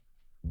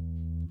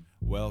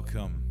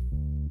Welcome.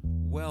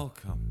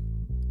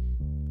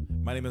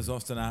 My name is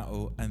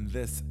Ostinato, and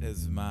this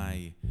is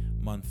my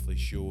monthly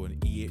show on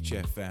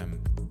EHFM.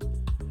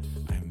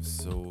 I'm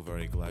so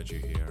very glad you're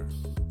here.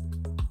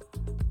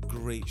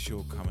 Great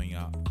show coming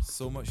up.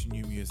 So much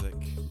new music.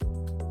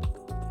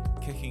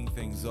 Kicking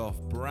things off,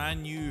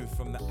 brand new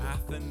from the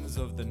Athens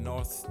of the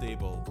North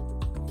stable.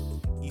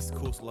 East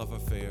Coast Love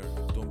Affair,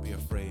 Don't Be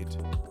Afraid.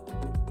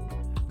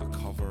 A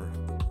cover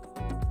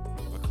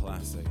of a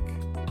classic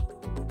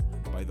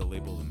by the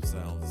label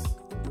themselves.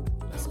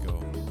 Let's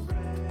go.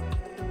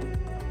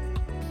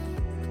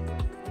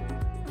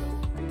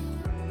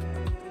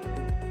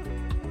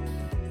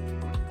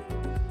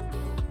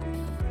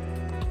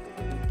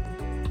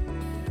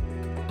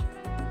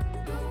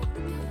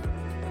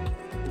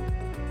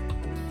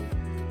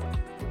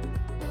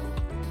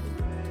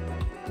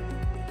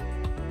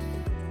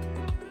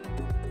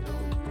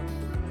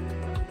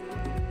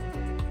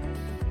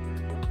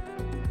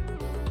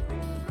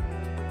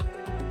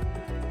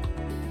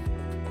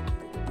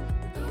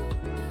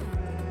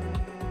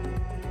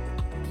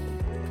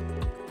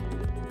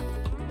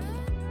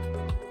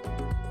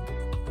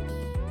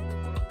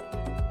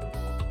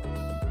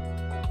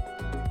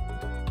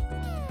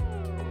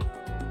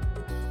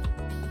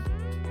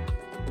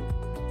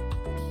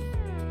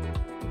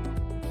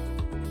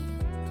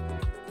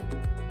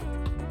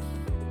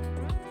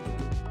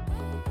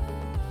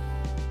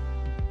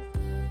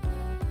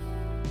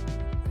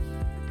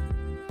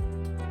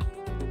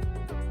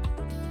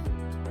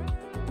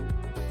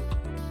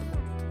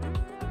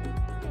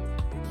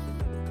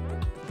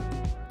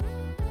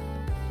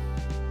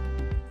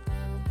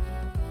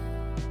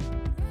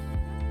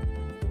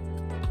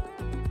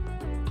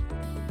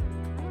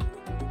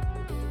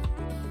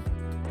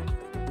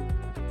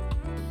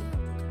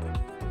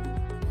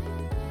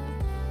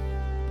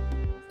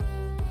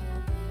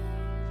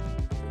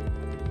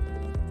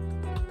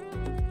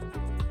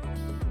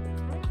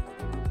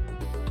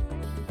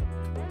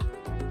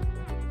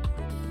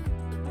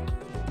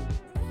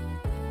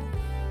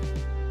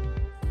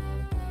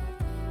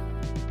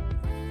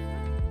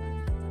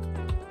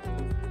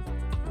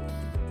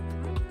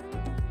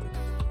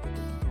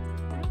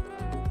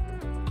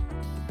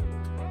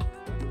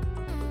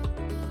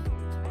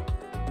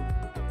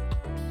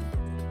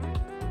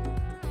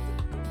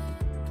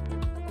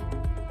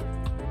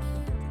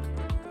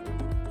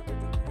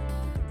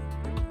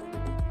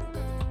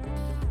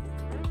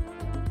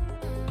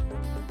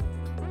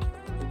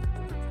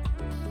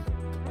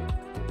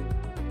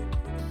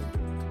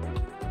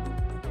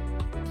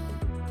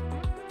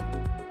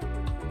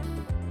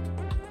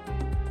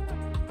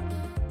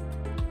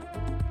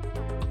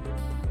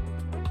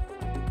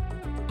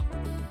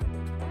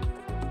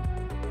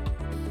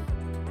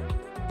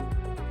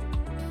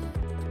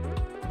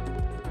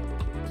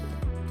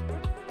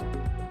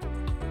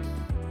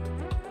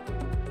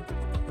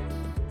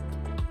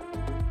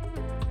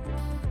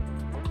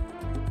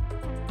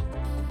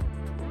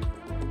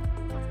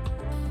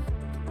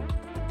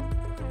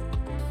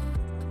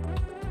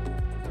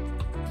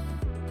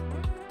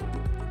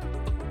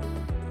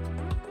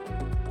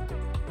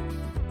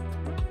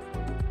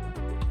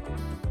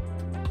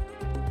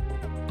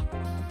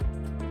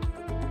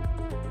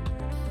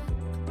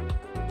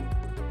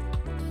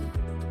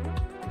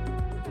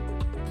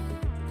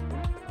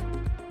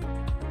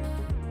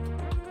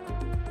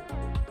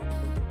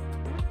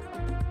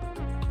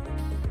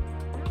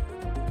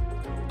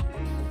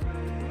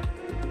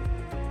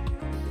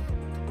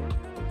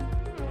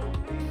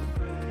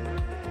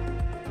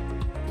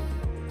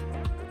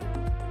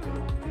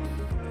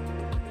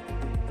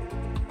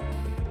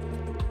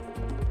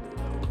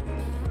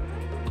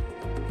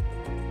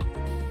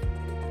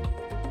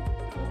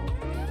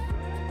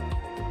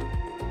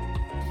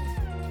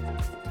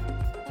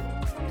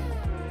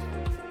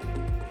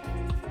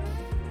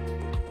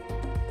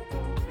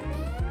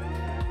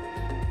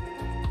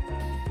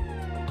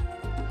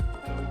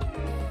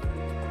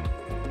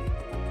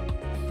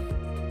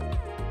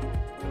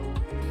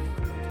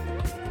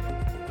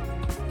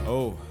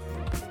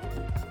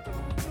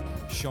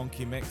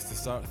 Chunky mix to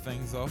start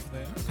things off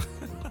there.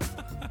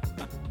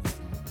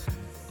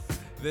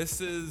 This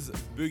is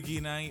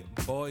Boogie Night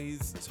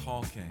Boys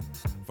Talking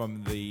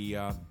from the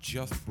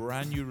just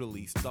brand new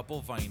release,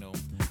 double vinyl,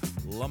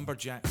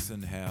 Lumberjacks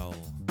in Hell,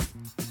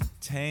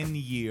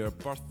 10-year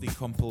birthday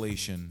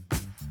compilation,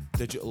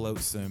 digital out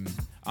soon.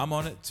 I'm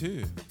on it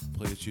too.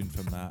 Play the tune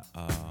from that.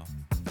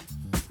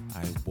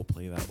 I will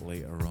play that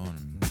later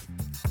on.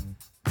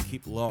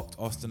 Keep locked,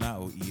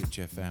 Ostinato,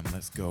 EHFM.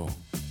 Let's go.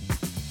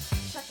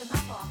 Shut your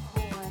mouth off,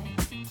 boy.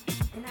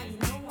 And now you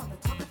know I'm the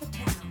talk of the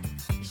town.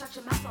 Shut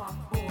your mouth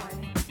off, boy.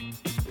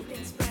 You've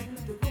been spreading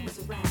the rumors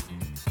around.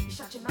 You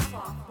shut your mouth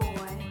off,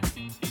 boy.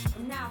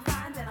 And now I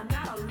find that I'm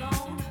not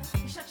alone.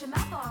 You shut your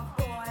mouth off,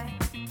 boy.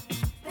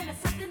 Then it's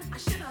something I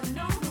should have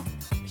known.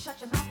 You shut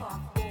your mouth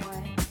off,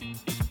 boy.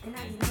 And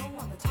now you know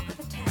I'm the talk of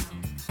the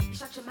town. You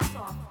shut your mouth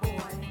off,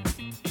 boy.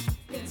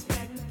 Been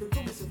spreading the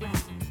rumors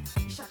around.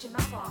 You shut your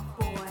mouth off,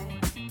 boy.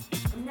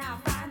 And now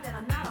I find that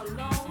I'm not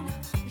alone.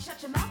 You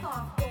shut your mouth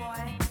off,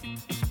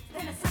 boy.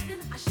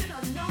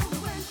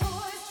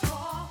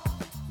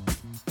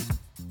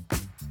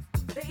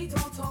 They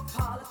don't talk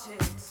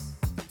politics.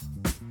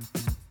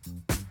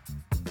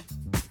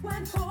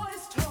 When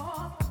boys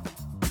talk,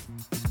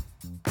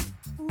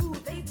 ooh,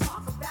 they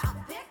talk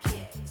about their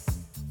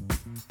kicks.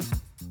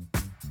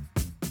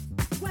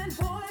 When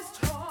boys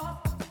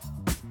talk,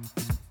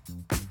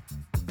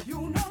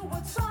 you know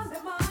what's on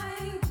their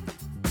mind.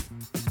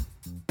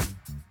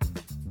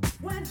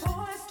 When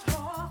boys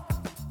talk,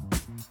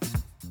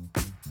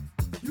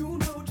 you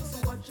know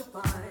just what you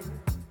find.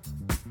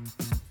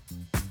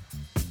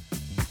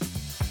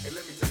 Hey,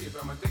 let me tell you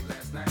about my date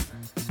last night.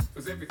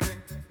 'Cause everything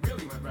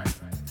really went right.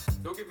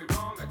 Don't get me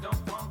wrong, I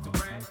don't want to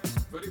brag,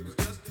 but it was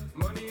just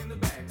money in the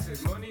bag.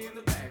 Said money in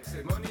the bag,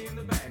 said money in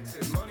the bag,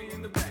 said money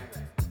in the bag.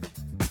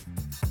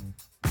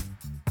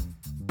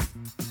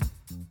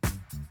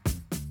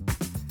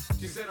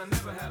 She said I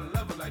never had a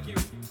lover like you.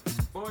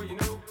 Boy, you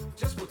know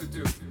just what to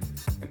do.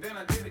 And then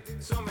I did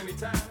it so many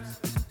times.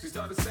 She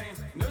started saying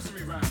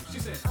nursery rhymes. She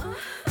said,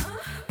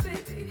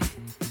 Baby.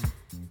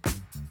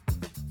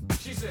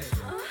 She said,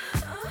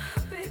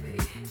 Baby.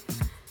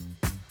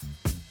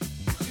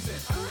 She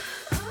said,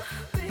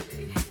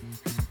 Baby.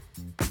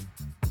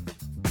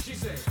 She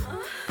said,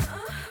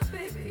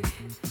 Baby.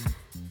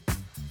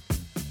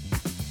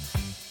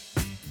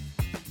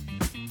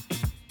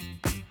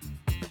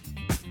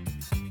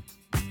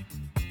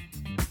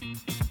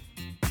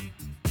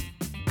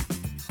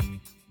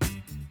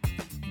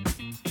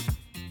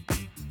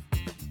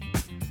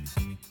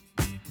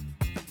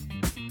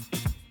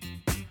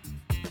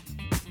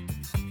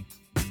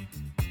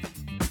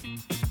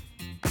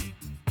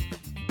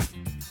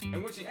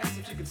 And when she asked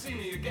if she could see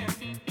me again,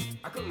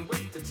 I couldn't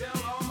wait to tell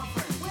all my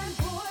friends. When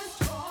boys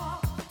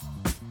talk,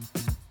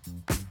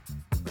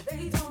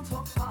 they don't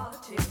talk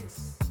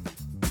politics.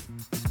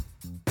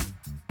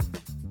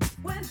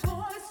 When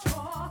boys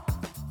talk,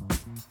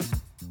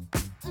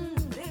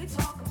 they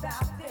talk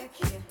about their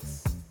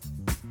kicks.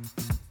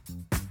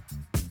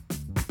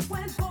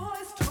 When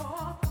boys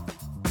talk,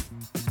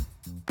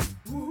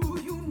 ooh,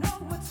 you know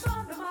what's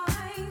on their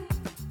mind.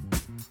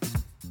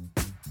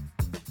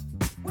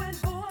 When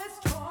boys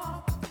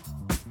talk,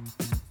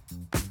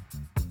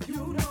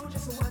 you know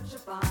just what you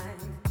find.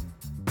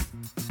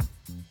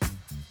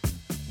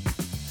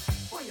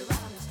 Or you're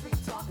out on the street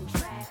talking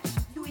trash.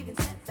 You even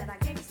said that I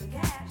gave you some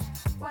cash.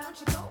 Why don't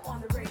you go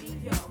on the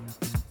radio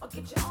or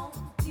get your own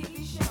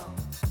TV show?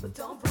 But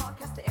don't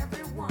broadcast to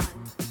everyone,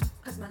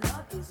 'cause my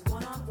love is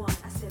one-on-one.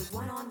 I said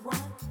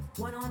one-on-one,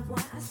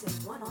 one-on-one. I said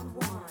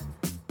one-on-one.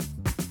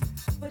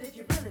 But if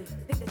you really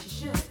think that you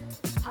should,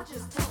 I'll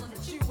just tell them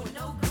that you were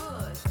no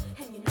good.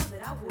 And you know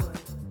that I would.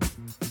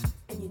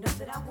 And you know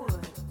that I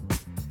would.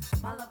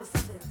 My love is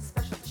something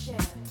special to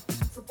share.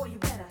 So boy, you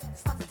better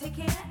stop to take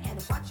care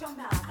and watch your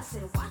mouth. I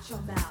said watch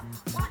your mouth,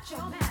 watch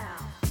your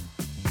mouth.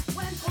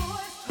 When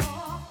boys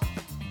talk,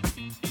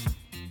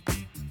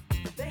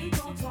 they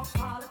don't talk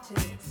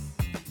politics.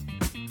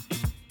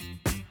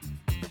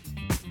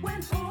 When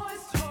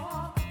boys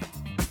talk,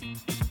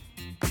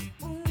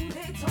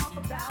 they talk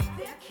about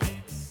their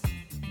kicks.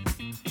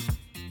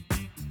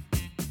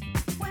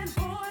 When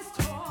boys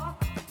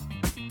talk,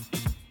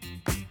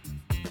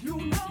 you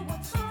know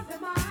what's on their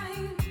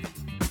mind.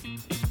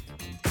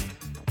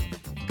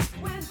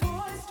 When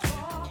boys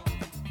talk,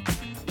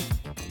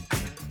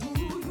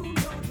 ooh, you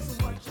know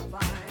just what you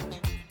find.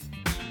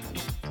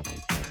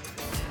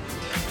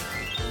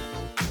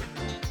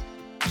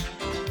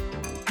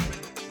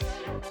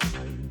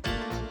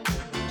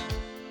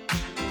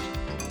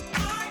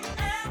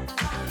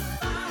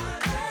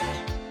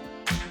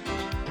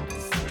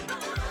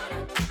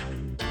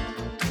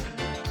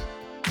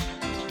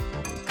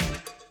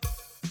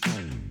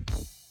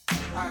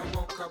 I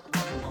woke up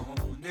one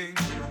morning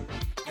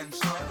and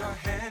saw the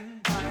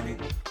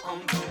handwriting on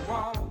the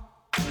wall.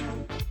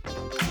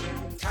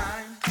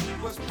 Time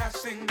was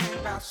passing me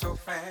by so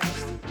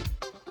fast,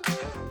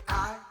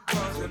 I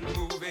wasn't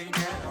moving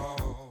at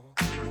all.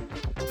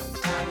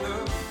 I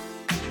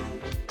looked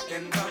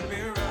in the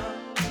mirror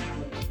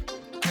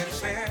and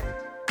said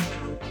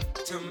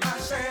to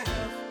myself,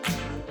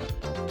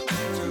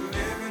 to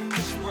live in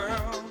this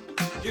world,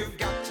 you've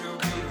got to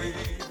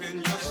believe in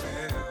yourself.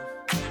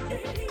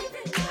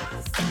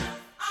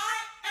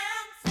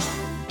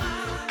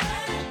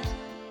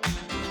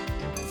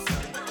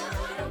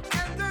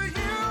 And the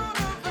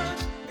universe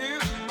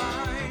is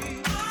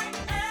mine.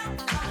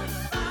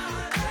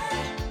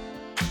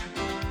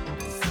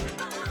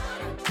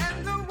 And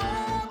the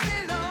world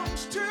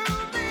belongs to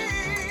me.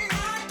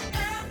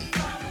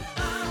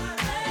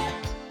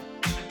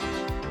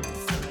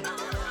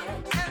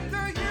 And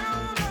the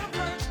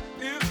universe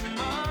is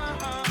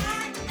mine.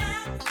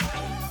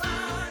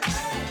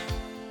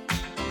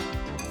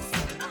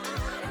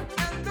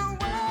 And the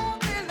world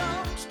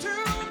belongs to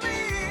me.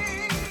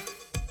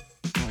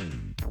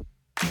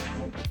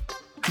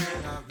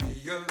 Then I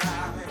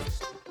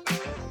realized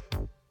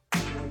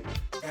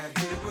that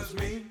it was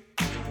me.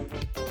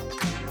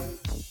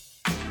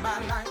 My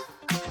life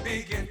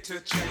began to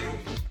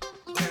change.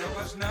 There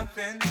was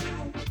nothing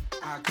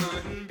I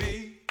couldn't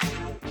be.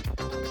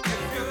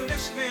 If you're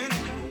listening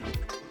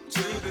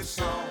to this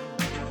song,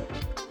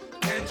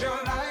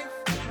 your life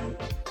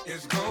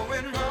is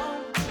going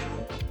wrong,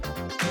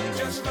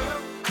 just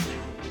look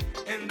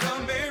in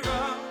the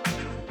mirror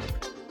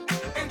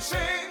and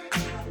sing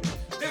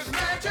this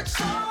magic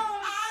song.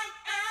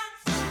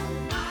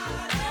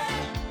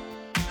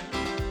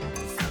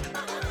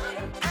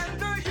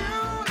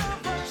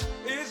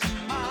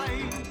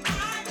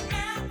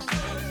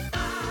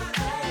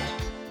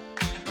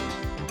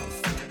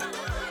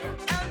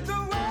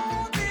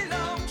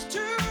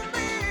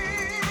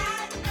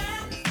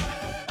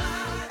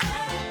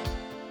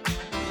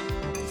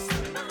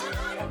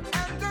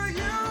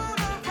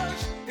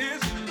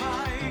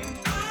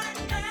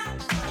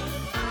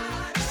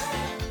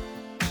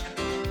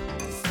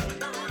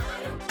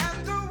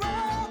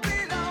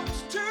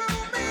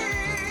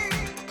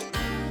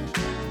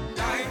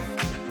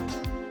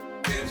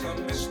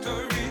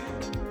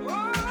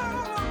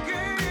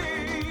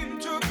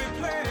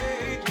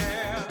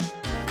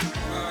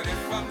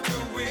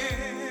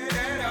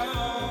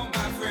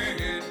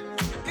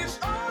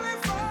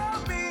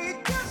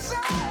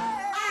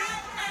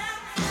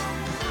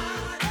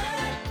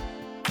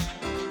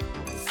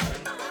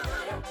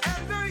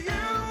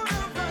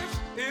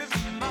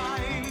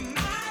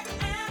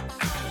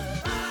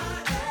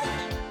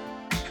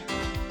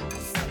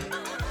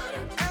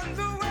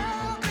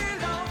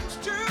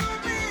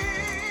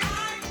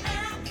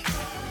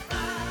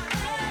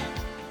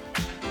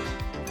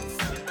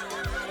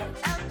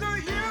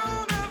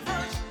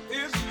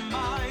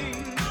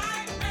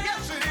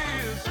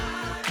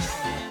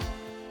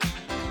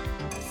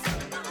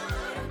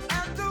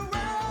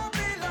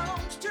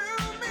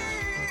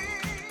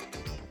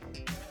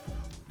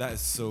 That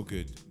is so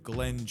good.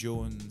 Glenn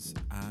Jones,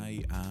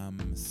 I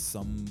Am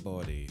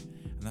Somebody.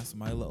 And that's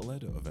my little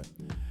edit of it.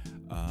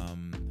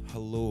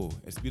 Hello.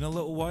 It's been a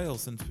little while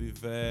since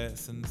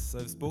since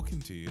I've spoken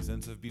to you,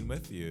 since I've been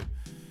with you.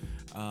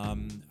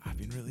 I've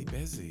been really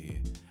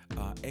busy.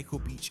 Echo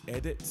Beach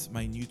Edit,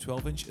 my new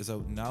 12-inch, is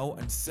out now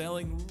and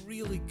selling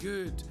really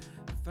good.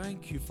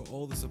 Thank you for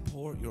all the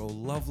support. You're all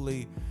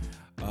lovely.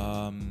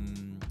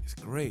 It's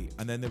great.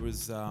 And then there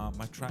was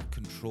my track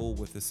Control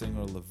with the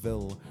singer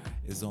Laville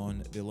is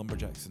on the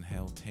Lumberjacks in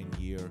Hell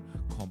 10-year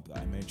comp that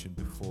I mentioned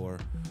before.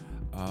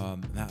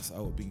 That's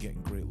out, been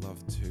getting great love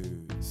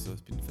too. So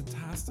it's been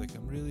fantastic.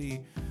 I'm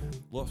really,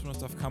 lots more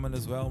stuff coming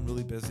as well. I'm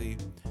really busy.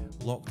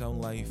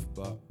 Lockdown life,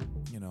 but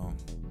you know,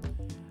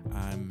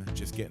 I'm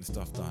just getting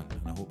stuff done,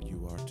 and I hope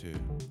you are too,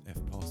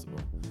 if possible.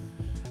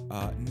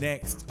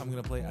 Next, I'm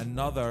going to play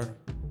another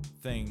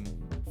thing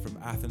from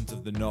Athens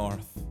of the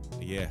North.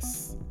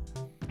 Yes.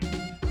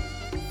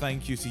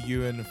 Thank you to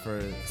Ewan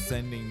for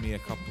sending me a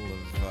couple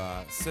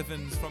of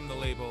sevens from the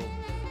label.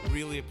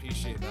 Really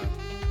appreciate that.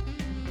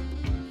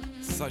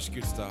 Such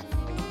good stuff.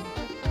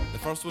 The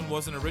first one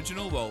was an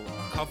original, well,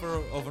 a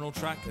cover of an old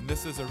track, and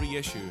this is a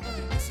reissue.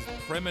 This is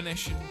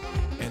Premonition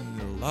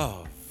in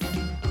Love.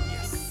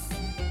 Yes.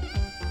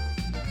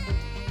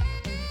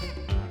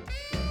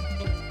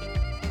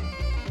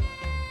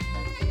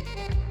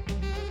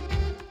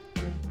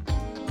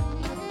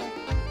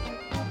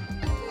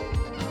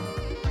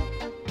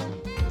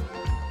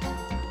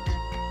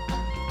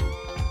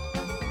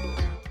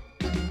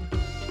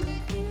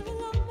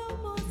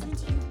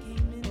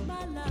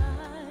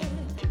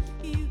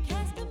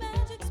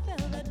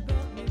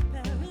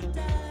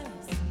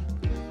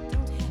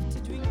 Don't have to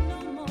drink no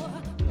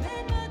more,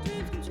 made my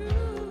dreams come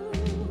true.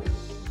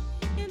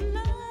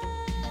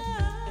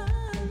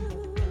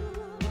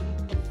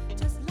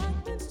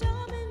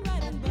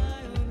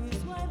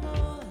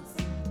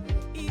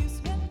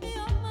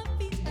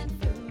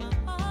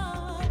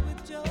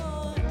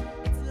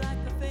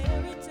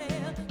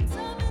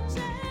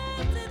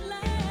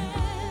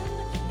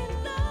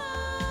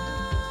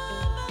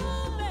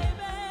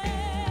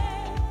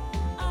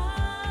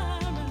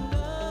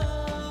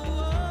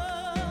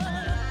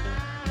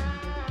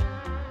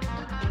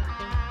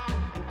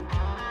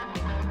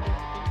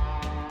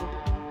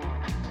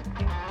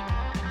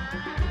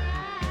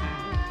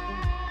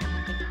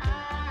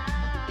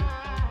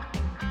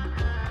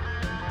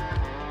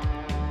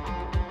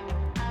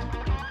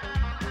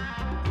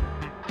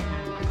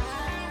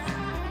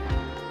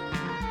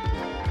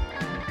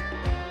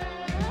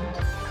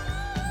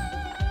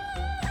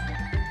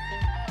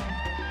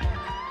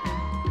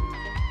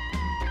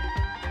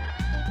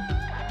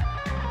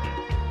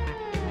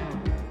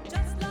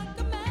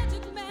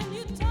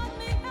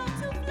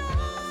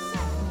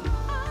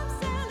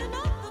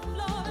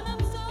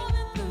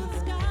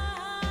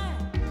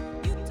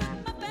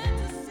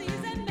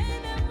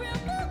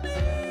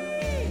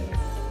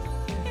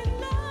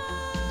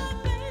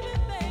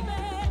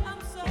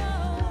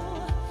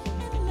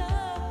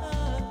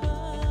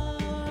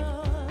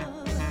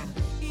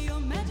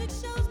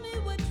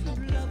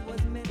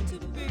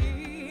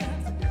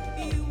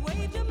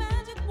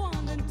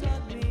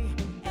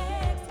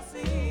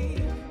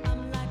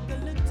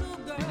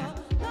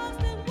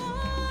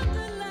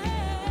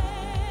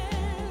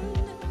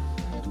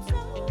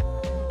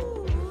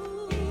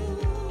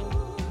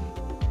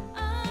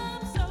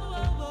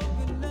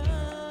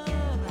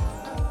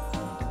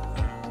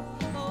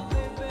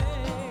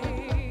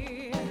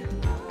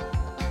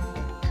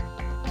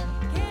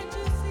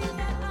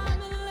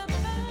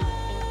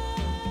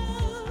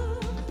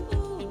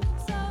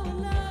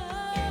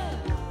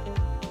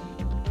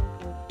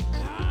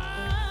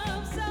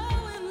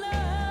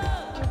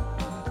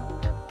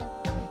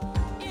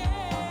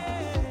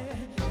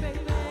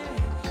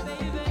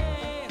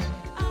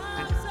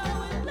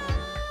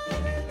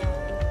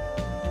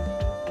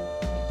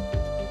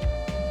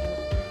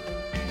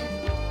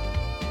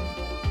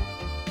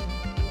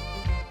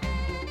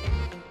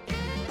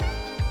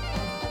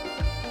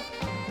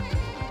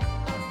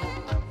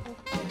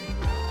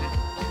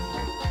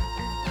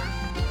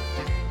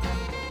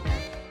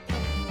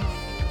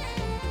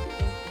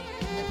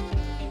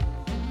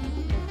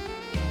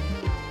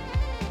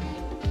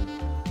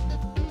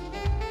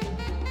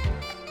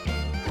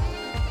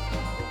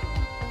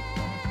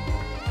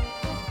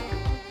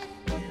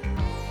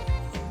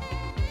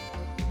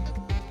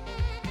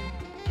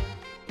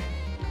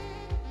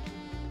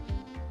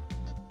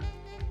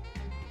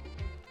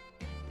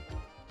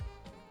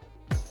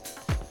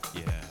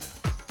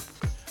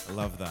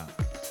 Love that.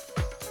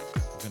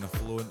 We're going to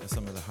flow into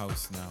some of the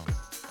house now.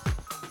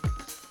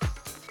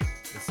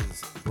 This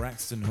is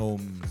Braxton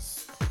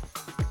Holmes.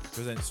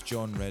 Presents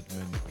John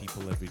Redmond,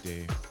 People Every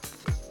Day.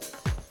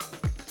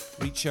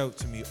 Reach out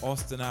to me,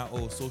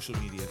 Ostinato, social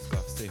media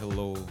stuff. Say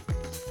hello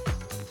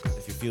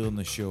if you're feeling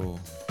the show.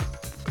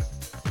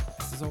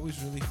 This is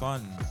always really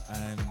fun,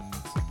 and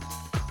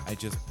I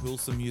just pull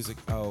some music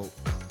out,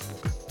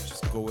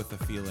 just go with the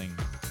feeling,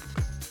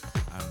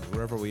 and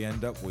wherever we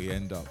end up, we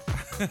end up.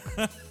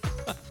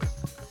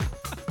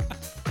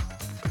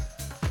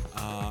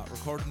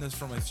 Recording this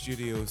from my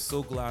studio.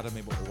 So glad I'm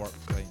able to work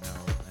right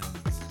now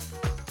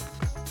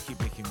and keep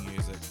making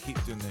music,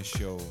 keep doing this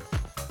show.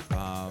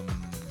 I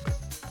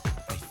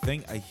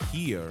think I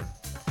hear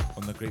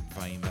on the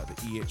grapevine that the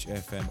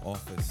EHFM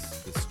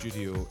office, the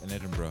studio in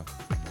Edinburgh,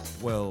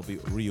 will be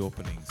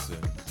reopening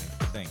soon,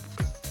 I think.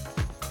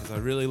 Because I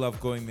really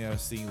love going there,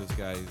 seeing those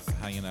guys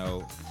hanging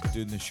out,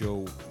 doing the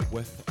show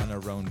with and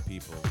around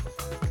people.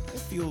 It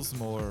feels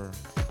more,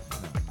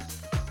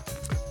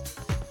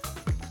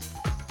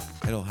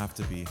 it'll have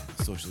to be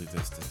socially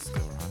distanced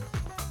though,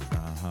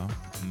 huh?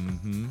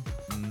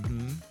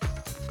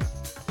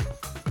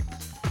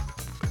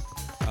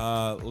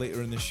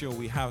 Later in the show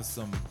we have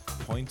some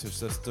Pointer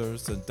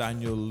Sisters and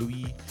Daniel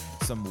Louis,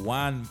 some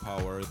Juan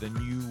Power, the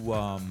new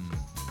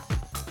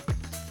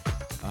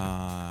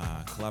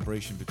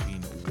collaboration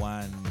between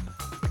Juan,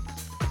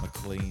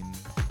 Maclean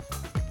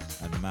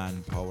and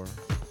Manpower,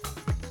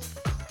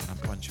 and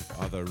a bunch of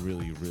other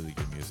really, really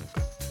good music.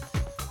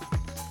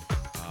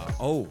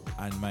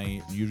 And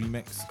my new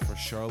remix for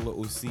Charlotte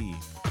O.C.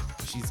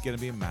 She's gonna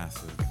be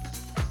massive.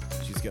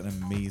 She's got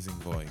an amazing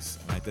voice,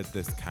 and I did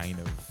this kind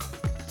of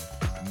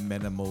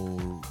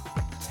minimal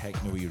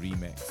techno-y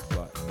remix,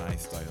 but in my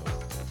style.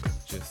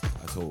 Just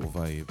a total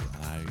vibe,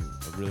 and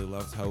I really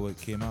loved how it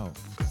came out.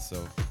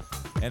 So,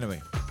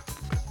 anyway,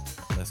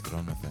 let's get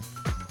on with it.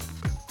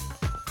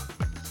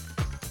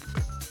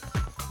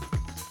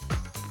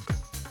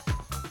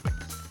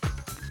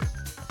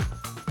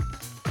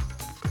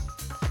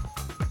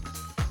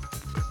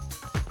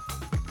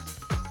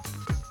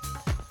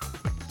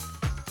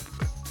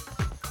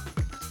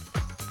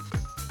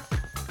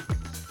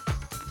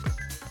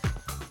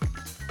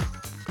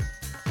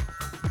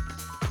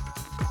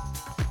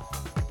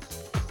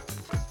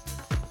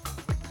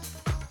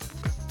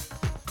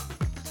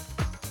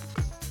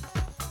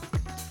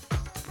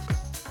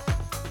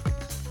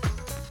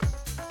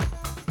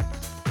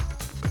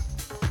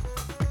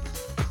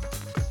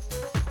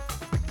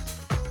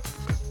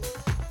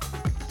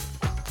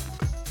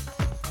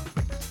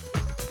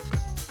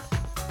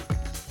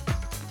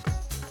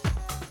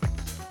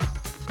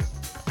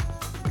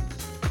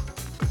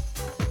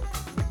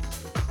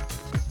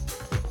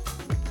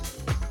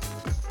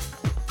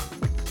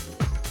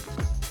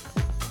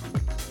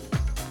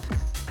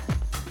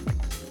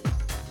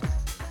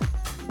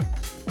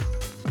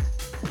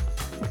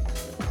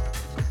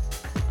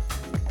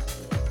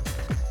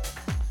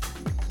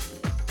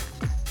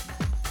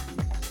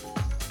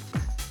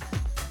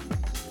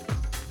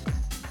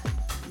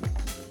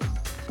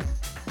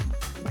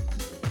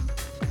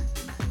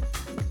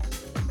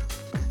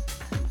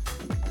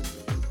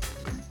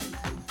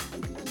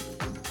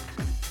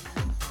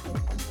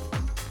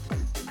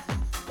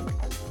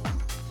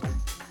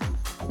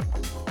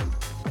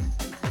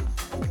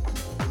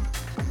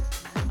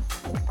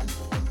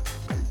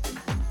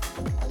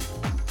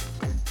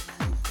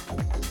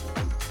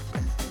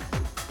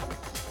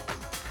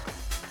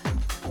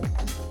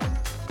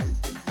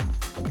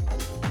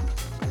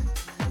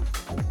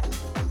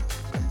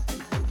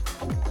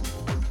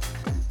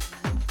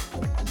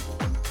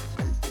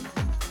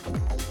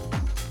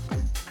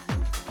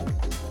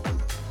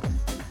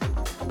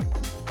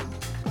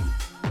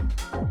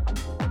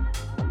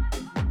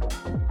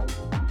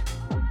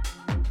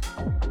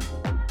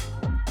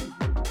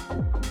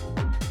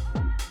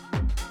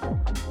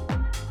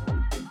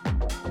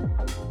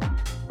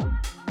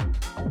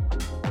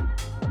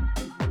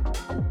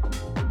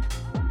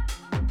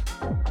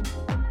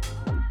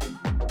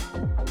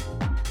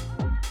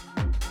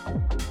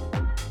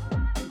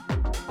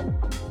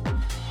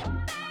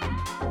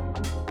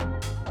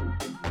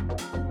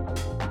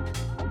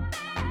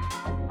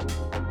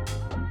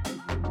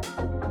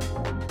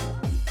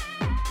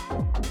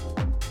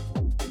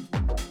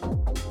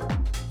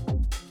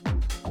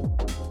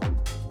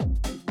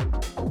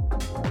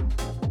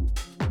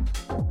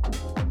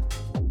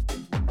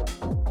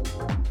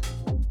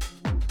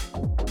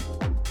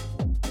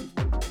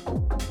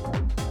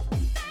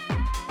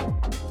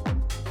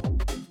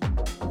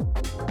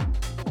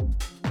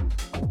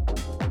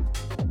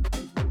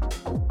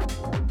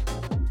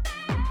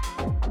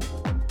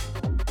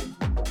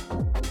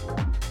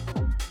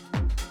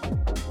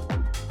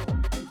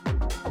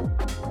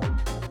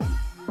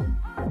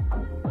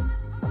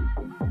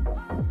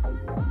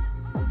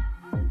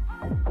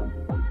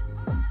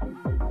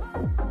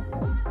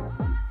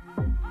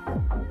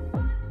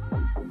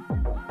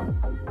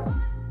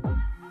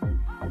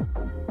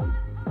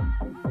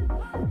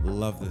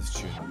 Love this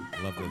tune.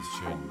 Love this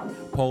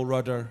tune. Paul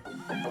Rudder,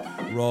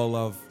 Raw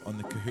Love on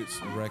the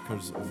Cahoots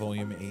Records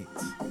Volume 8.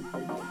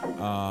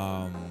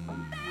 I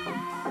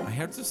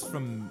heard this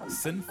from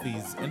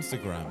Cynthy's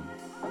Instagram.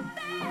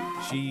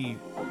 She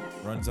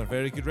runs a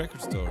very good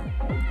record store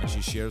and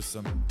she shares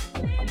some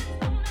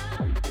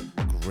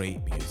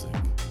great music.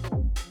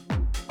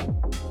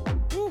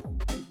 Woo.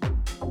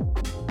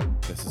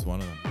 This is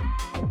one of them.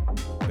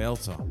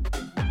 Belter.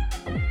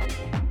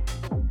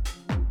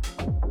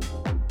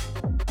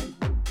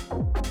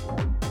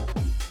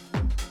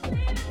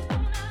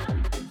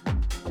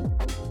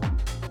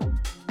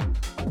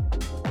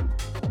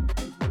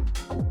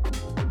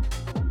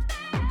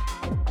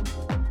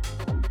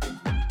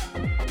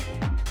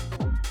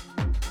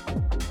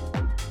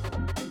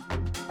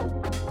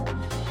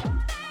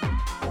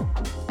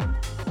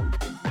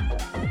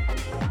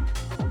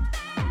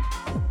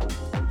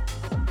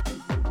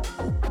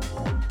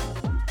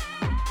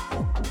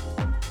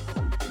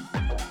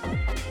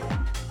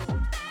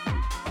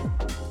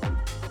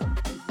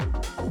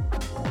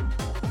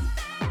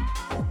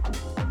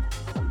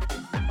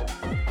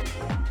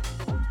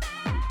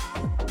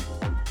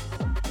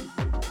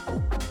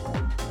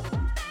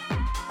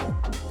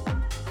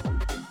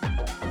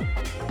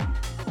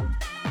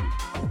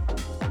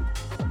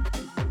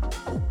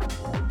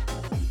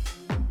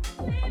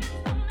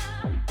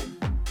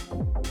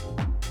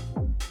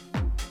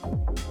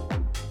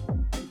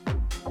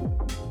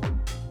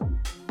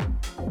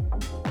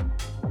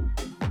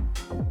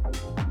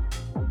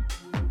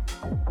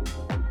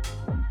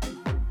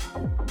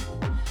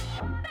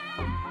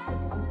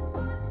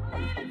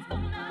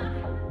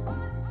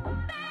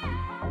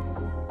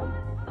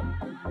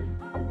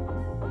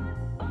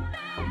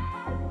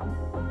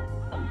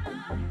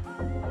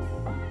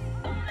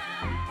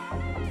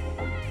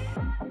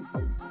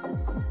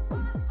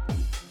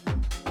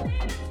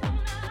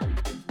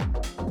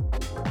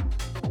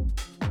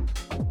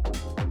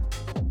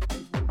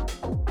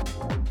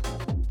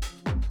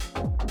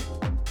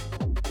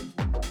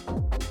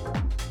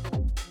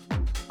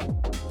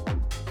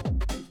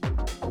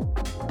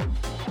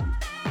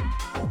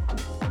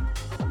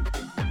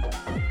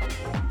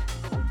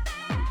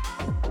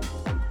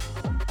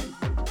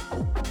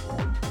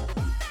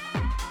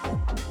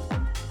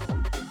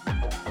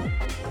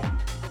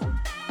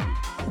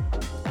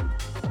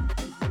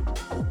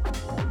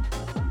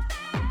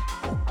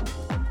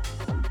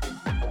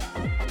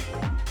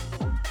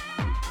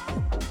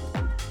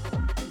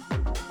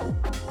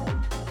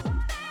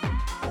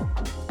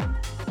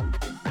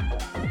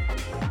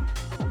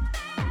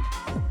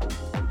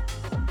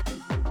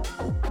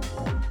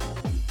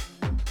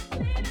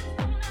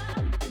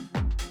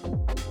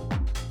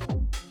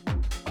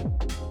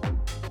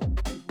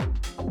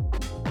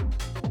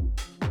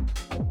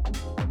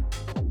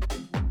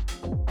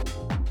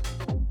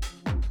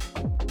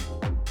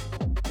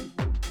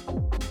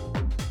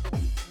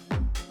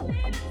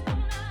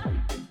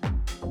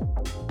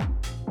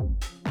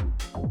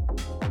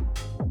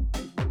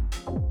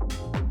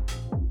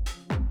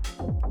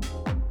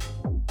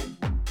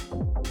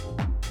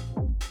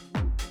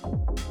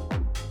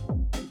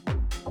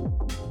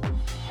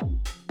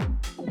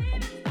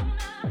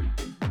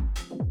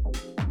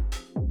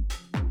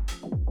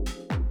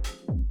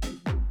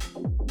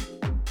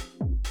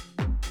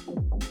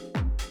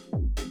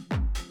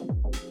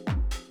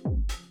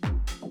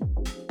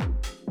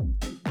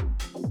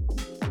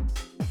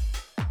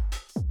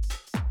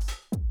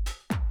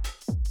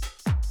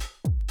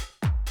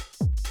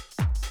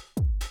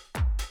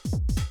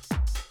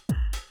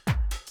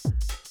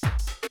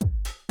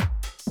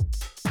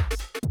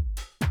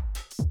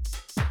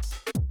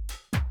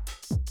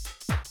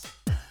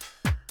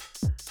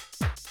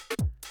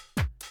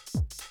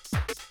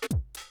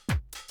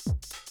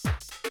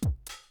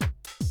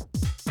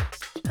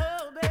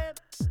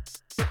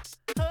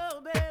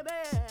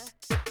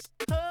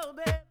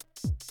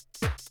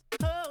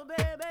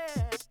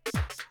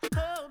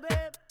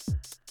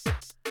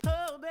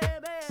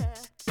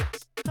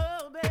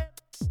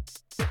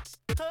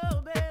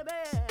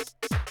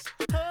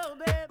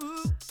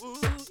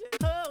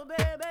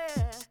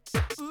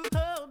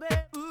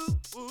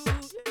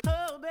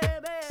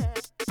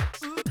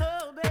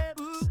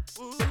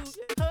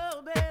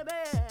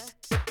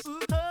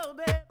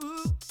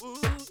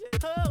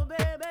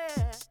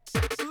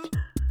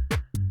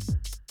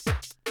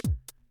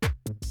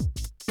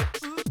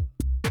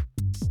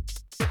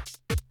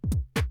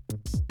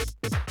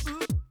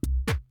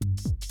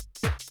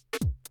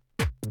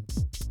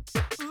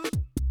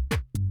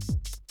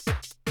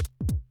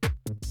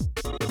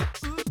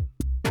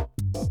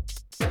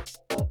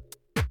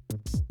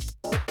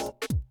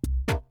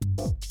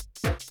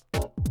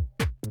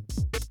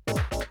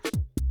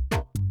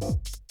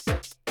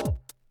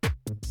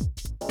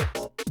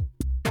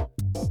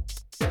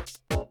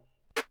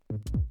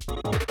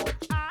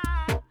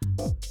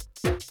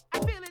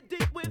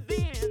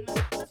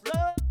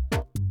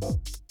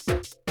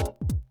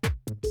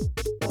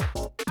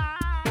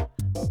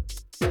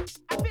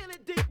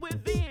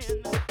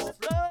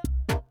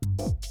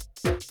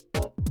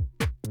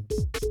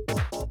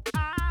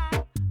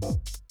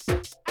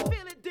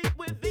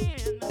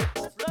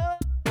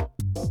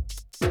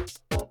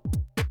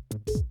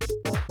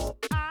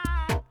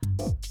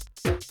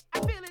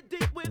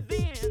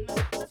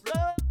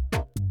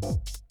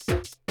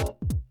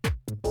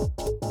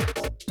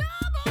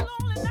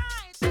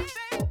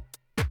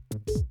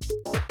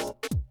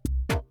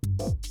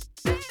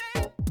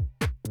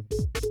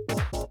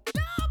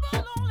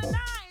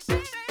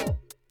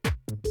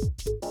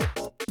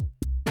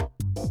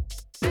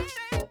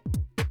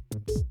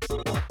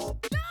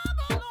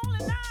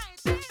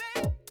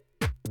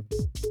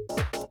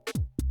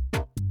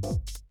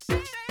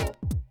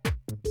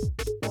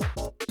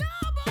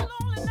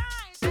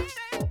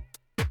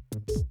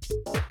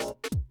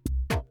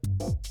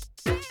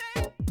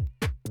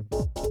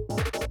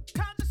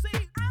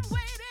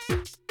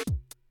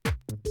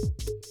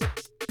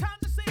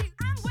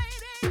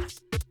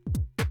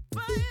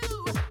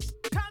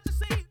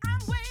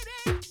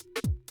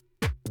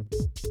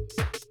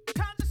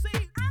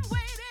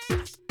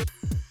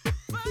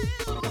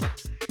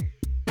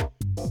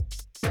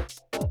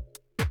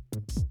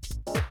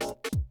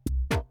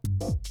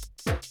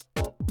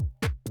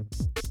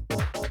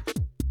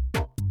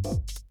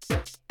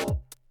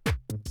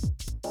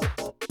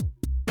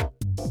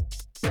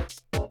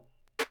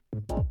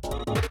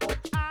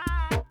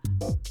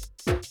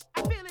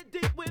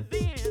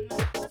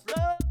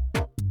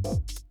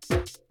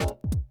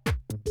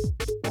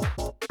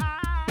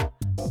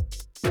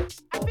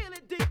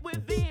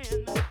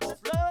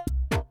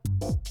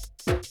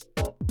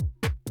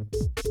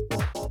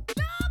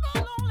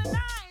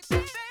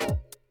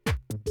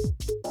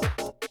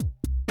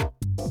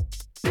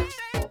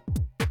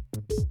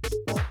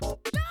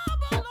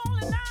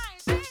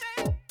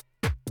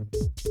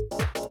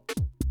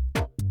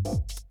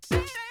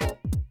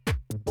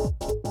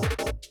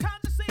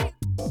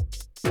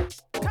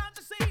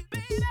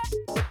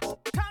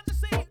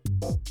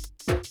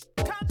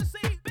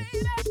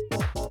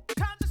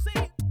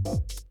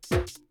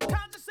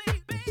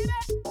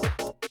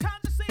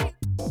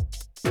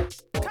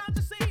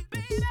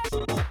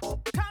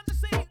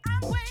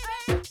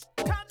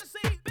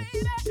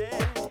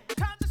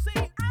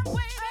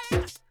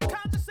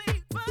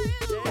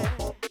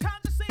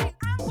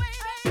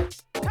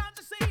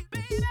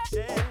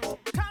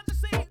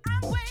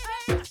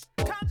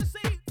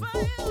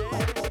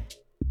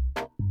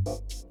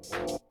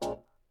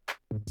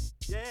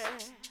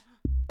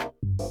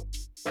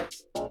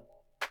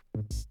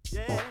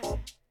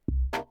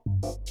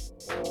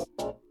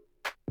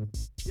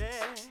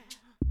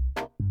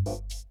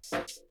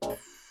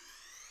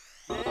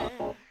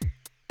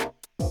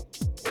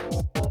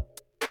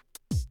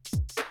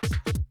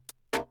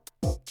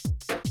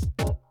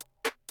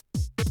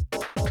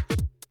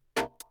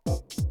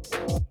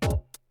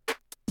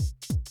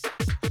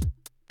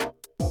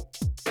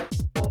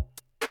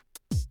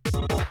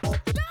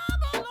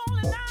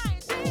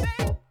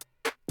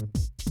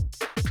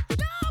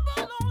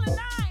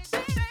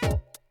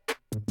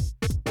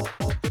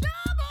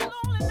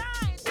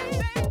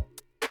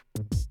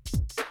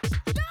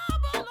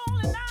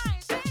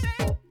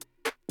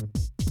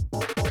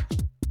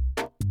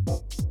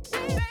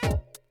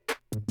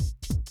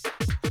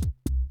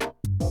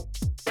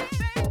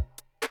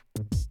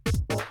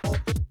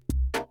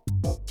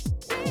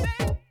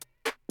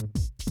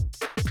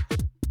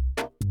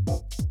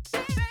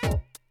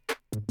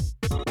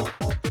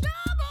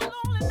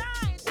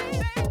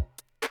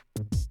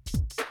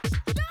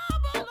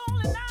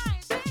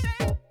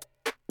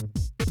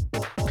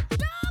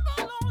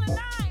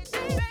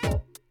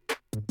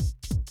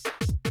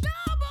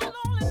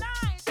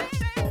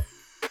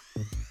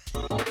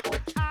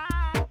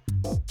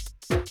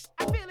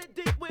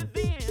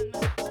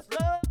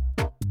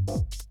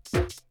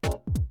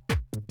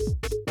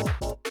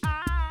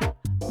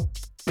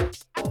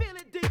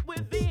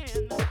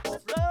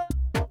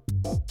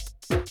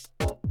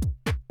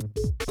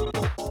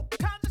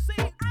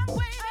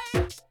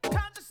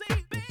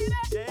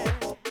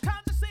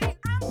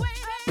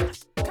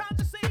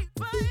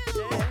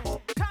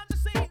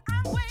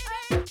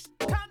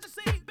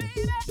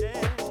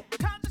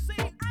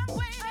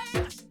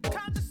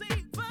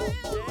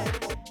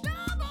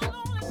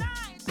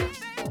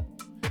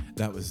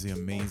 That was the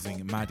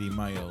amazing Maddie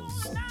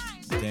Myles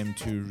Dem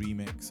 2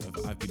 remix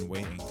of I've Been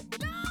Waiting.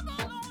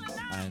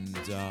 And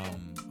I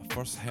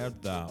first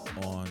heard that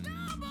on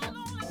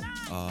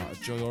a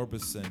Joy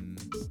Orbison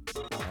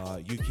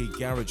UK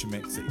garage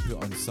mix that he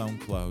put on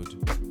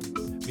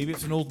SoundCloud. Maybe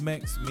it's an old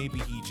mix, maybe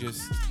he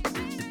just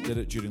did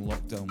it during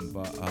lockdown,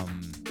 but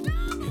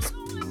it's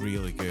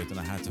really good and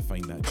I had to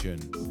find that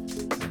tune.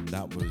 And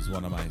that was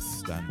one of my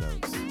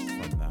standouts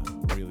from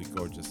that. Really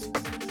gorgeous.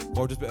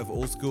 Gorgeous bit of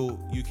old school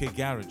UK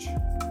garage.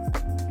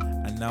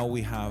 And now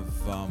we have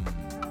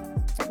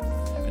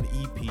an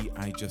EP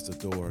I just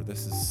adore.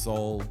 This is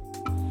Saul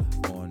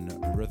on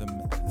Rhythm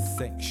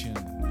Section.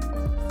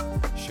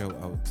 Shout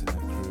out to that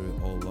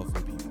crew, all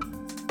lovely people.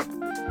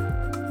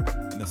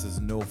 And this is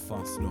No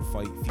Fuss, No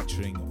Fight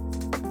featuring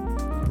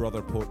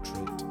Brother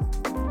Portrait.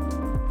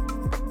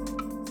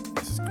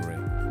 This is great.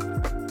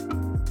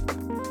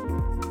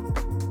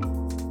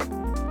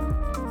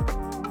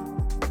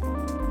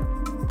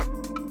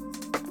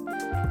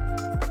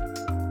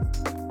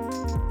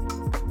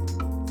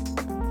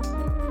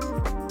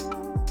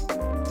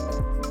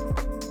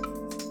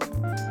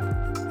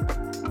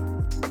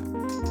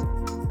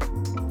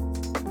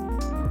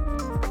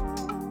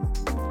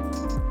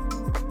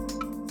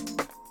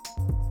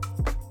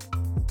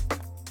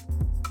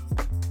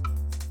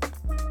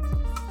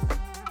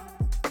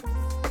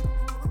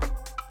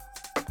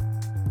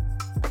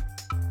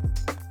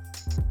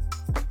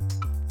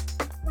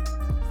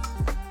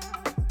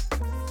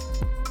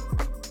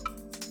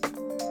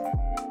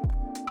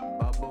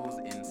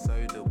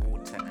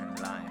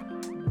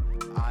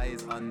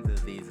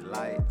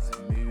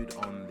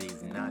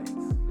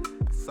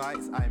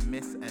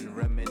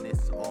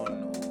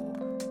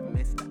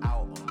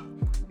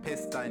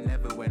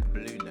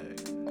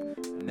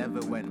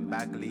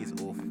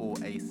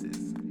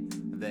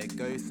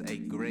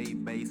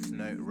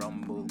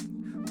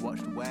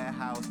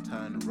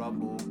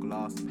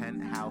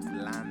 Penthouse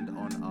land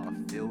on our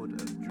field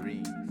of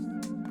dreams,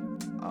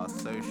 our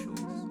socials,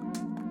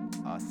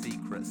 our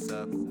secret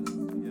circles,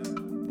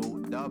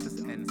 bought dubs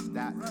and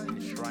stats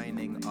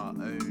enshrining our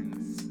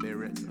own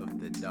spirit of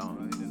the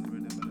dance.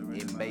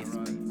 In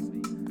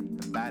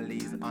basements,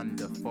 valleys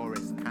under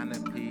forest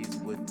canopies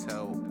would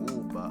tell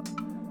all but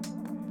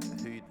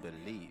who'd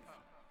believe.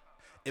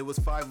 It was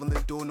 5 on the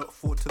door, not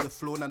 4 to the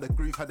floor. Now the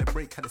groove had a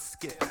break, had a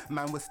skip.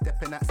 Man was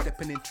stepping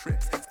in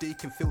trips. Still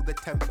can feel the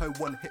tempo,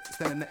 one hit,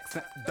 then the next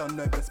snap done.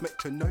 No best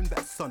metronome,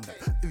 that's Sunday.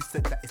 Who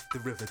said that it's the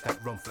river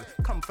that run through?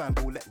 Come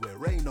fanball, let it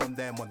rain on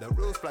them. On the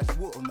real splash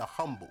water on the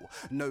humble.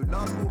 No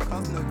last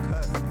forecast, no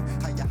curfew.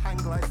 How you hang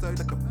glide so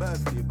like a bird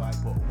flew by.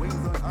 Put wings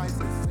on ice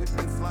so swift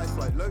and slide.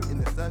 Fly low in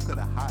the circle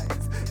of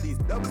highs. These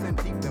dubs and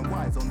deep and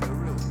wise on the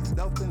real. These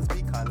dubs don't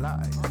speak our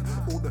lies.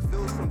 All the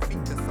feels from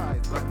feet to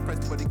sides. Like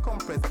press body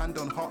compress, hand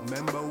on heart.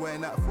 Remember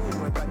when at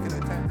forward back in the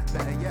 10.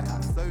 Better yet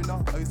at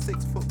Sonar,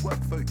 06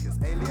 footwork focus.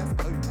 Alias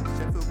Otis,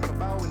 Sheffield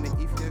Cabal in the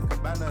Ethiopia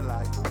Cabana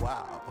like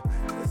wow.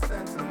 The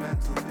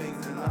sentimental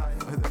things in life.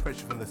 The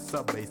pressure from the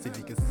sub-bass. If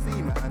you can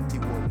see my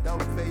anti-war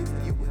dub face,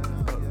 you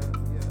would know.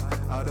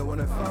 I don't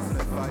wanna fuss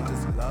and fight,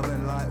 just love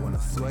and light.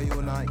 Wanna sway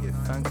all night, give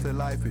thanks to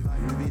life with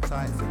groovy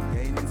tights and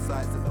gain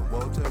insights that the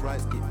world to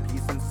rights, get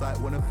peace in sight.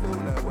 Wanna feel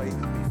no way,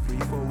 be free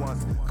for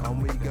once.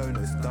 Come we go,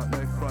 no stunt,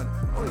 no front.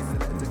 Always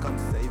select to come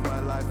save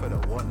my life. I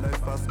don't want no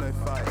fuss, no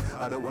fight.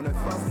 I don't wanna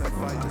fuss, no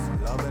fight, just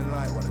love and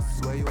light. Wanna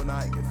sway all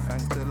night, give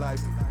thanks to life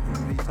with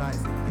groovy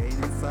tights and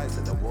gain insights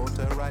that the world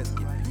to rights,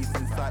 get peace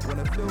in sight.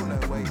 Wanna feel no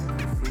way,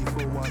 be free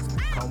for once.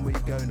 Come we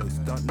go, no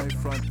stunt, no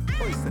front.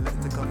 Always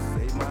select to come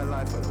save my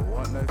life. I don't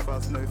want no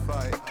fuss, no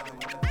fight.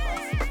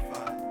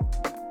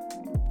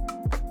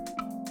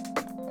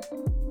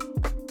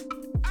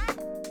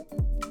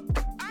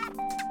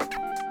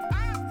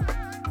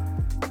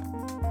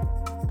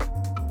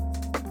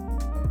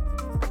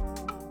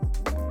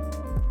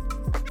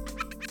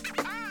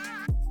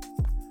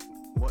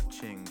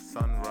 Watching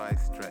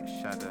sunrise stretch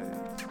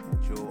shadows,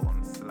 jaw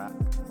on slack,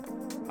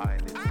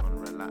 eyelids on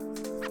relax,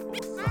 or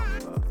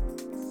slumber,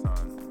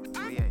 son,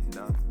 we ain't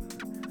done.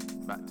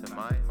 Back to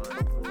mine.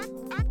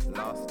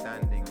 Last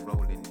standing,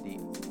 rolling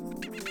deep.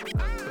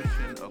 I'm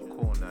pushing a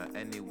corner,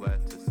 anywhere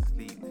to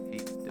sleep.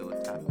 Feet still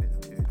tapping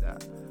to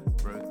that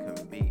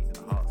broken beat.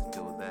 Heart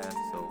still there,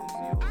 soul's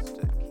yours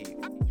to keep.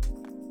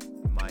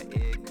 My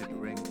ear could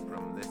ring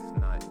from this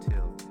night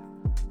till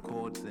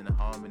chords in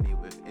harmony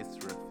with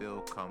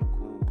Israfil. Come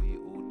cool, we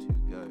all to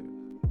go.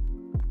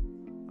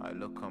 I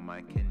look on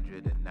my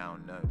kindred and now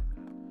know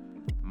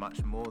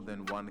much more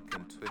than one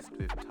can twist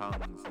with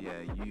tongues.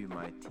 Yeah, you,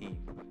 my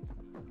team.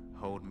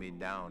 Hold me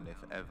down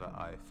if ever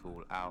I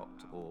fall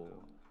out or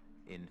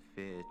in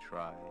fear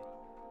try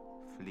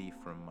flee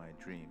from my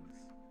dreams.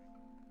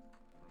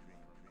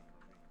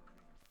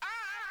 I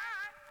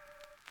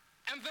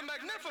am the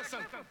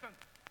magnificent.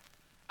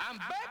 I'm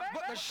back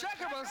with the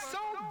shaker of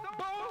soul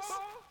boss,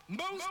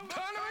 most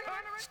thundering,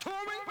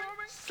 storming,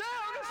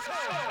 sound of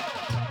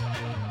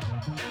soul.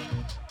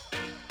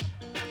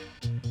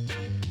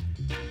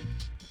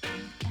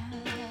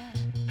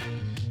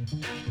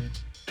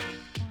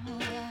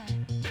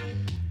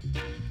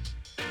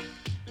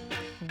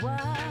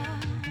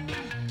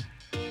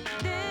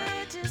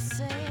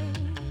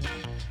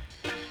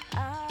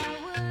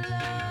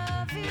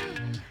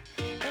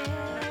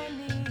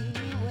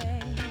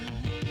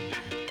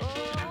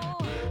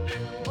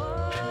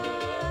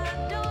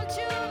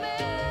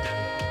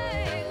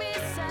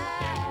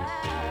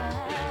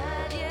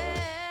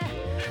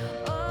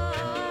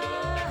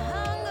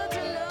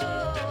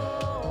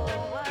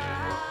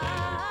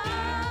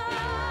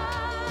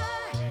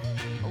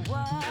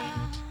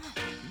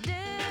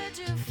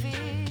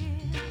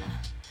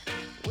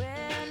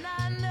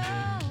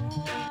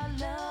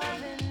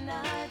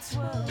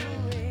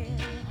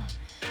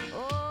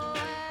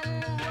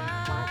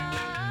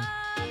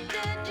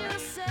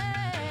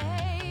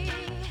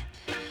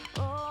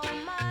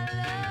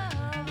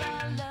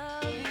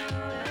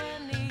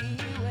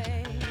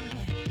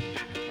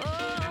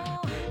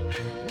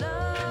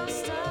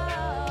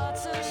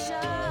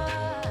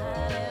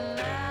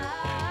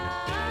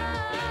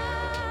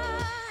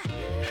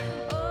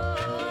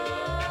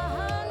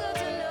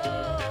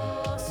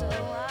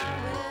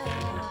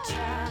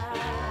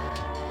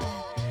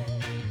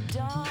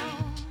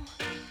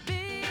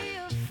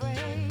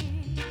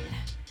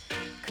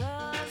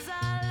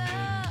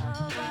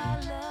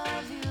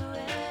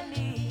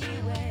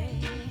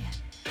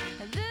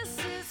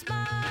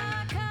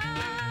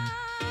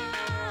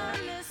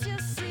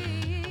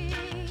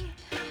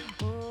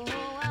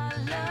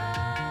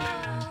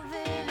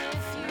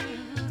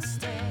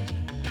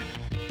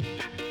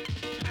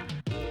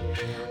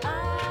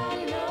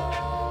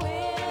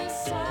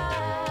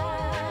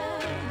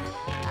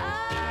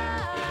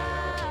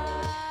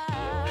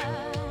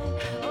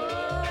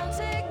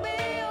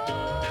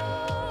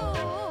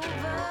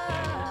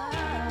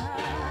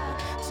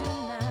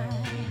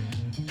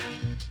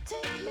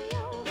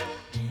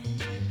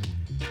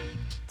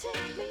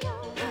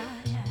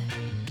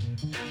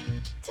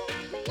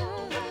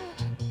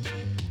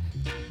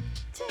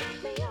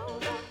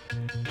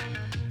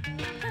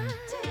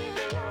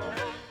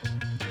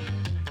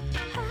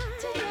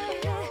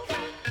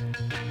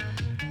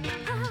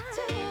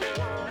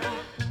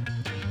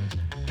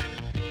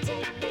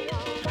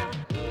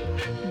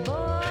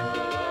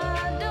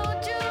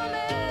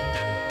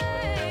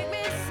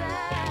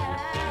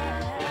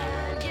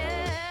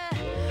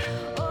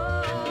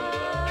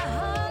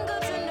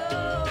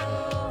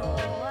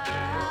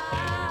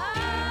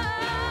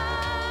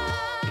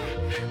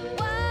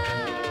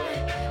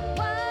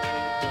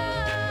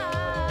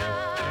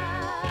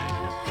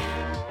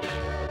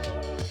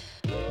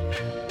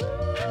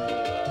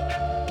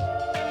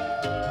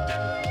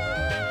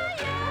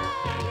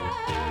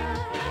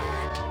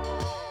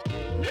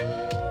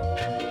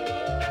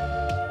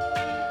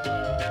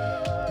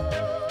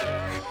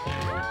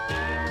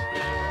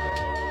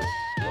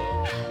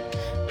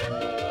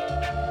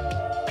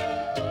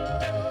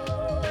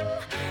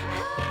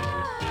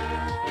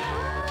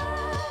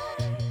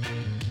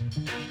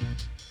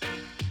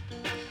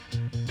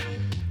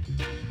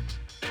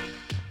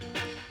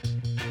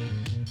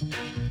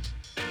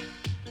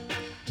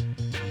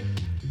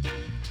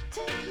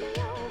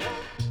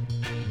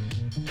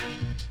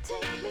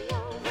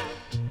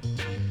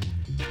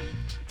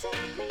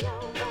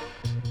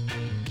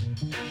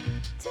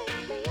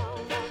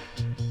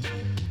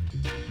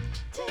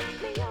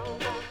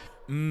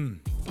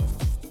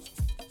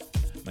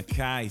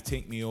 Mackay,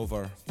 Take Me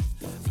Over.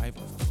 I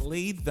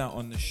played that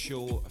on the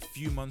show a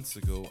few months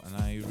ago and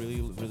I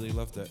really, really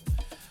loved it.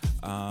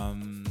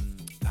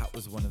 That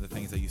was one of the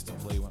things I used to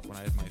play when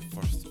I had my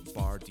first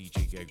bar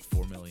DJ gig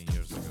 4 million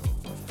years ago.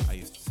 I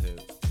used to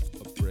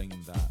bring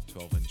that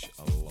 12-inch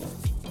a lot.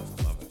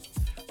 Love it.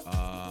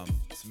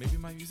 So maybe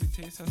my music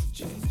taste hasn't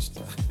changed.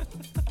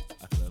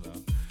 I don't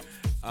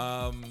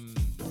know.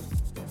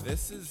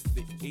 This is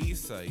the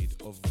A-side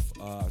of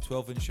a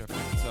 12-inch I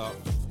picked up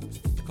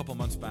a couple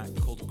months back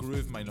called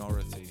Groove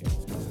Minority.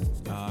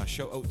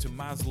 Shout out to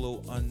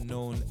Maslow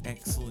Unknown,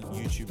 excellent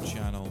YouTube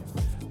channel.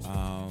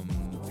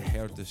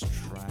 Heard this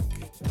track.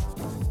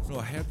 No,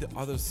 I heard the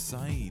other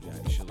side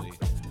actually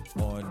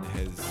on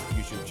his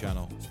YouTube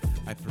channel.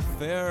 I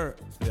prefer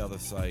the other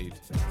side.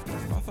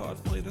 I thought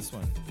I'd play this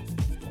one.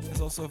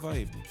 It's also a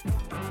vibe.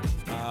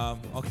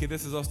 Okay,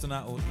 this is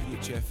Ostinato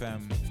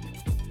EHFM.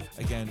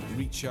 Again,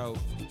 reach out.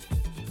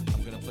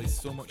 I'm gonna play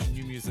so much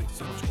new music,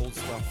 so much old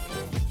stuff.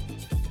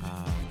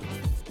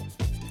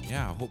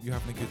 Yeah, I hope you're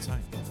having a good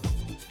time.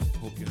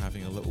 Hope you're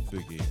having a little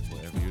boogie,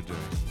 whatever you're doing.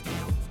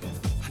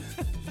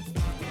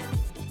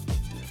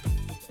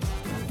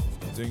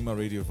 Doing my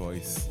radio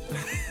voice.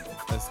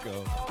 Let's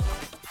go.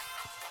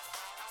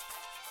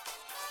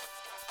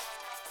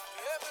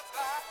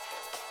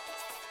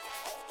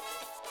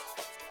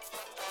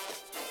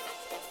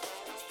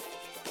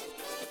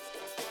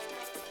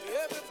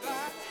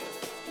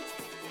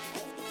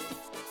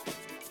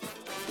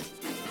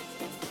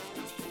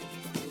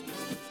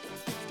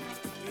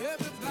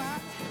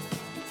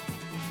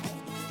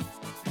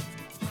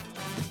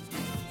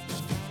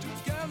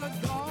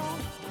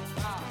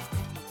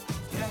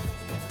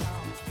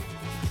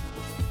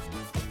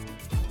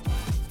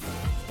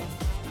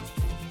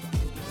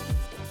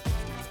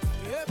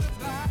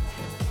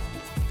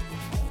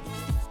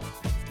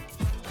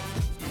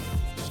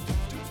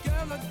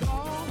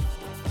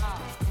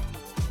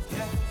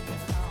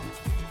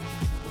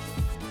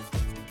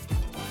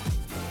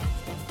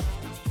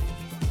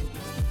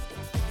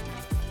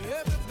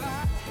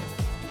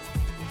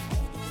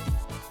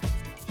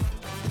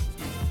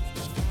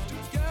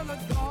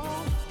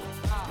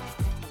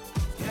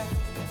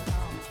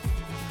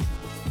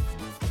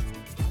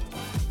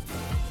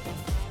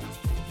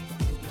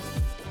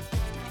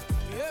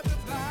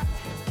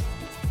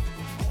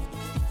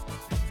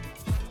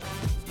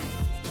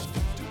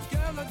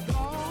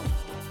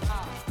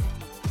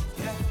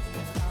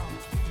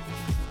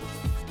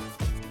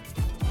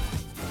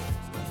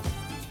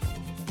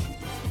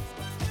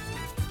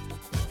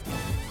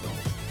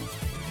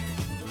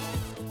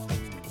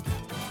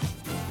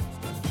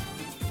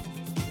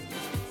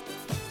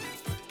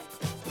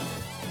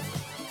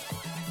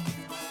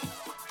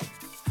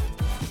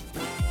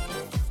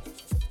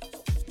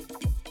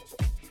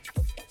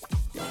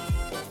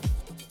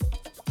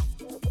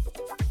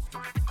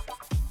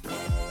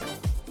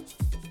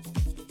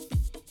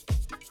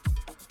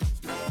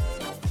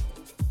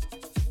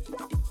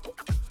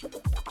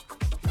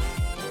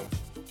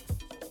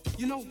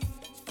 You know,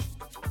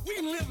 we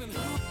can live in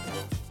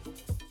harmony.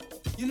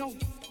 You know,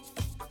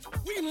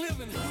 we can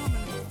live in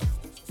harmony.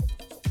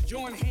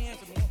 Join hands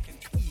and walk in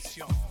peace,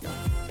 y'all.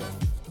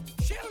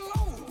 Share the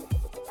load.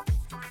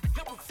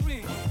 Help a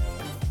friend.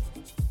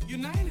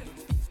 United,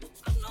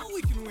 I know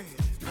we can win.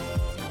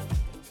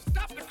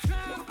 Stop the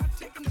crime by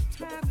taking the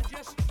time to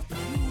just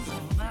use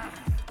our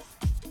minds.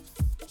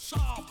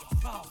 Solve the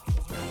problems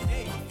every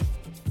day.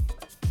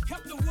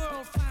 Help the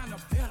world find a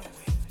better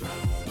way.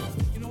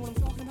 You know what I'm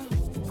talking about?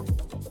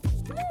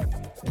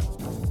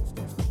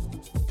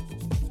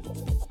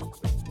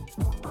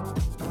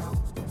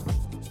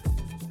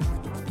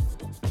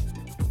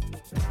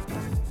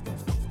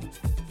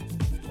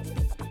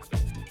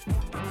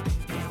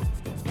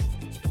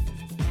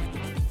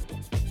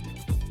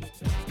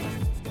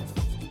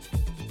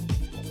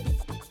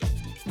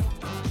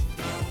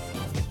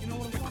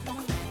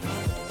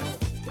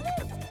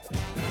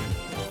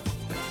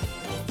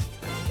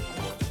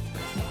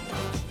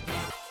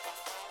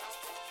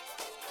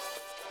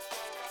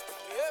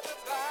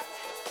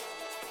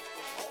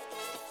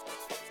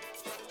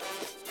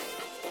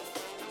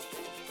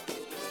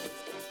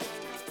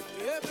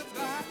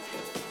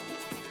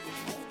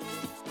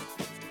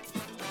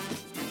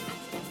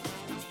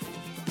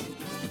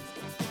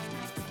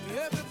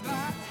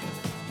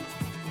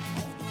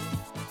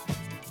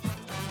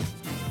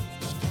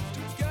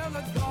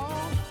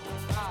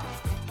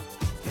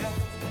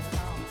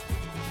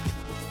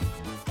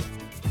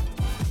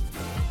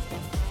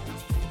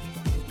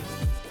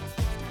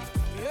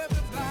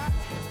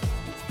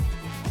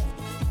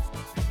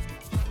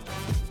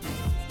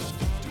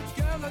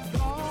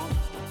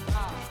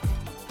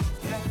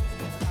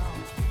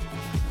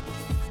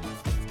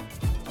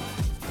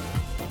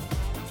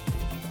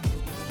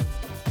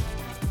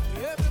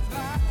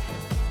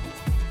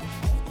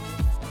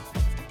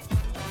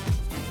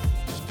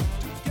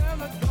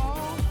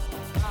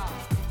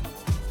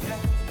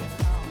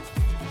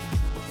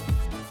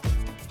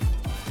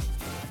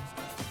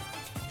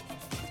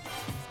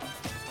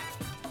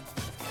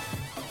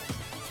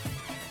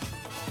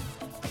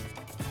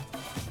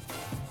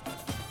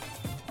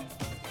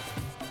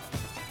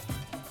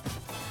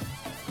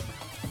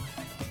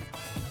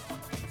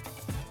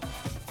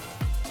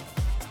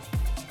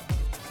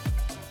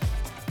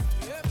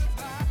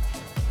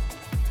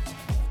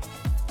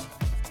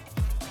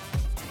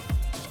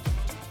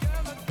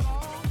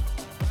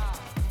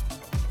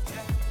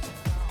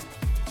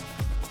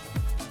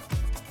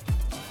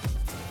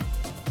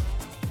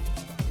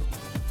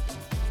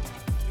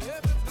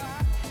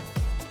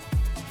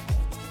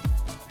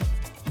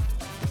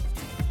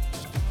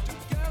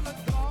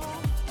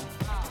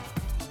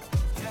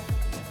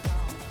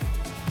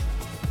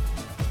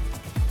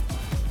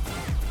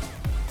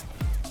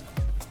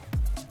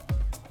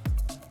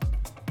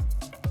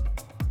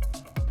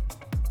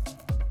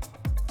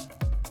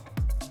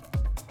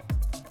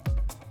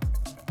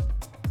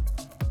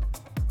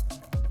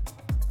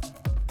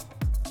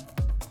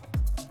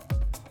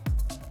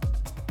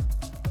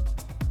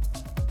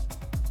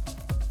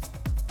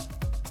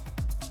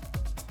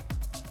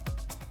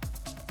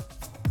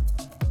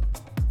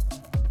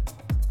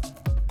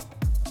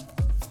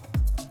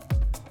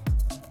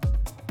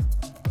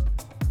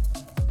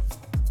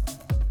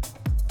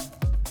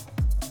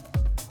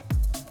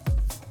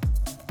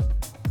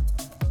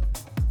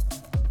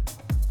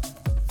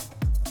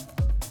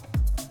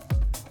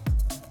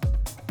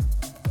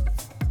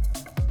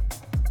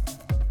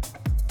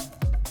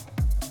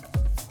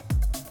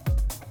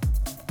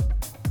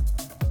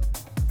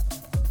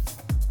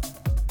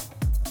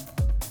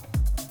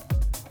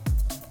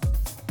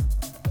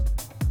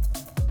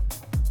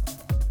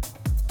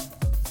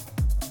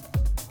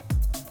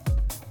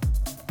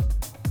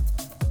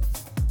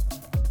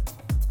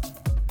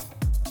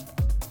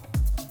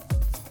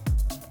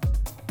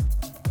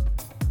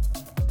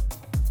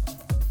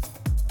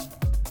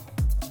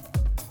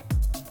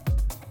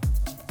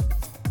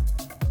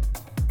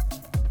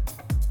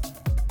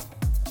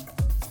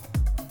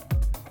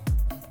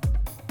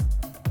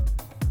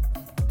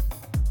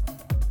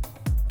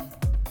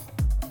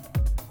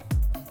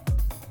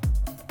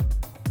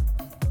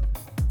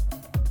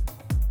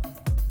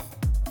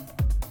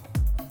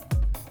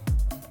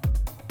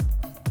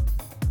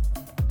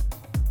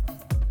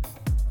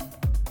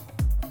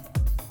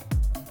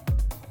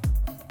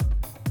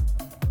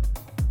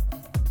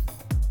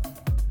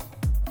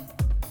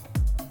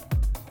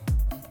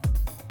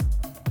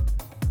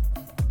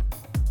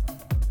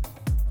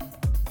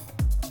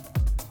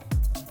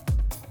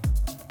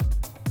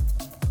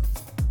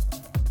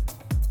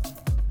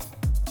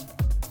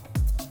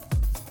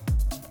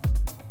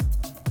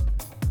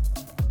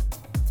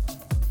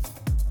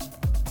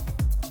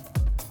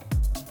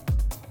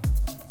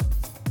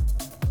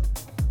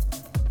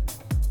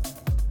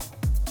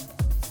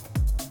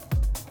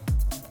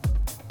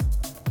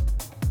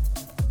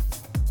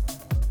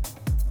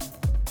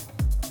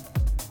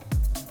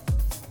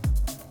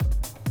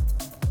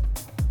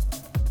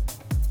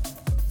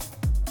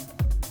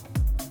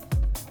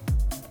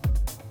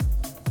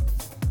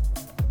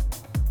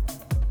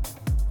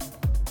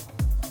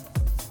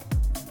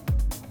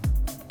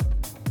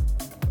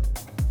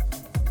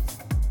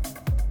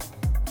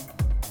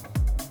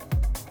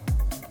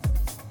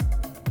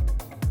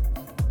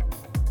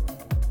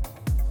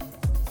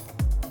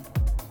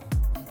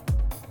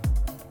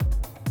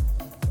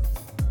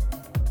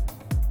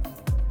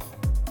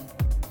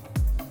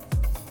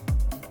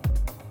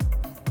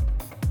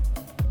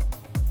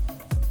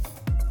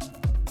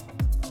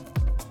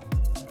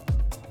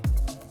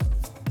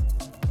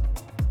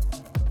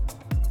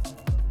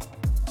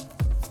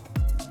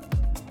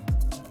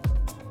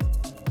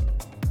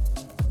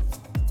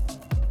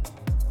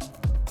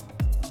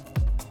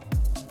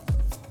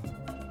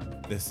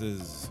 This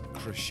is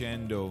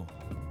Crescendo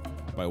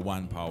by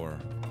Juan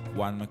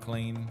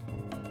Maclean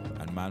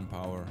and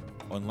Manpower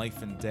on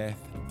Life and Death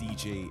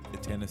DJ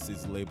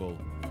Tennis's label.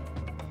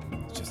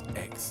 It's just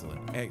excellent,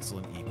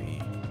 excellent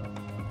EP.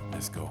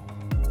 Let's go.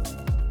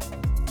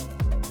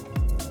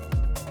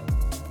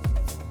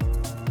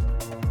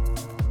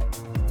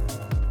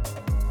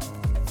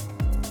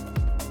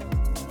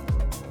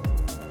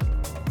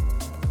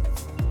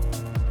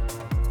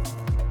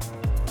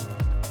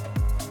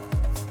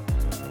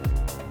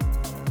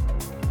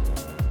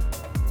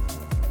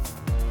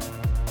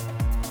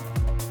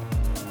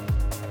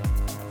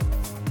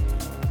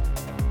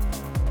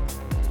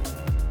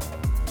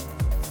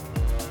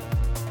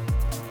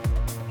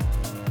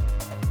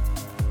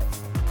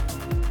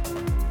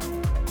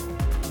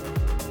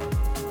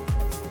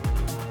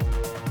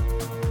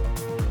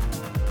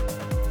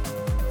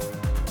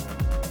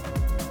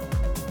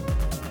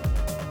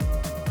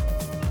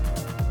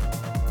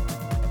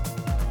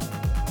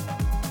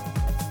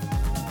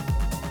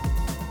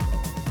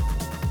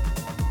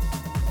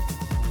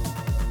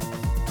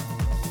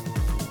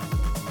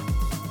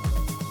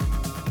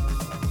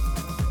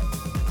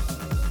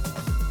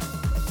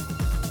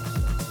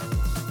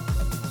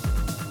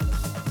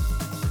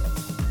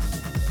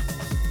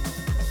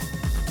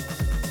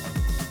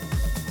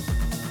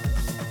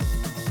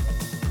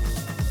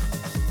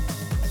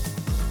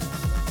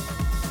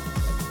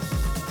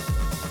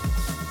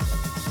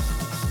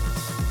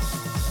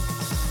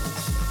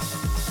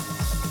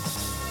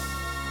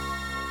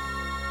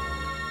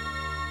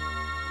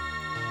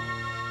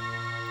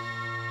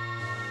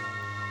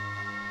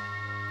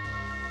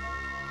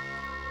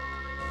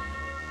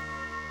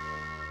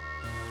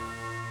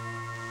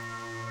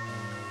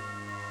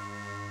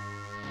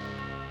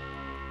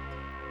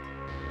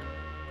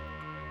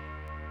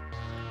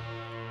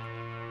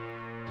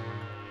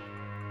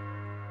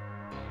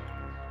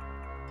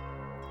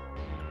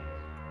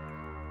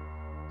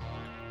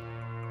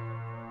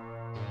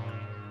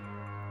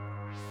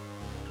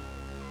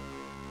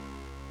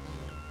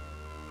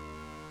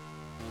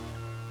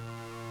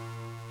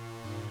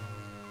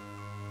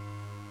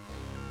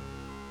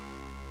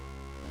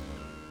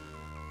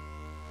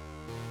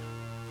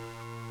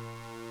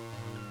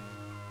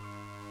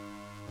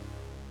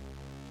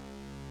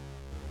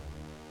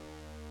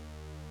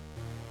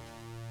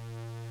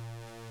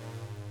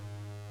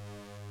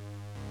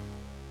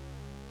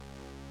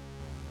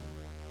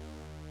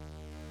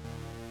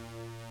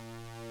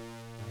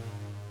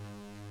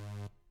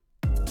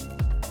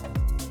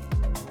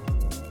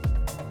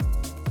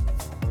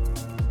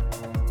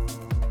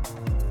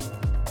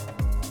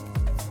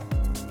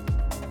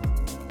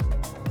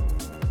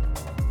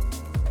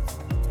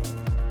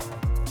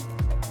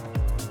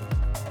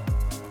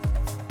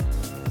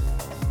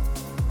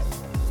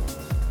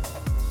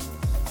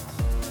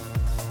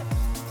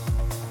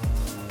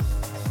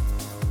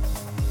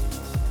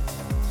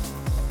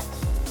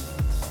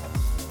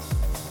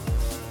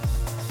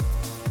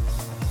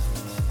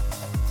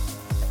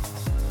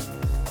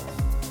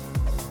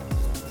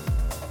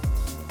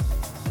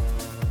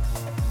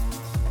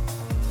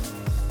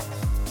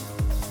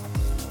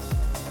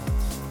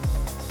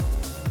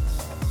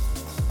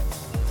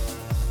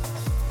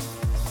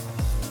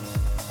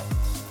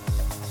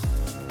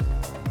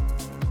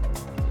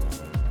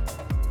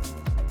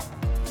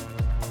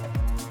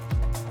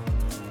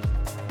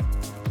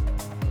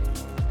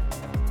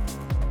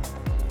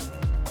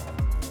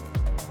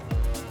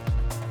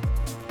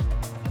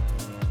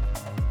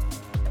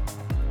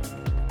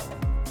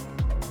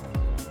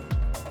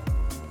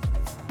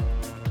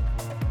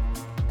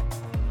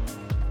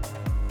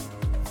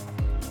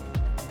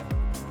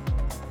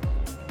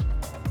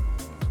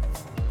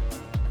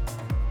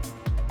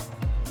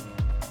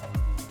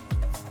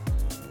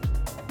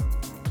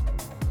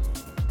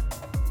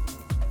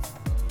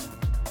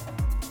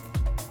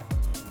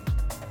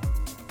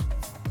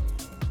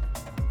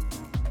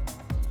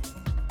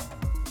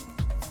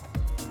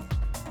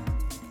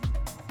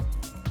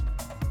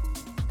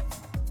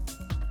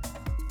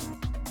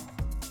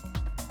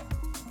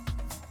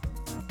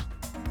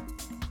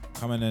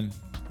 Coming in,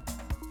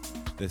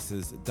 this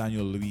is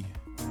Daniel Louis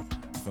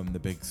from the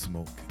Big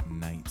Smoke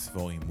Nights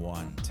Volume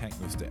 1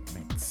 teknostep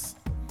mix.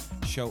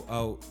 Shout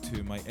out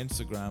to my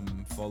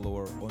Instagram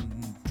follower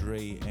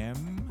Andre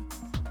M.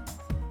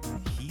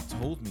 He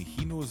told me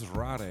he knows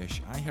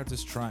Rarish. I heard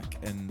this track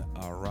in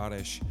a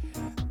Rarish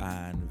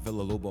and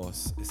Villa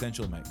Lobos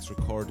Essential Mix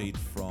recorded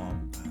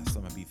from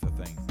some Ibiza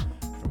thing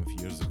from a few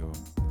years ago.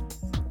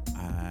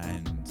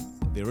 And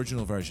the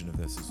original version of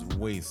this is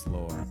way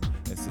slower.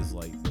 This is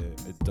like the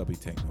dubby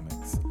techno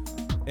mix.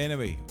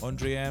 Anyway,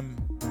 Andre M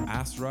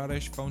asked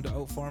Rarish, found it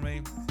out for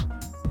me.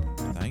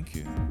 Thank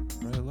you.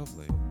 Very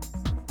lovely.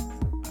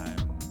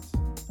 And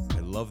I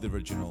love the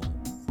original.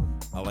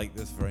 I like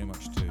this very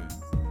much too.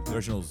 The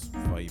original's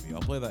vibey.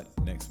 I'll play that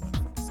next month.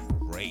 It's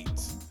great.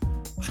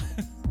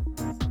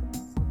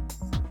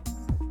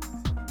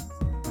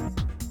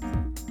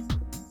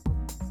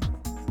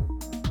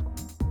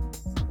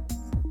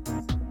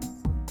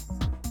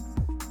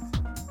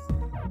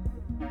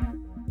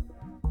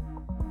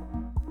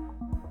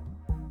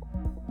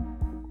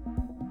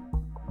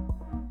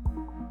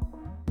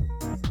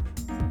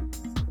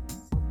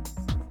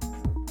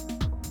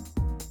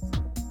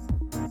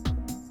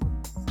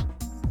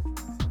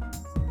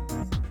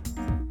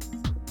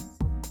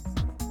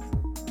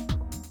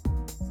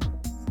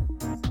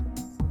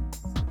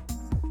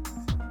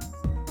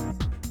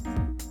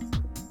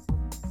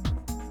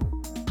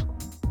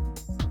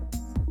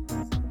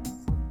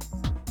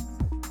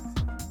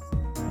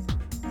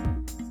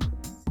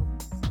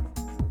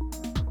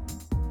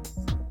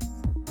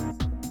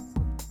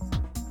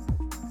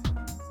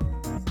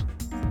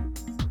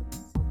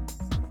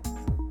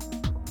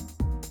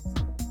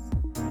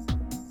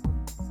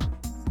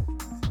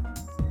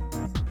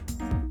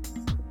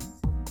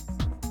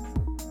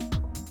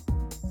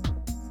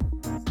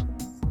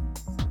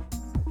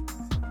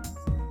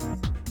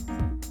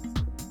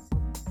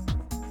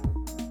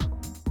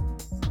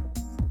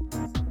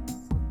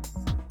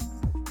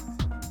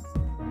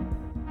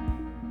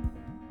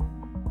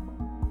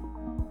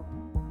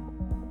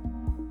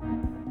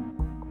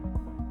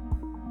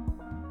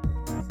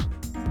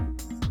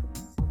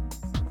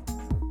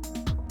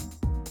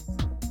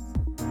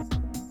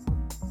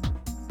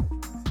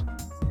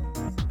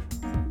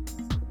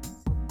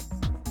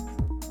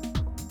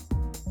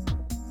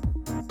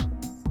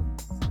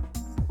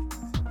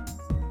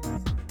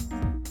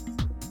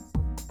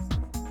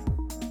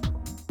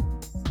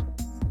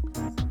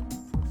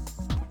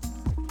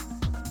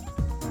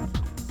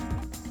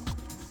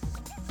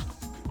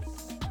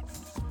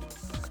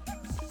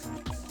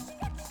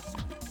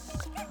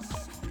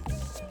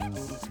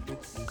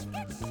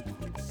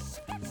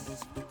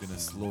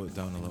 slow it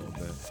down a little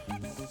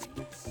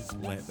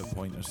bit. Let the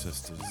Pointer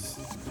Sisters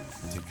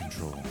take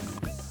control.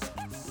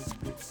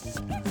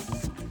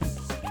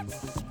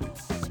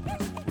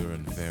 We're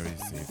in very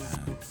safe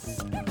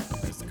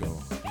hands. Let's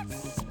go.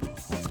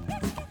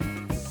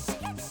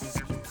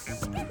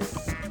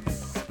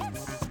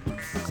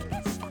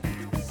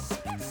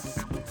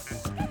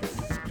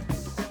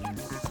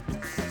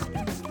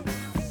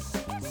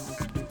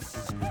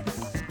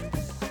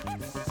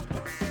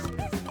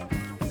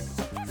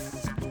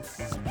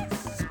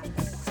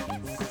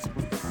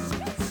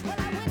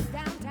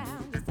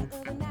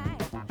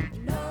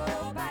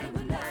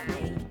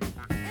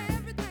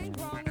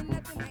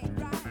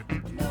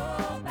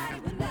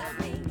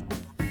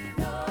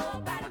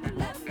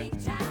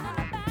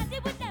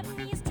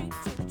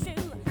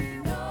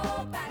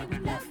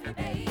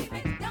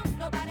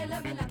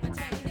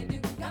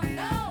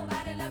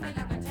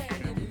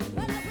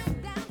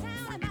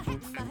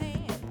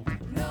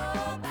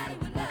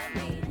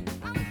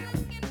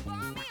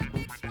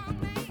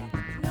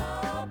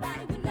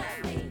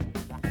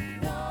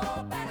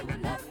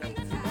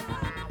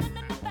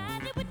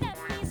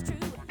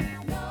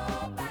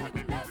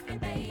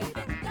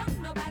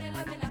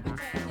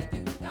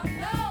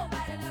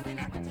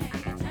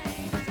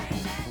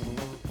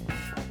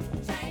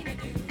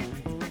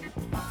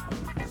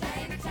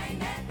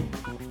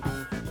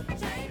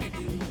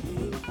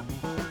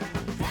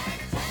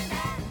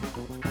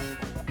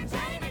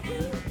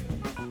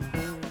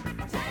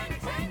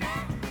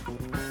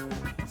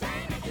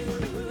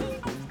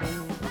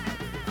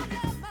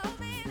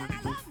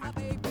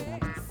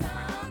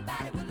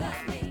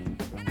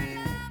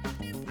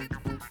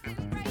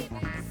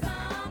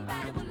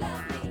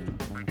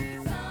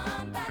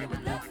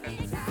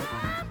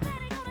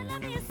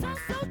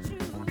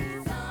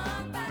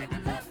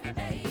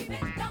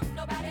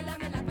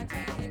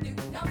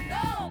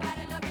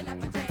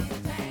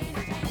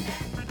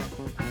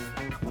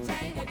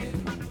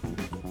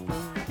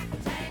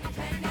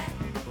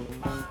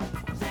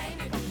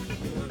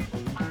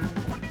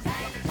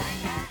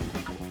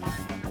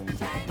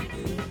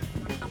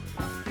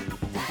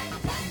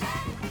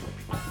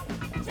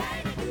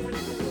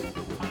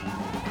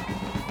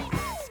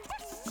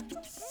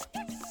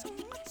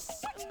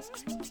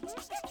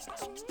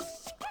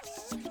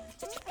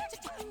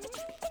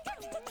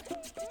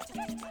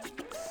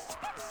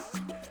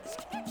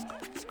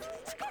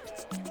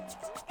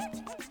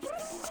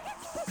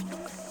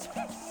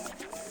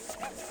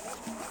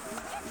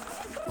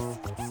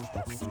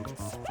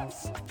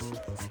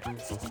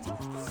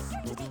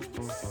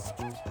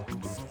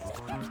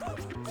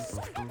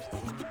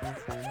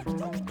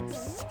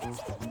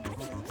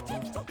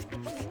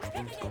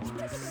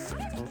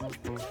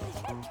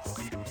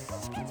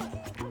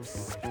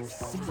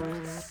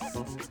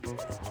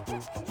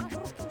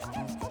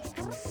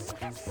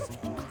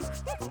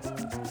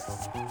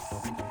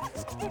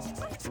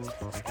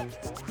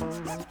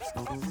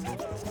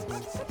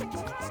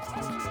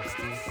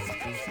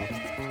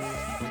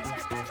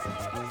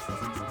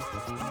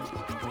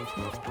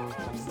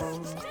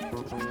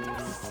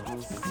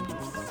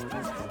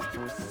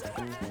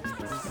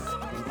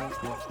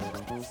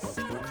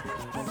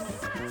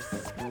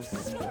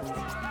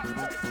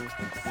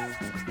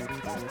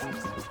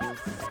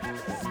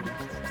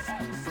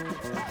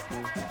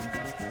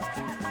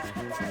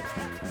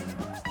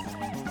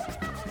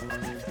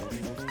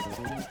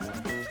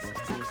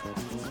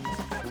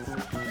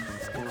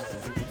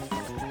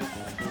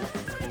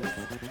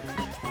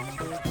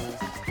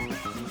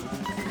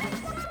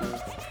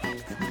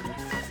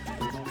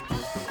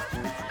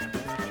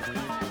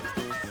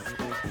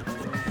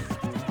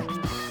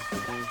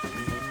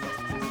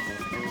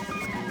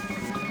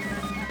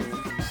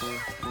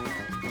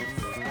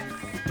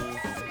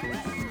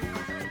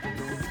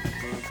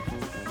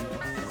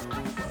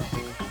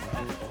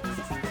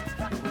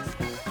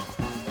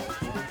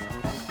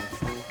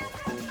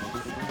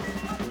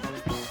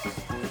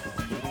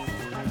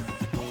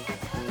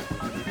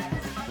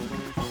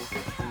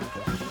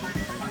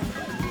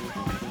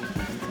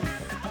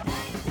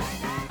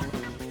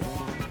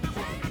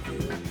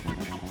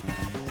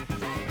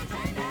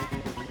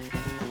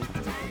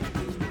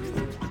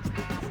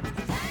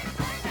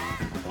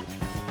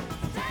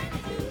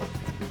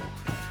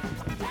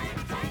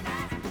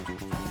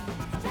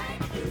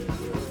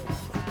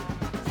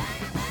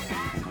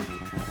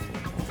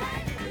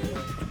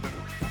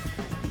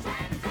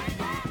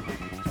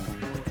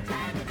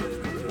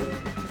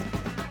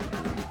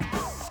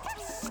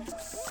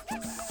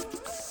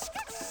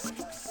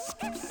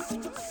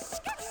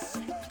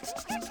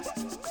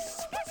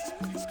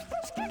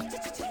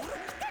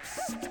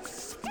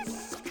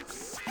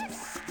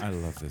 I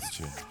love this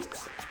tune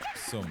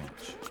so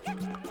much.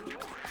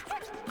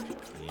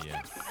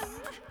 Yes.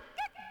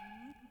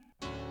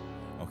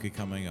 Okay,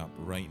 coming up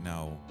right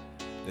now,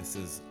 this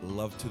is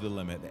Love to the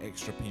Limit, the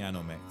extra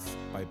piano mix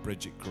by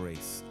Bridget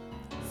Grace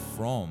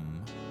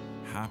from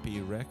Happy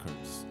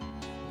Records,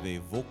 the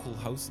vocal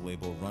house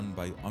label run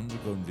by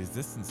Underground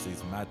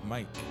Resistance's Mad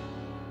Mike.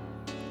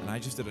 And I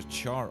just did a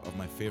chart of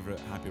my favourite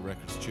Happy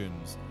Records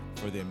tunes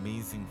for the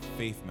amazing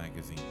Faith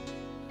magazine.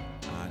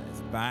 And it's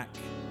back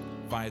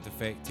via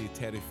Defected,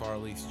 Terry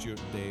Farley,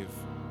 Stuart and Dave.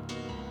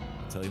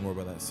 I'll tell you more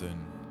about that soon.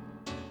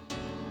 But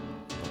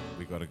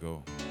we gotta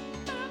go.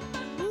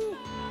 Woo.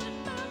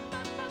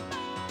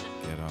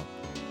 Get up.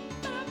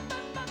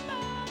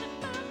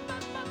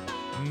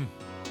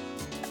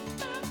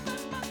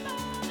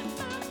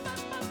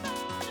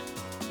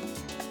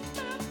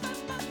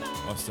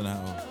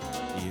 Ostinato,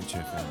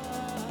 EHFM.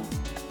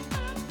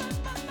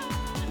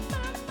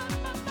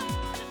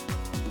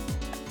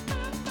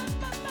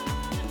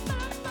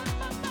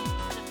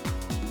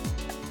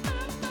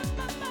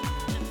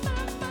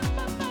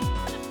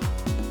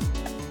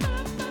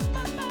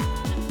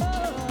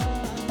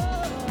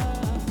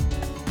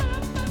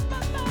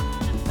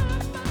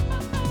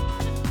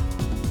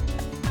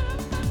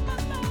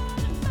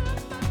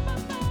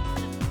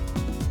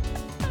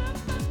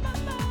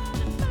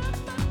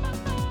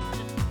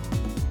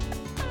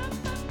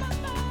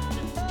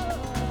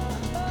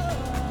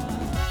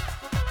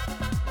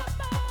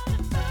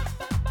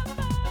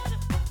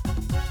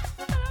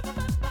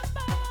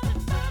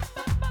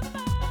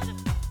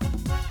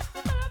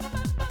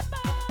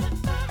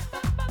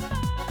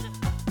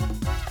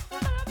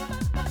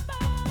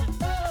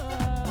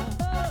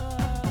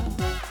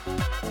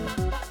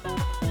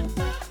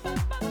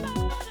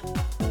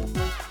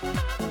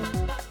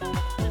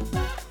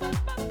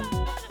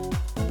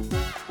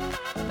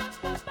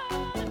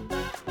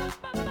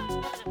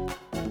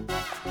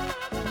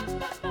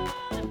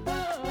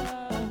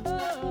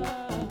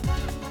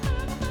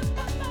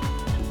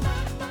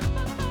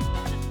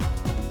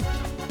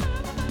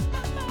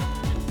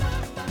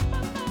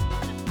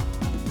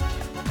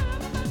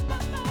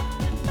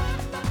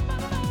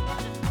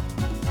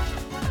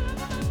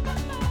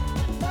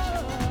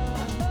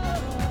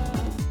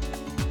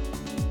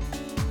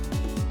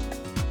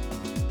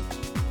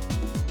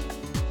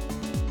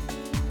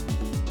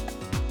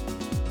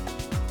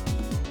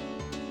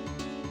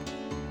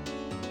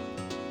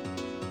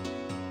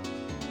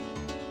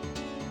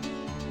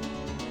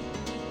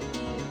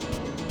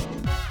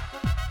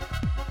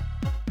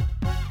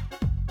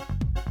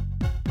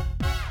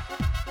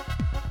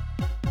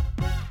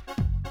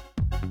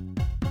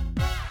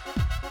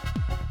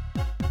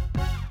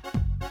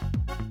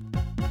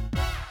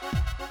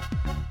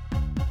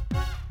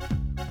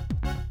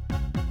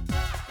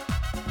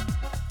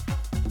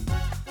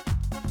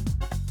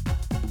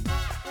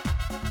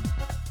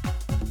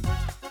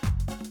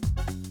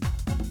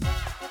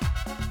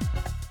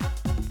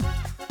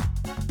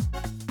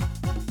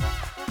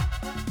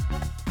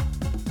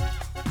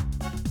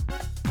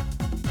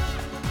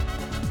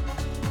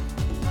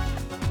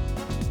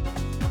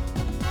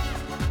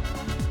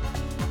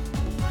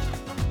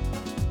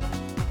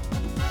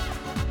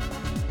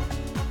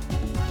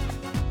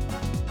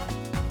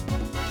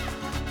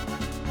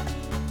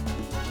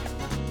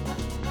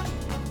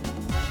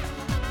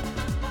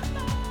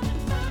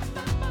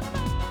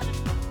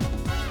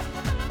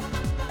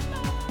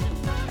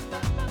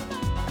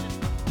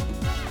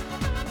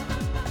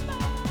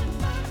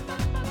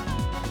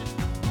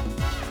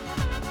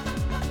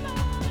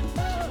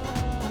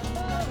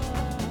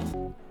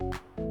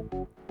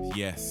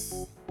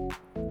 Yes,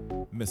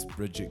 Miss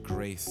Bridget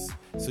Grace.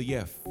 So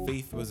yeah,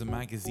 Faith was a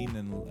magazine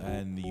in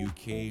the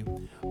UK,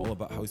 all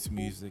about house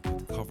music.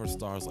 It cover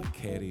stars like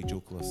Kerry,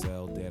 Joe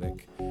Colosell,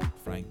 Derek,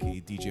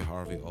 Frankie, DJ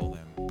Harvey, all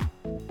them.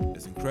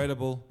 It's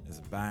incredible. It's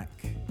back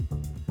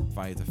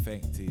via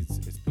Defected.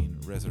 It's been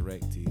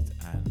resurrected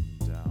and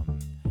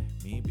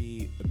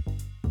maybe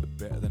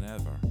better than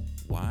ever.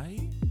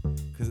 Why?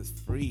 Because it's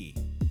free.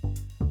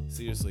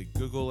 Seriously,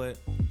 Google it,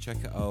 check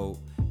it out.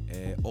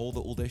 All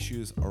the old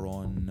issues are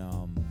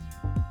online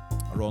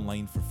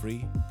for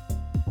free.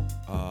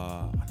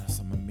 And there's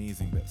some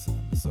amazing bits in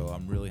them. So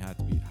I'm really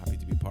happy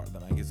to be part of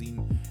the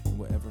magazine in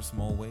whatever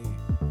small way.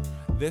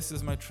 This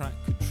is my track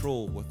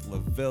Control with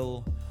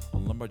Laville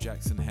on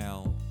Lumberjacks in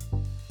Hell.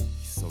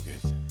 He's so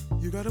good.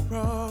 You got a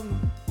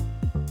problem.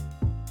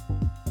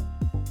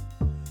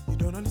 You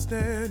don't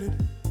understand it.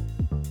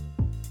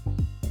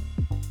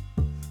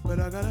 But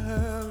I gotta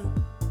have it.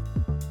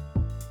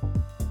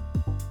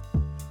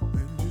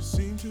 And you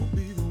seem to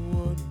be the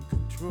one in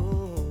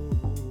control.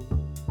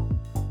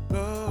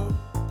 Love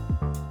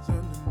is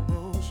an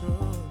emotion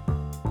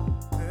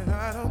that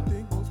I don't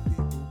think most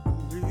people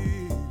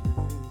believe in.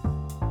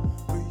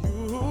 But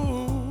you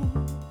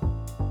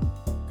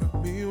got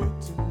me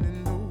waiting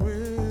in the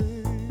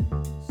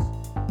wings.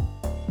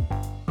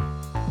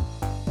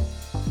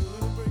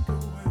 Couldn't break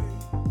away,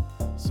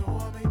 so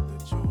I made the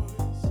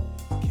choice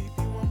to keep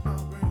you on my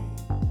brain.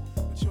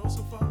 But you're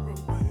so far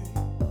away.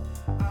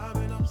 I've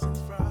been up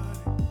since Friday,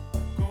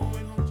 not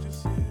going home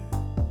just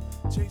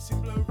yet.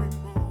 Chasing blurry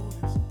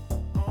motives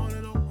on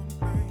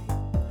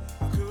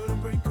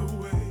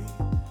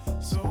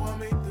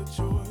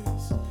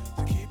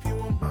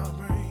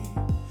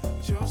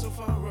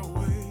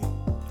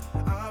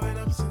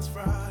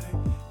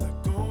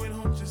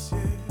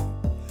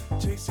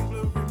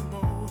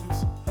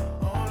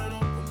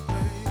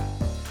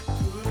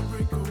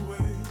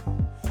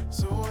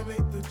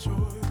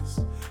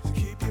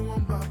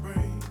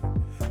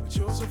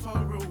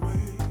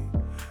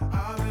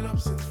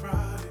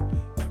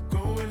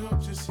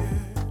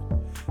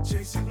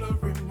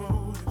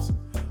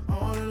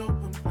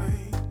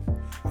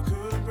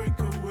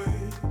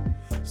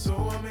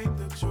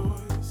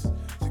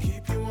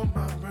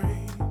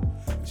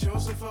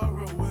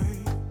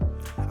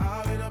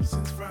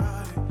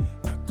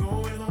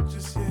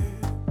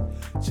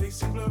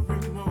chasing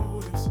blurry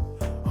motives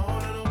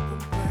on an open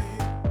plane.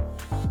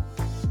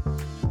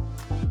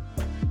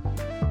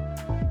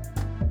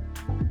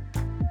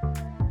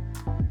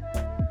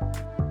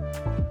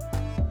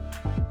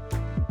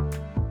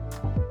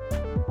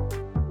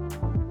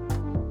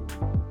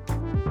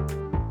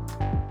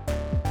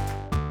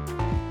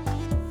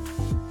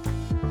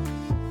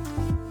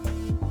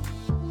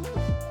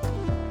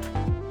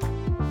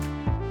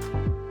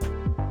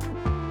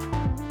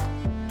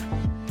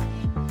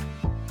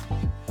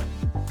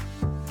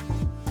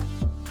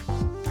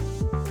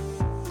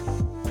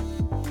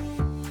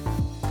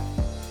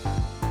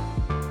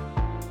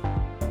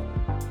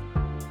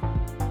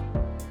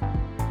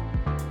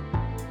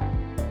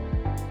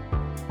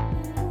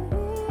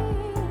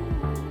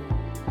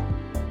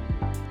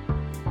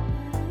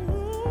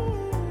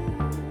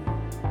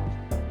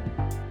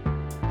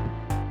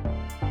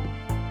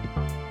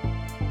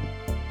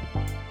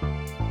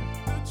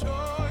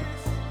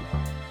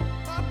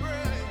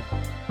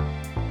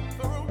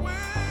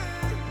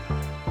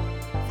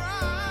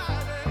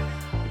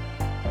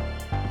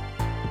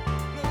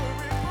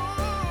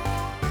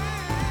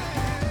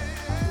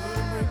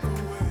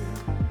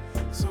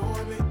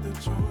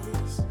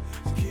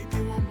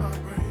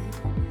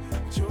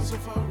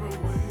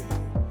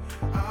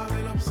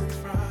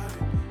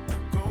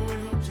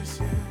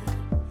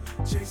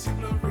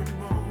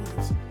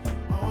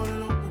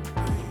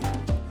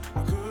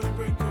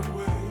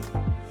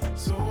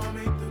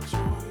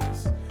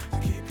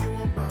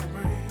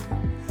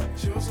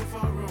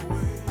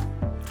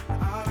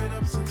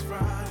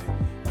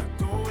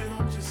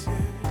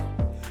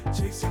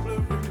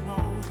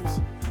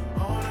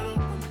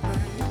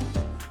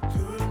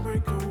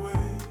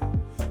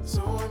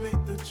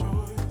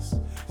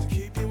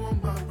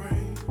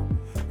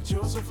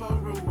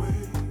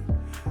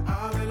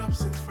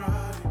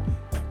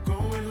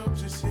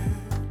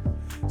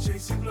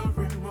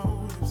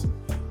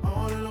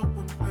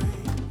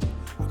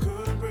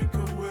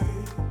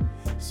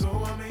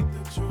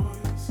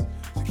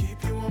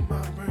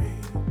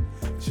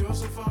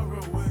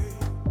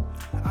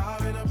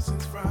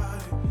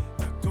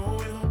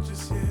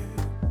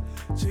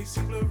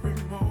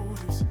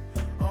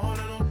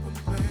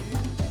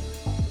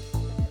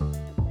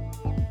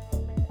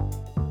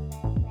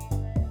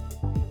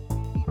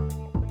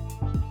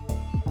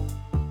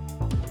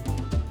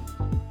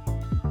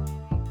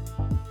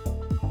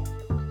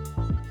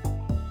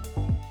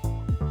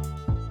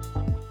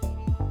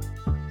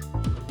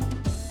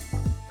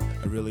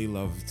 Really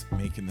loved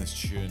making this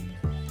tune.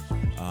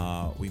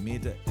 We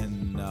made it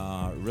in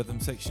Rhythm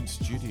Section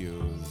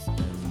Studios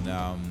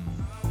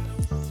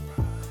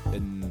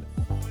in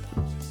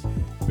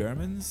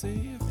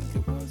Bermondsey, I think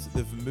it was.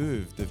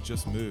 They've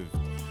just moved.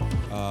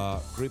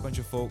 Great bunch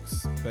of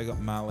folks. Big up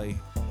Mally.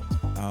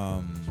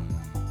 I'm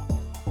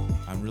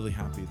really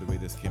happy the way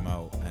this came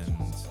out,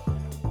 and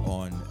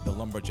on the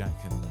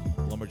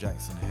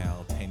Lumberjacks in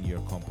Hell 10-year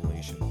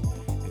compilation.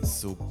 It's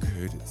so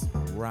good. It's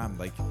rammed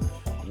like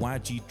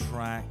YG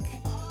Track,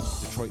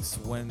 Detroit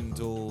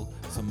Swindle,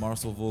 some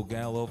Marcel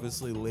Vogel,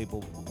 obviously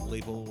label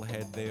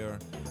head there.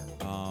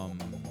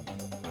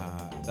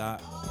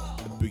 That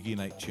Boogie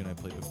Night tune I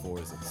played before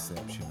is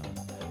exceptional.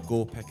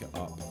 Go pick it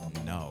up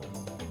now.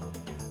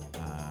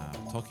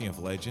 Talking of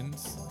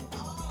legends,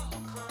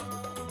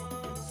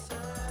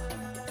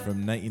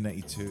 from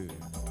 1992,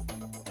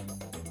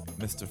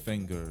 Mr.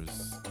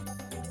 Fingers,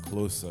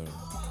 Closer,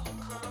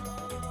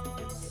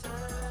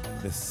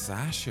 the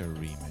Sasha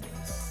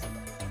remix.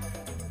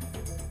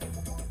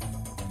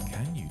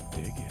 Can you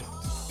dig it?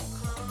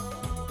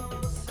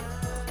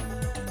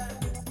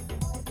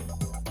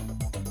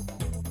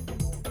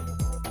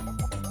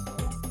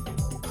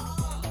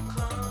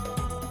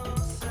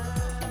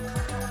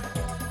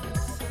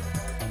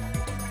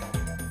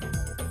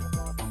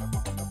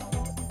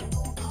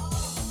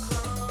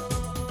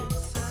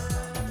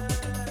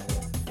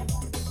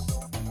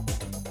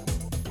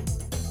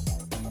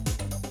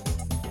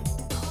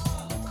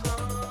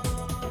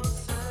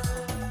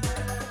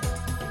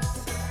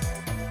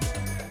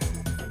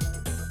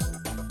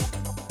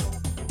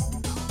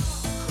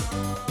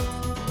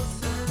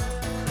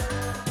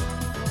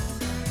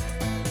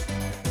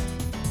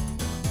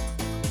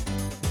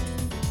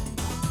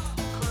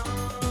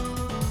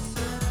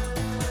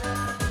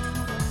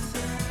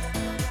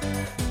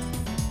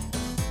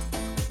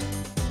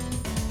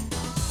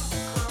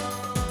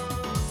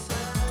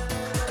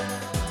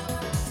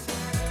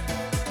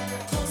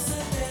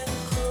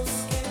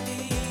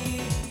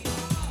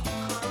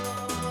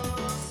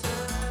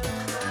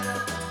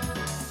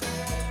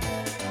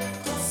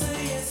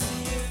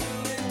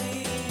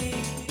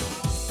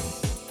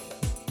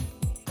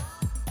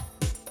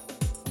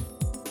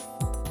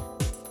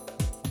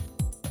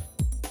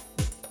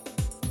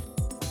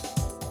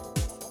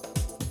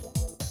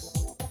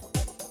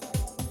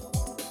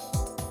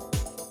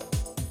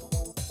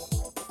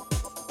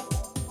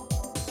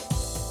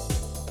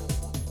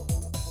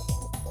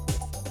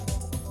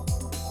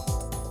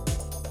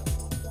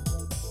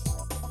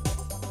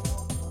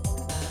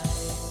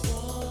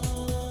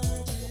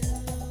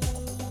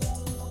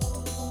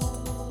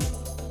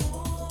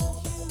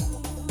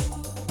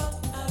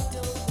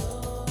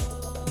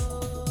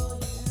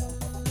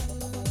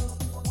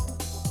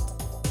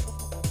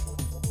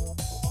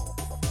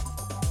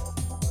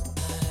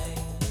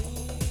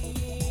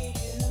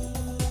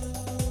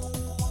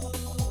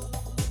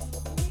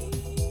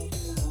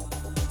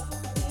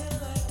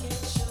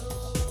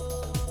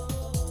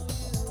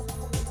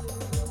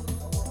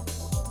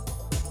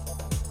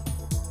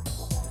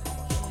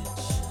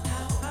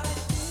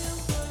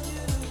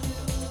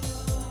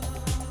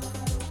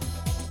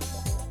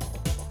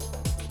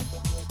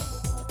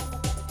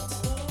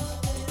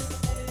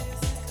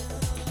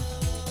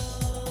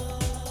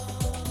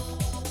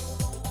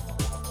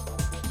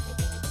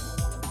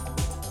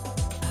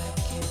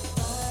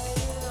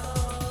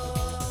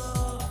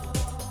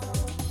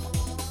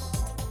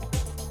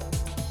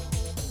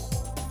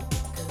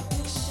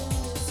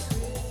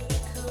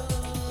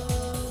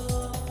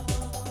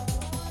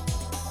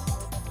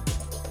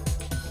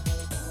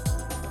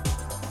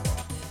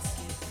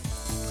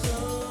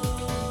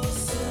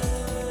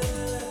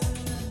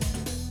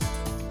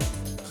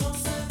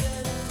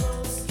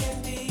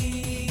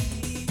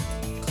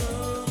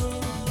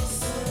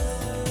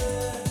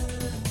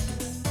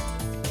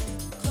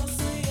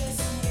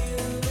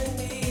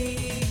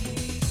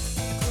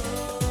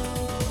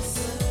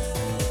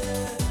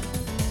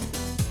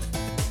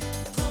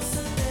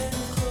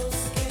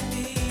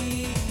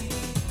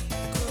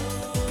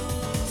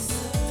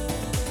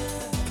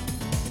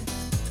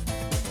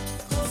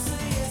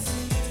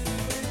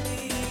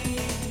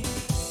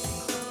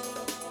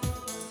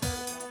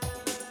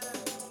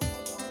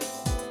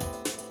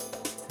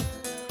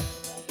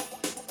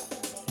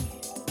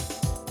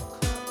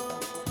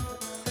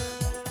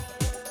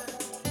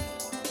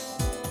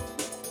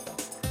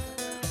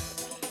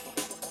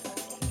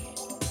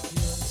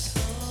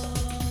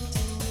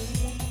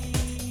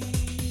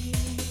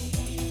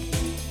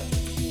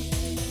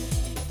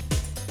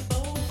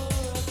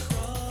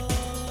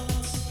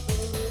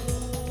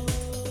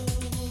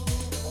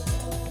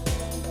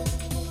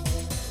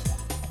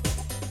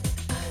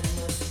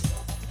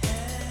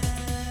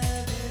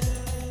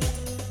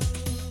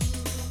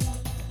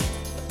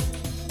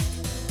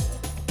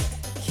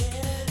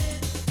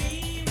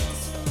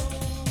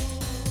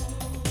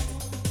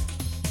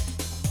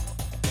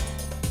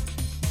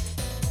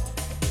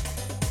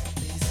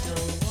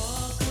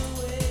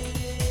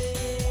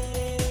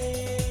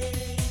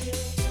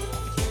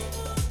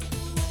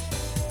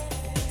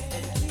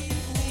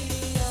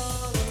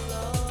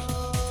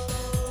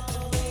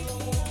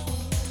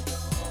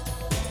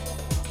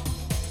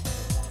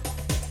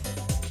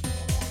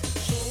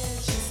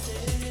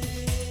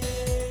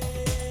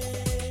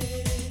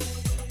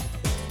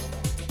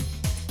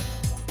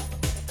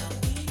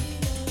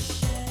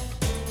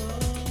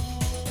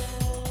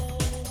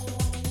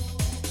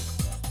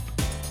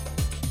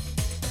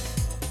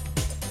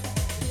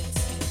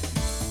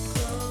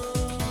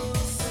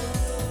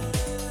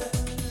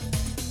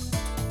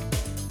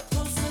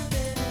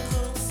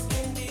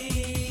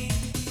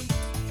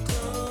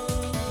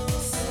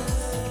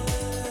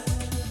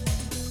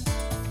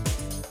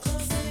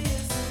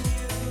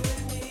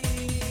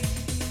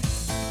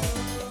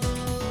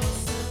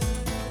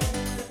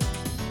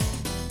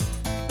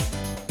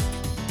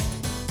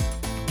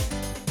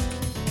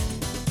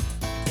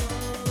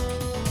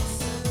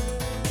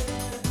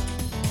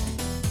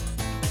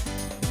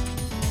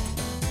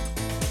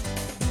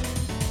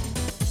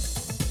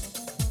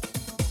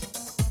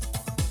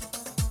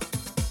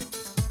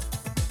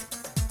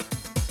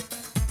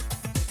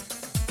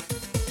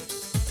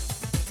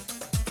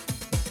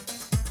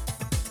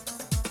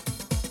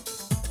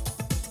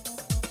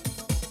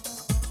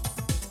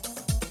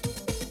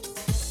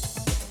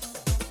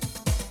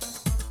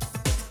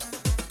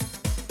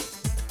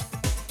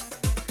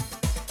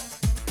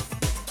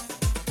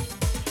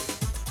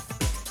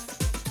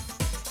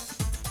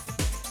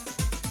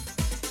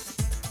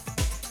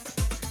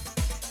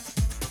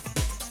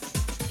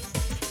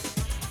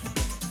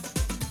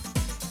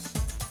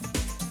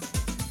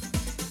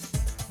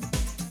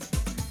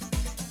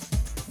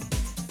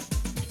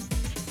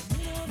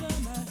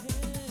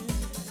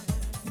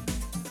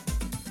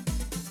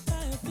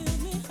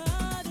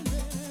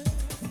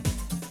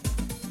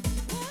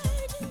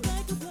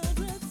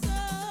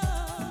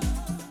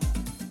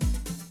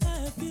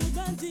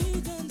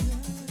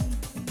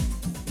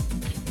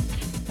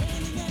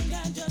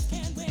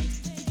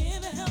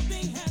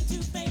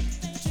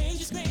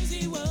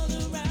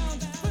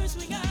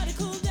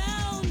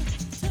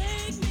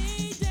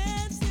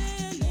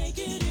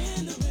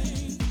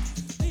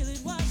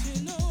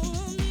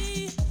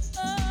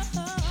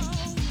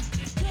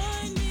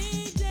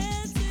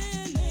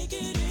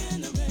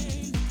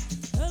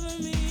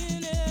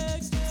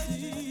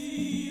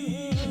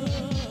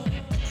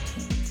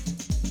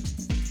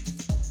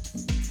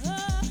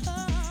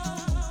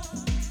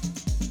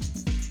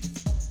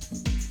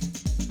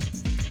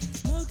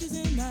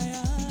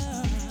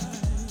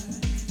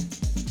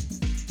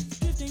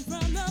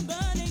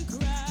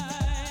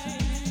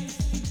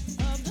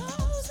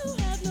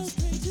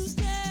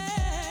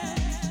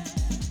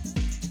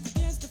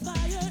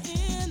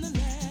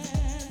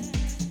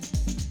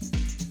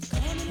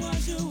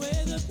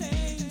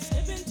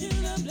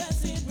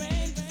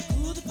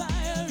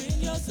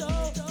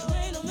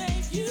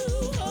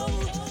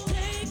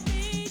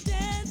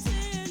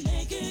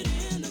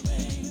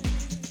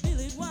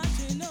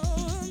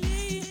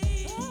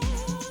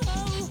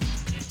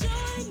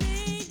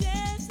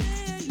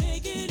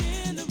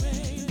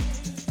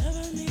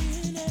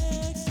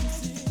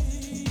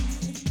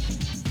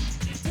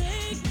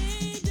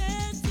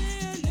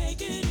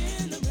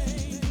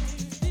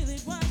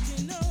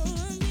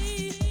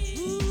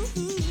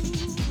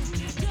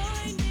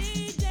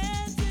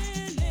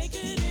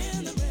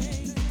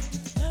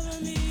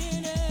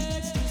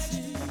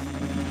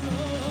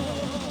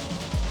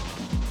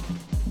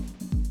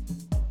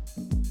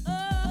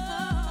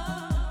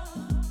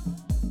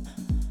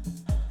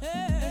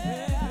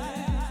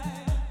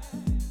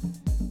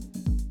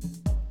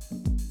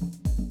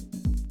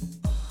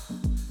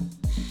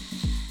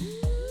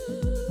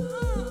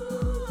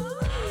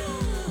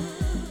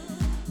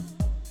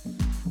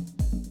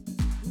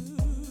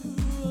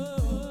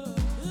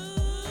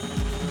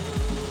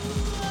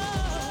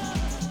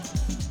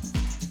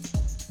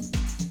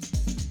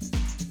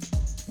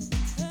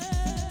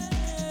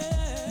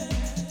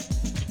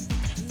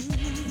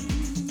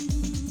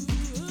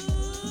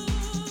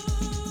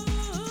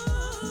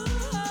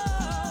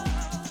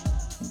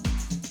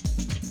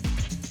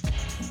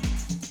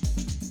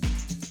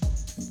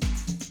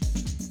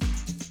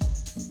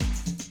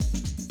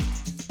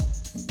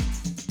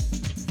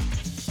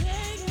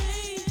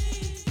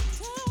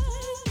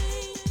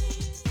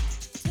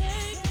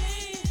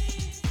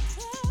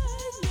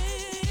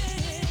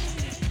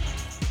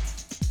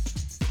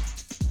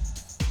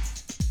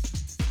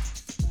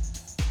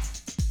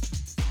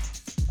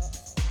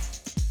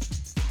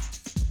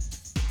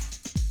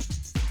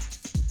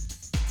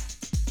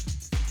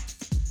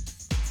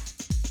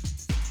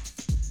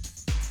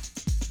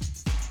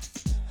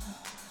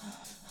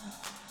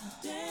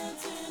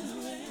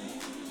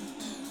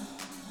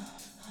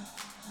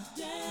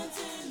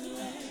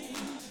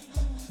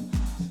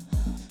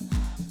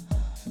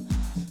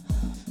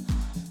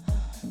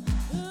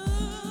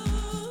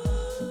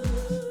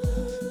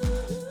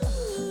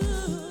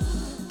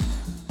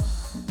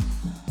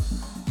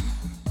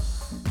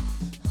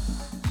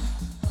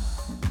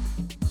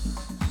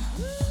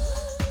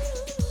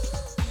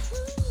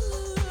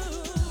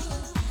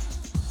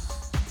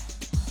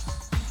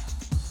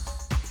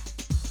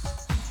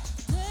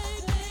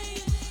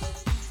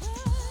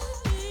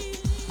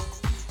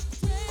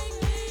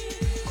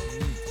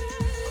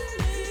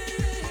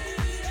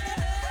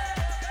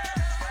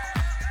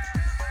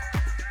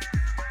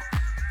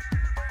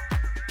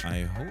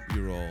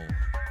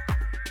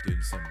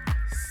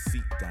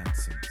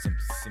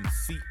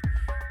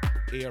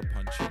 air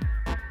punching.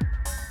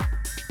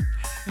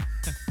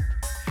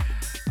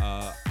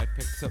 I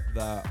picked up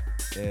that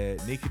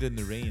Naked in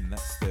the Rain,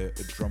 that's the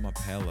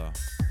Drummapella.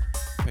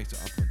 Picked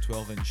it up on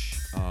 12-inch.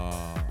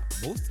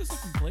 Most of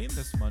stuff I'm playing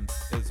this month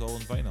is all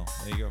on vinyl.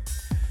 There you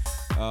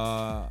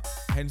go.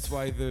 Hence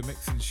why the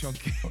mix and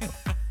chunky.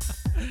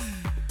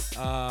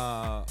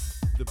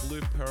 The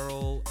Blue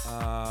Pearl,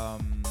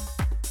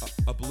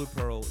 a Blue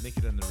Pearl,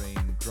 Naked in the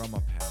Rain,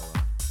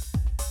 Drummapella.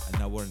 And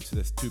now we're into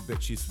this two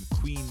bitches from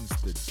Queens,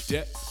 the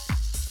Dip.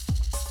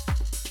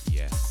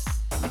 Yes.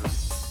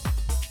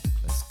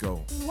 Let's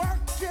go.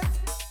 Work it.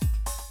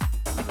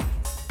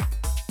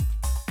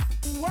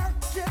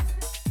 Work it.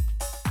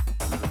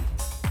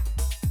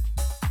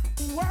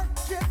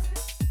 Work it.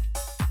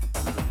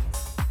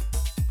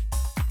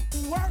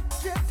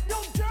 Work it.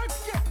 Don't jerk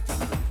it.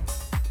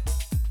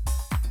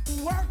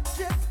 Work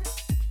it.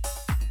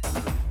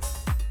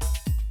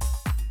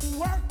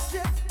 Work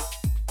it.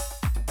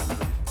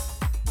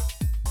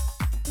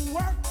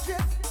 Work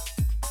it.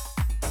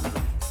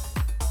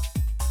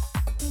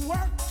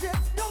 Work it.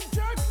 Don't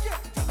jerk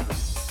it.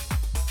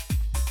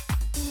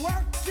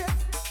 Work it.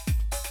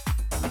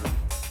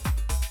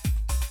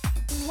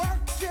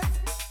 Work it.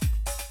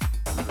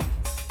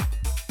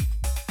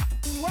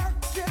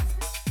 Work it.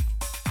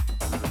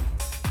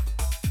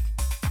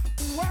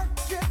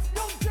 Work it.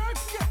 Don't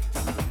jerk it.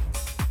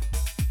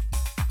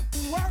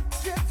 Work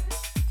it.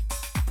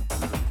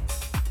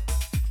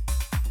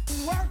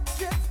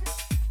 Work it.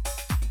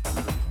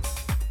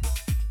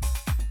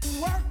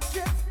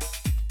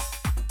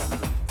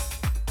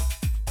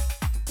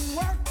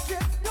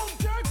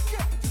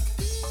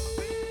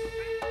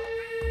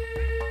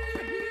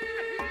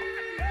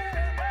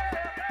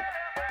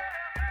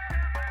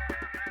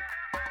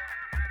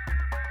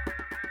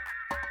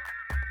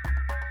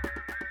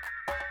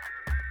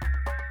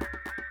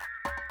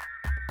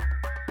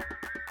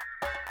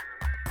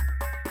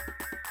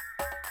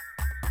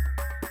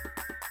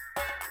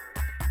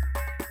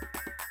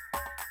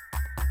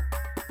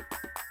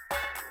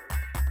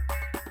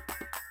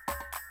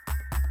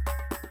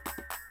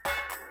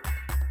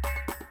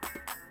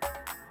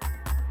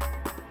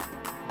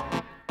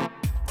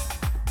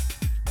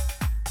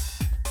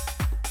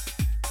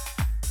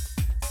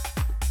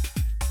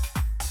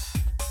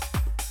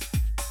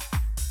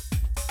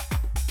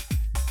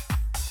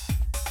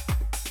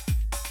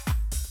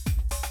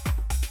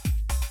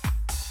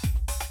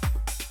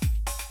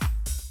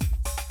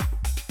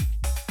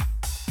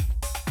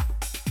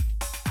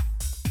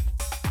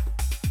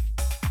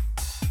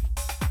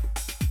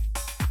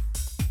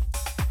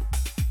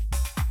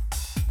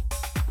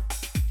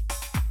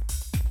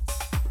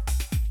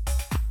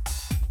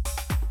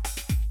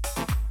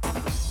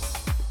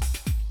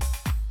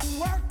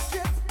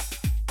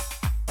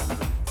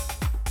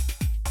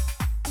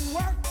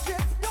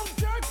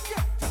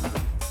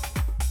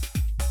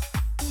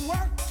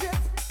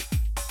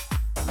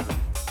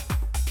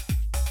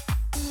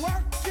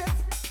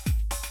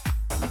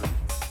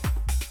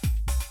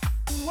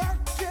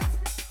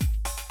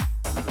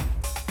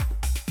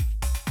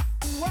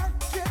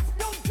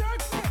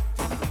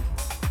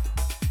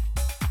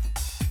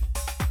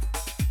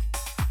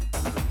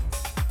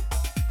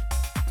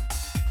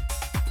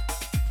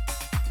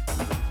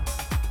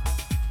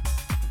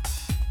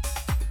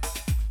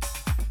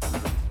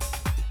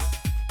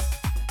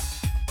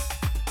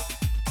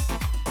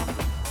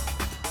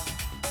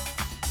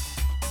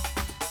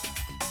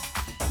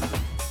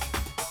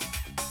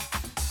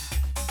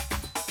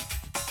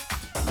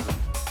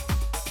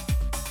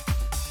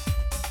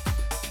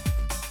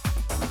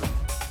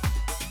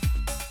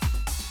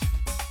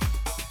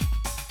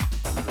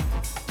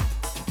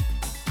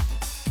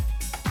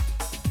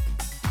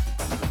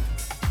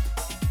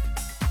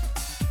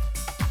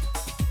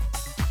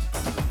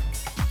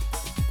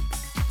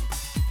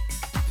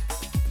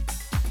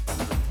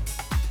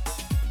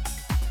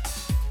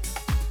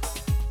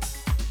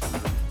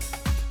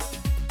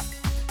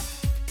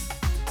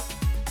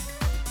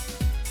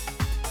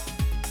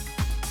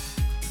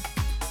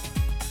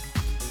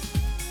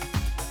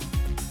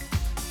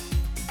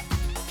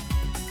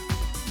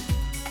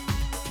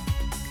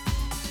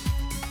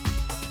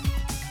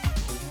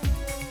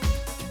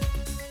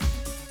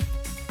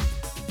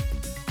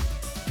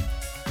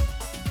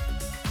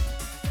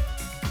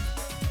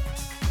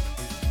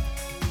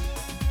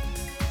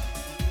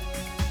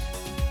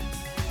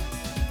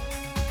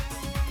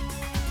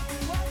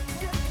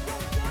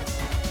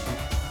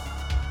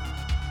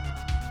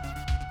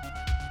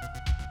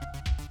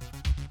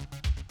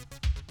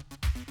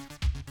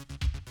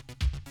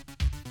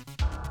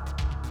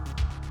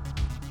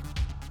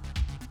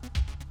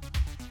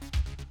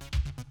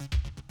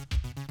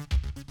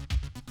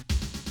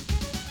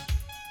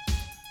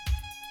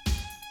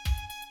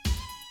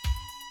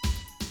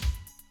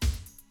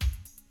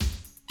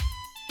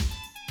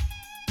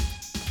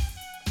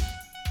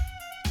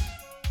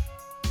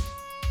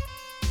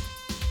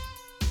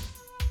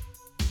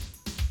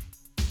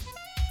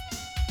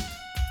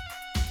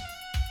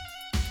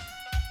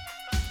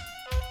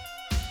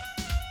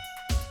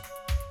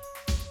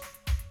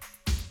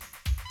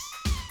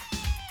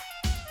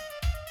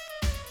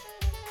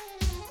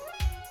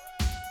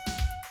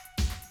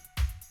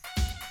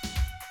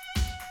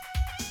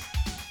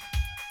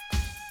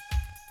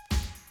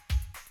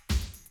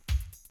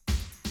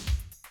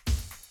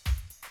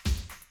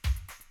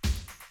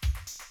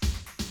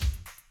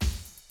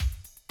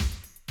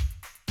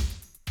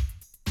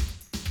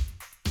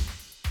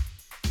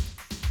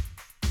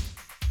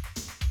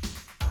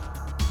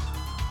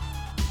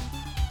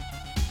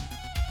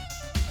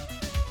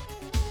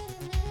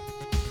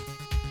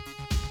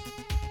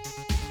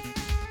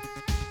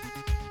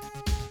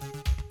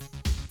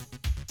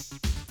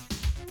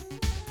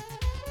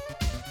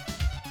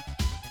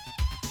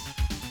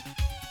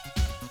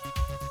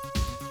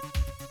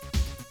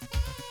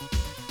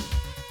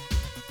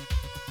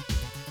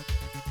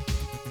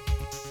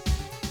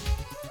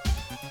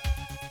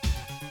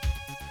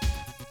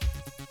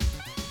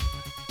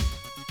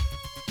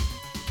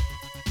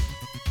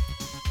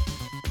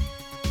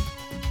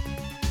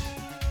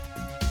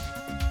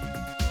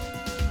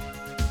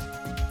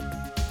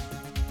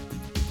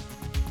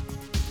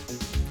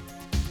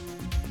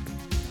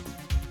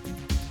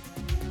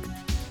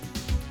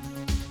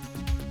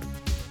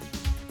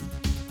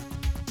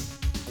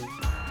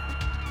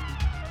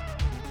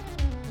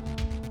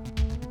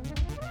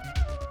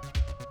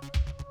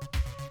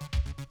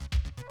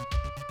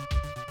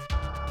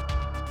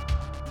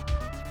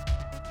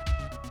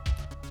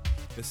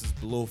 This is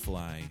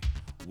Blowfly,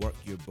 Work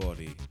Your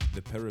Body,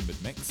 the Pyramid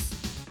Mix.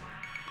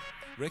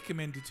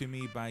 Recommended to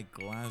me by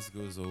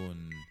Glasgow's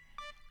own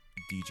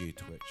DJ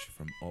Twitch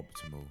from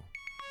Optimo.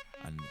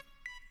 And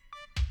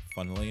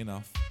funnily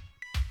enough,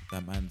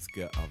 that man's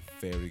got a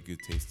very good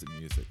taste in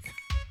music.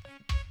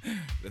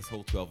 This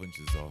whole 12 inch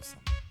is awesome.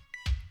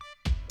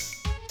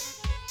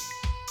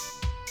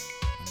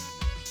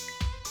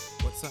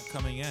 What's that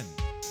coming in?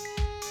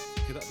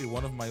 Could that be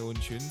one of my own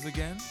tunes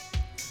again?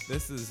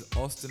 This is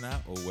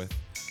Ostinato with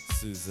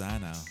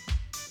Susana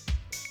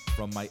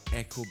from my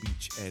Echo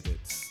Beach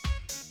edits.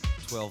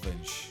 12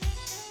 inch.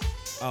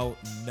 Out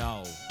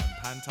now.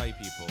 And Pantai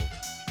people,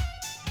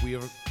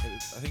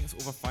 I think it's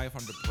over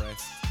 500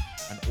 pressed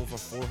and over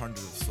 400 have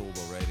sold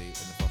already in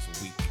the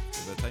first week.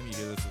 So by the time you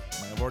hear this, it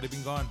might have already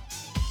been gone.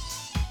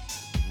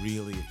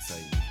 Really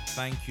excited.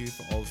 Thank you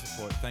for all the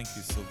support. Thank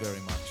you so very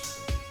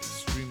much.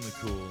 Extremely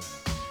cool.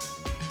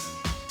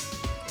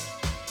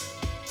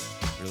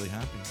 Really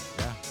happy.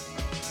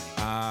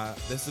 Yeah.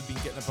 This has been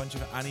getting a bunch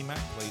of Mac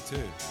play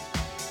too.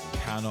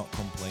 Cannot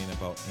complain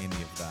about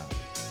any of that.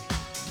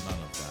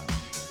 None of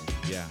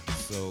that. Yeah.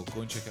 So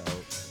go and check it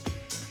out.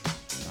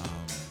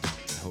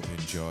 I hope you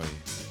enjoy.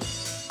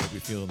 Hope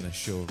you're feeling this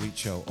show.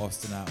 Reach out,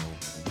 Ostinato.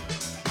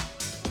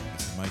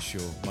 This is my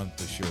show,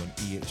 monthly show on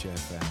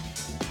EHFM.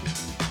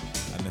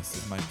 And this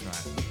is my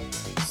track,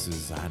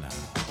 Susana.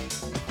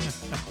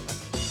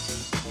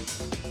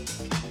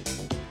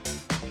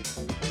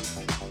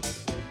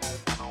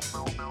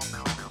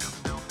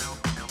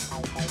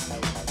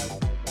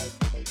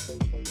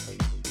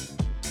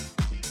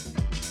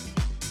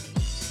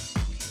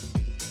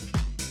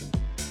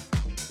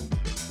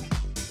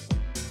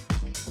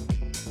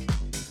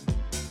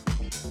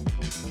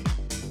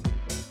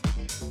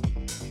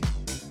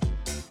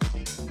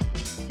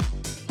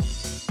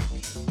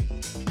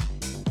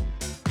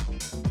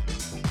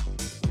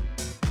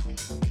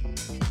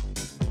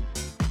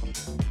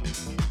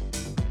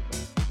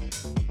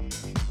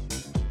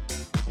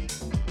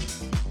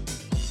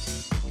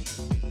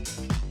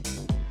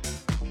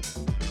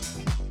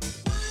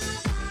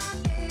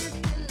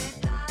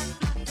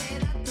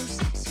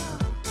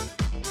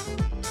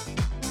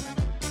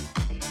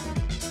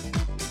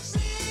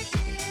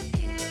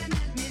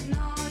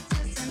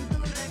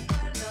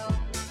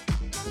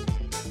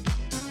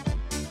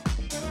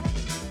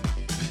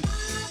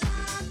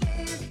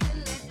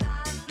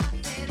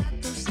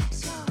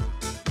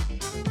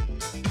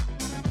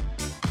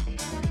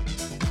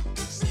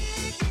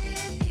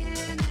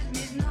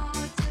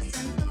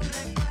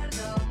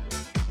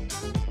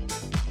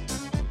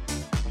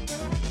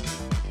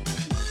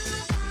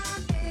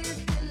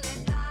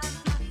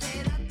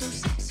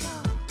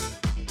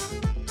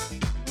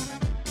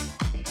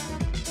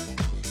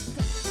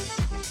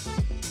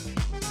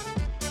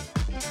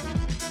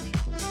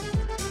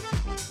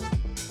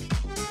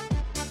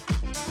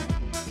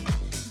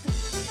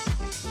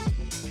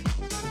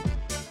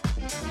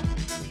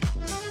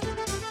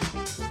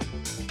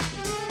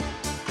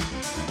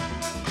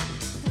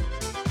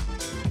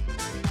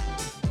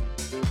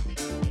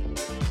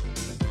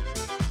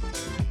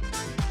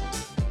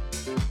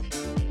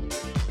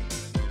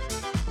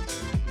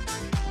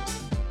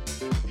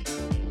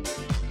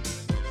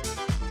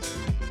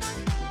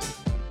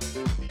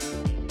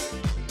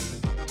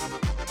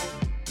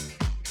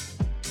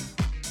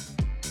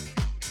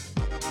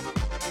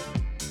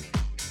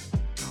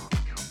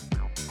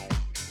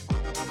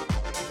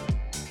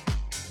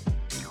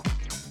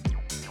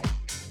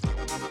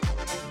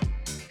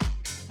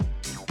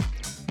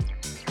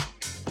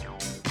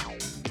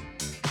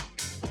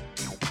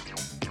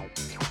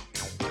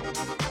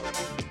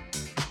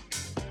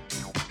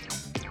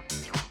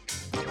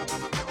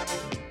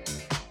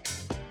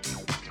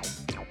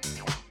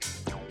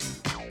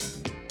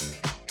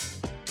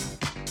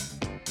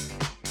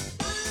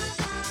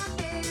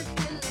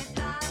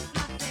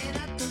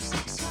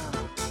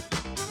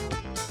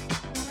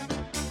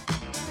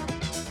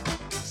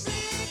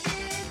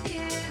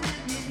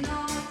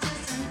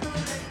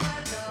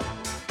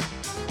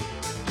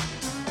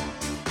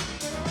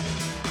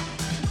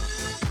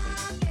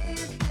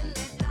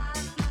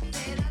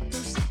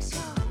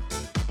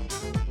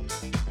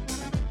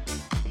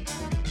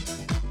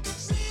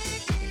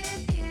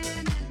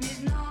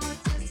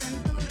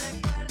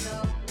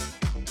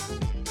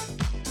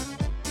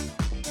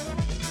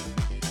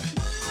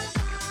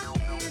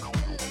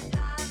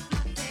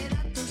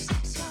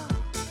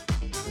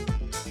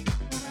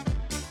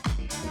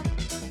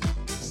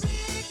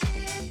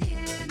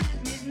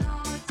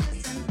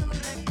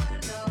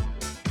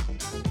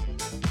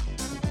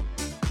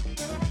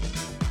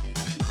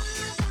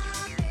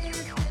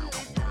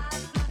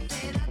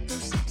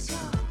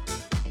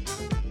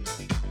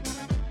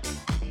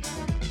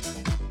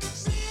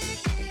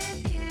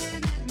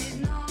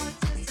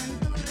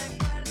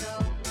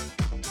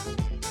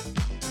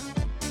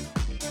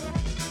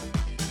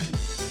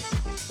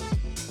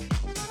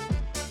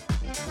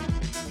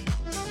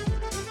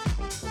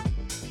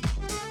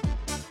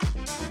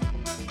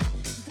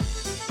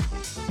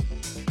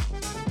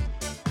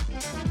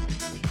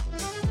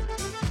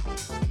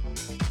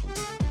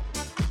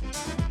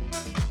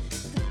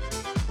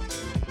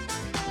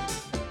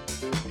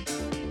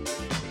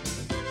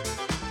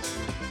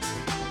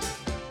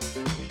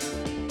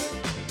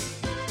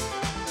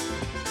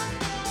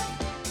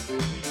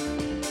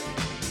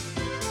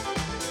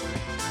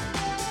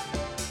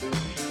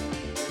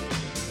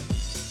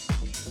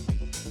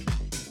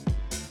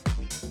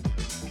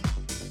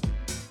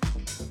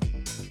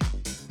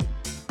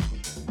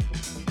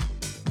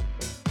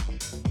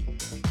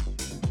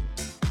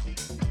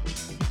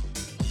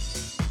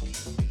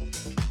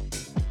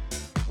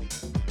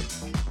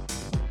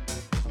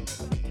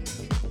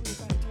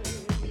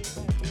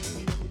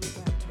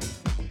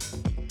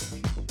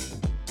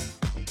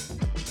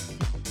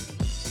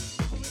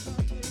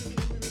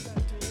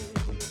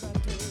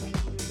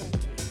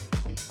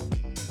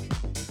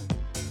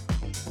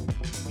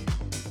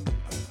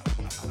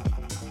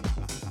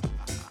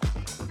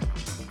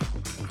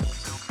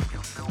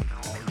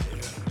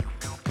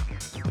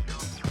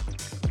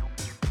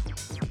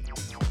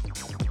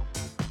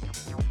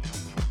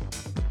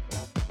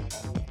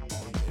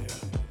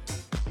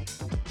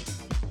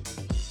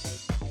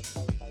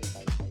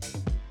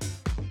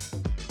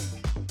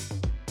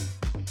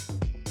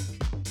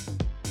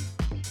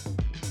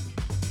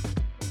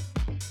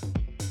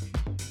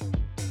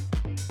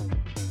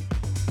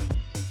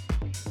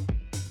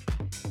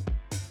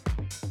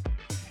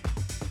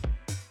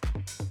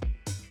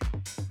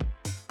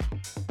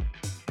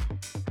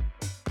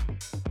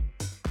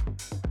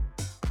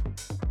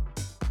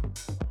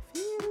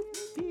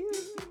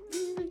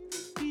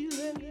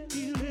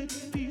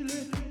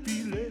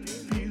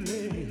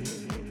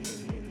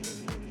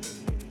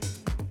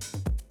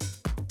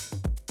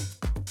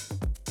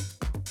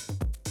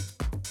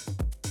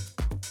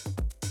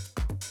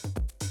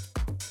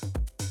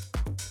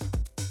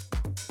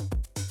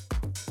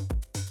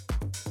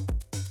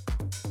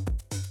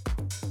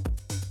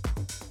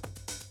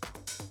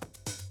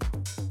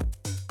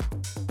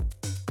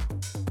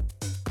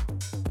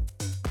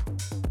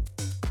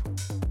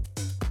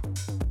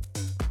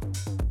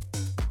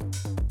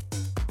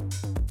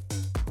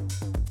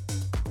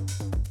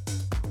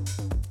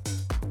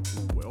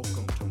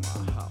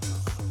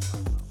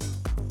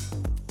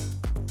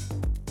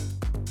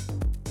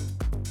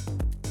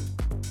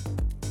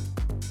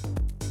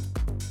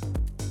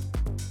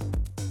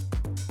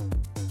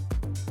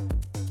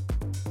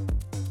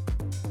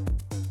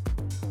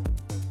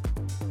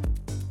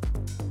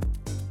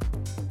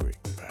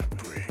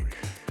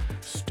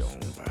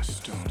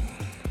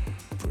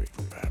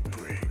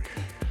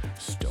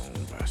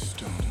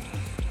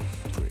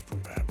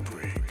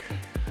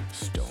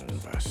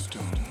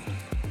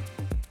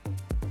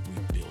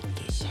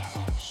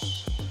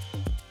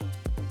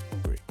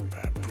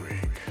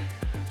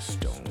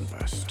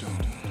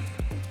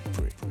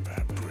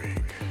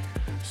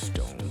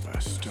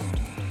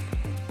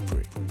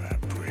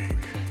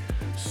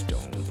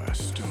 stone by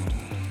stone,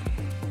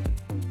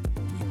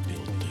 we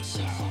built this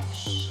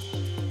house.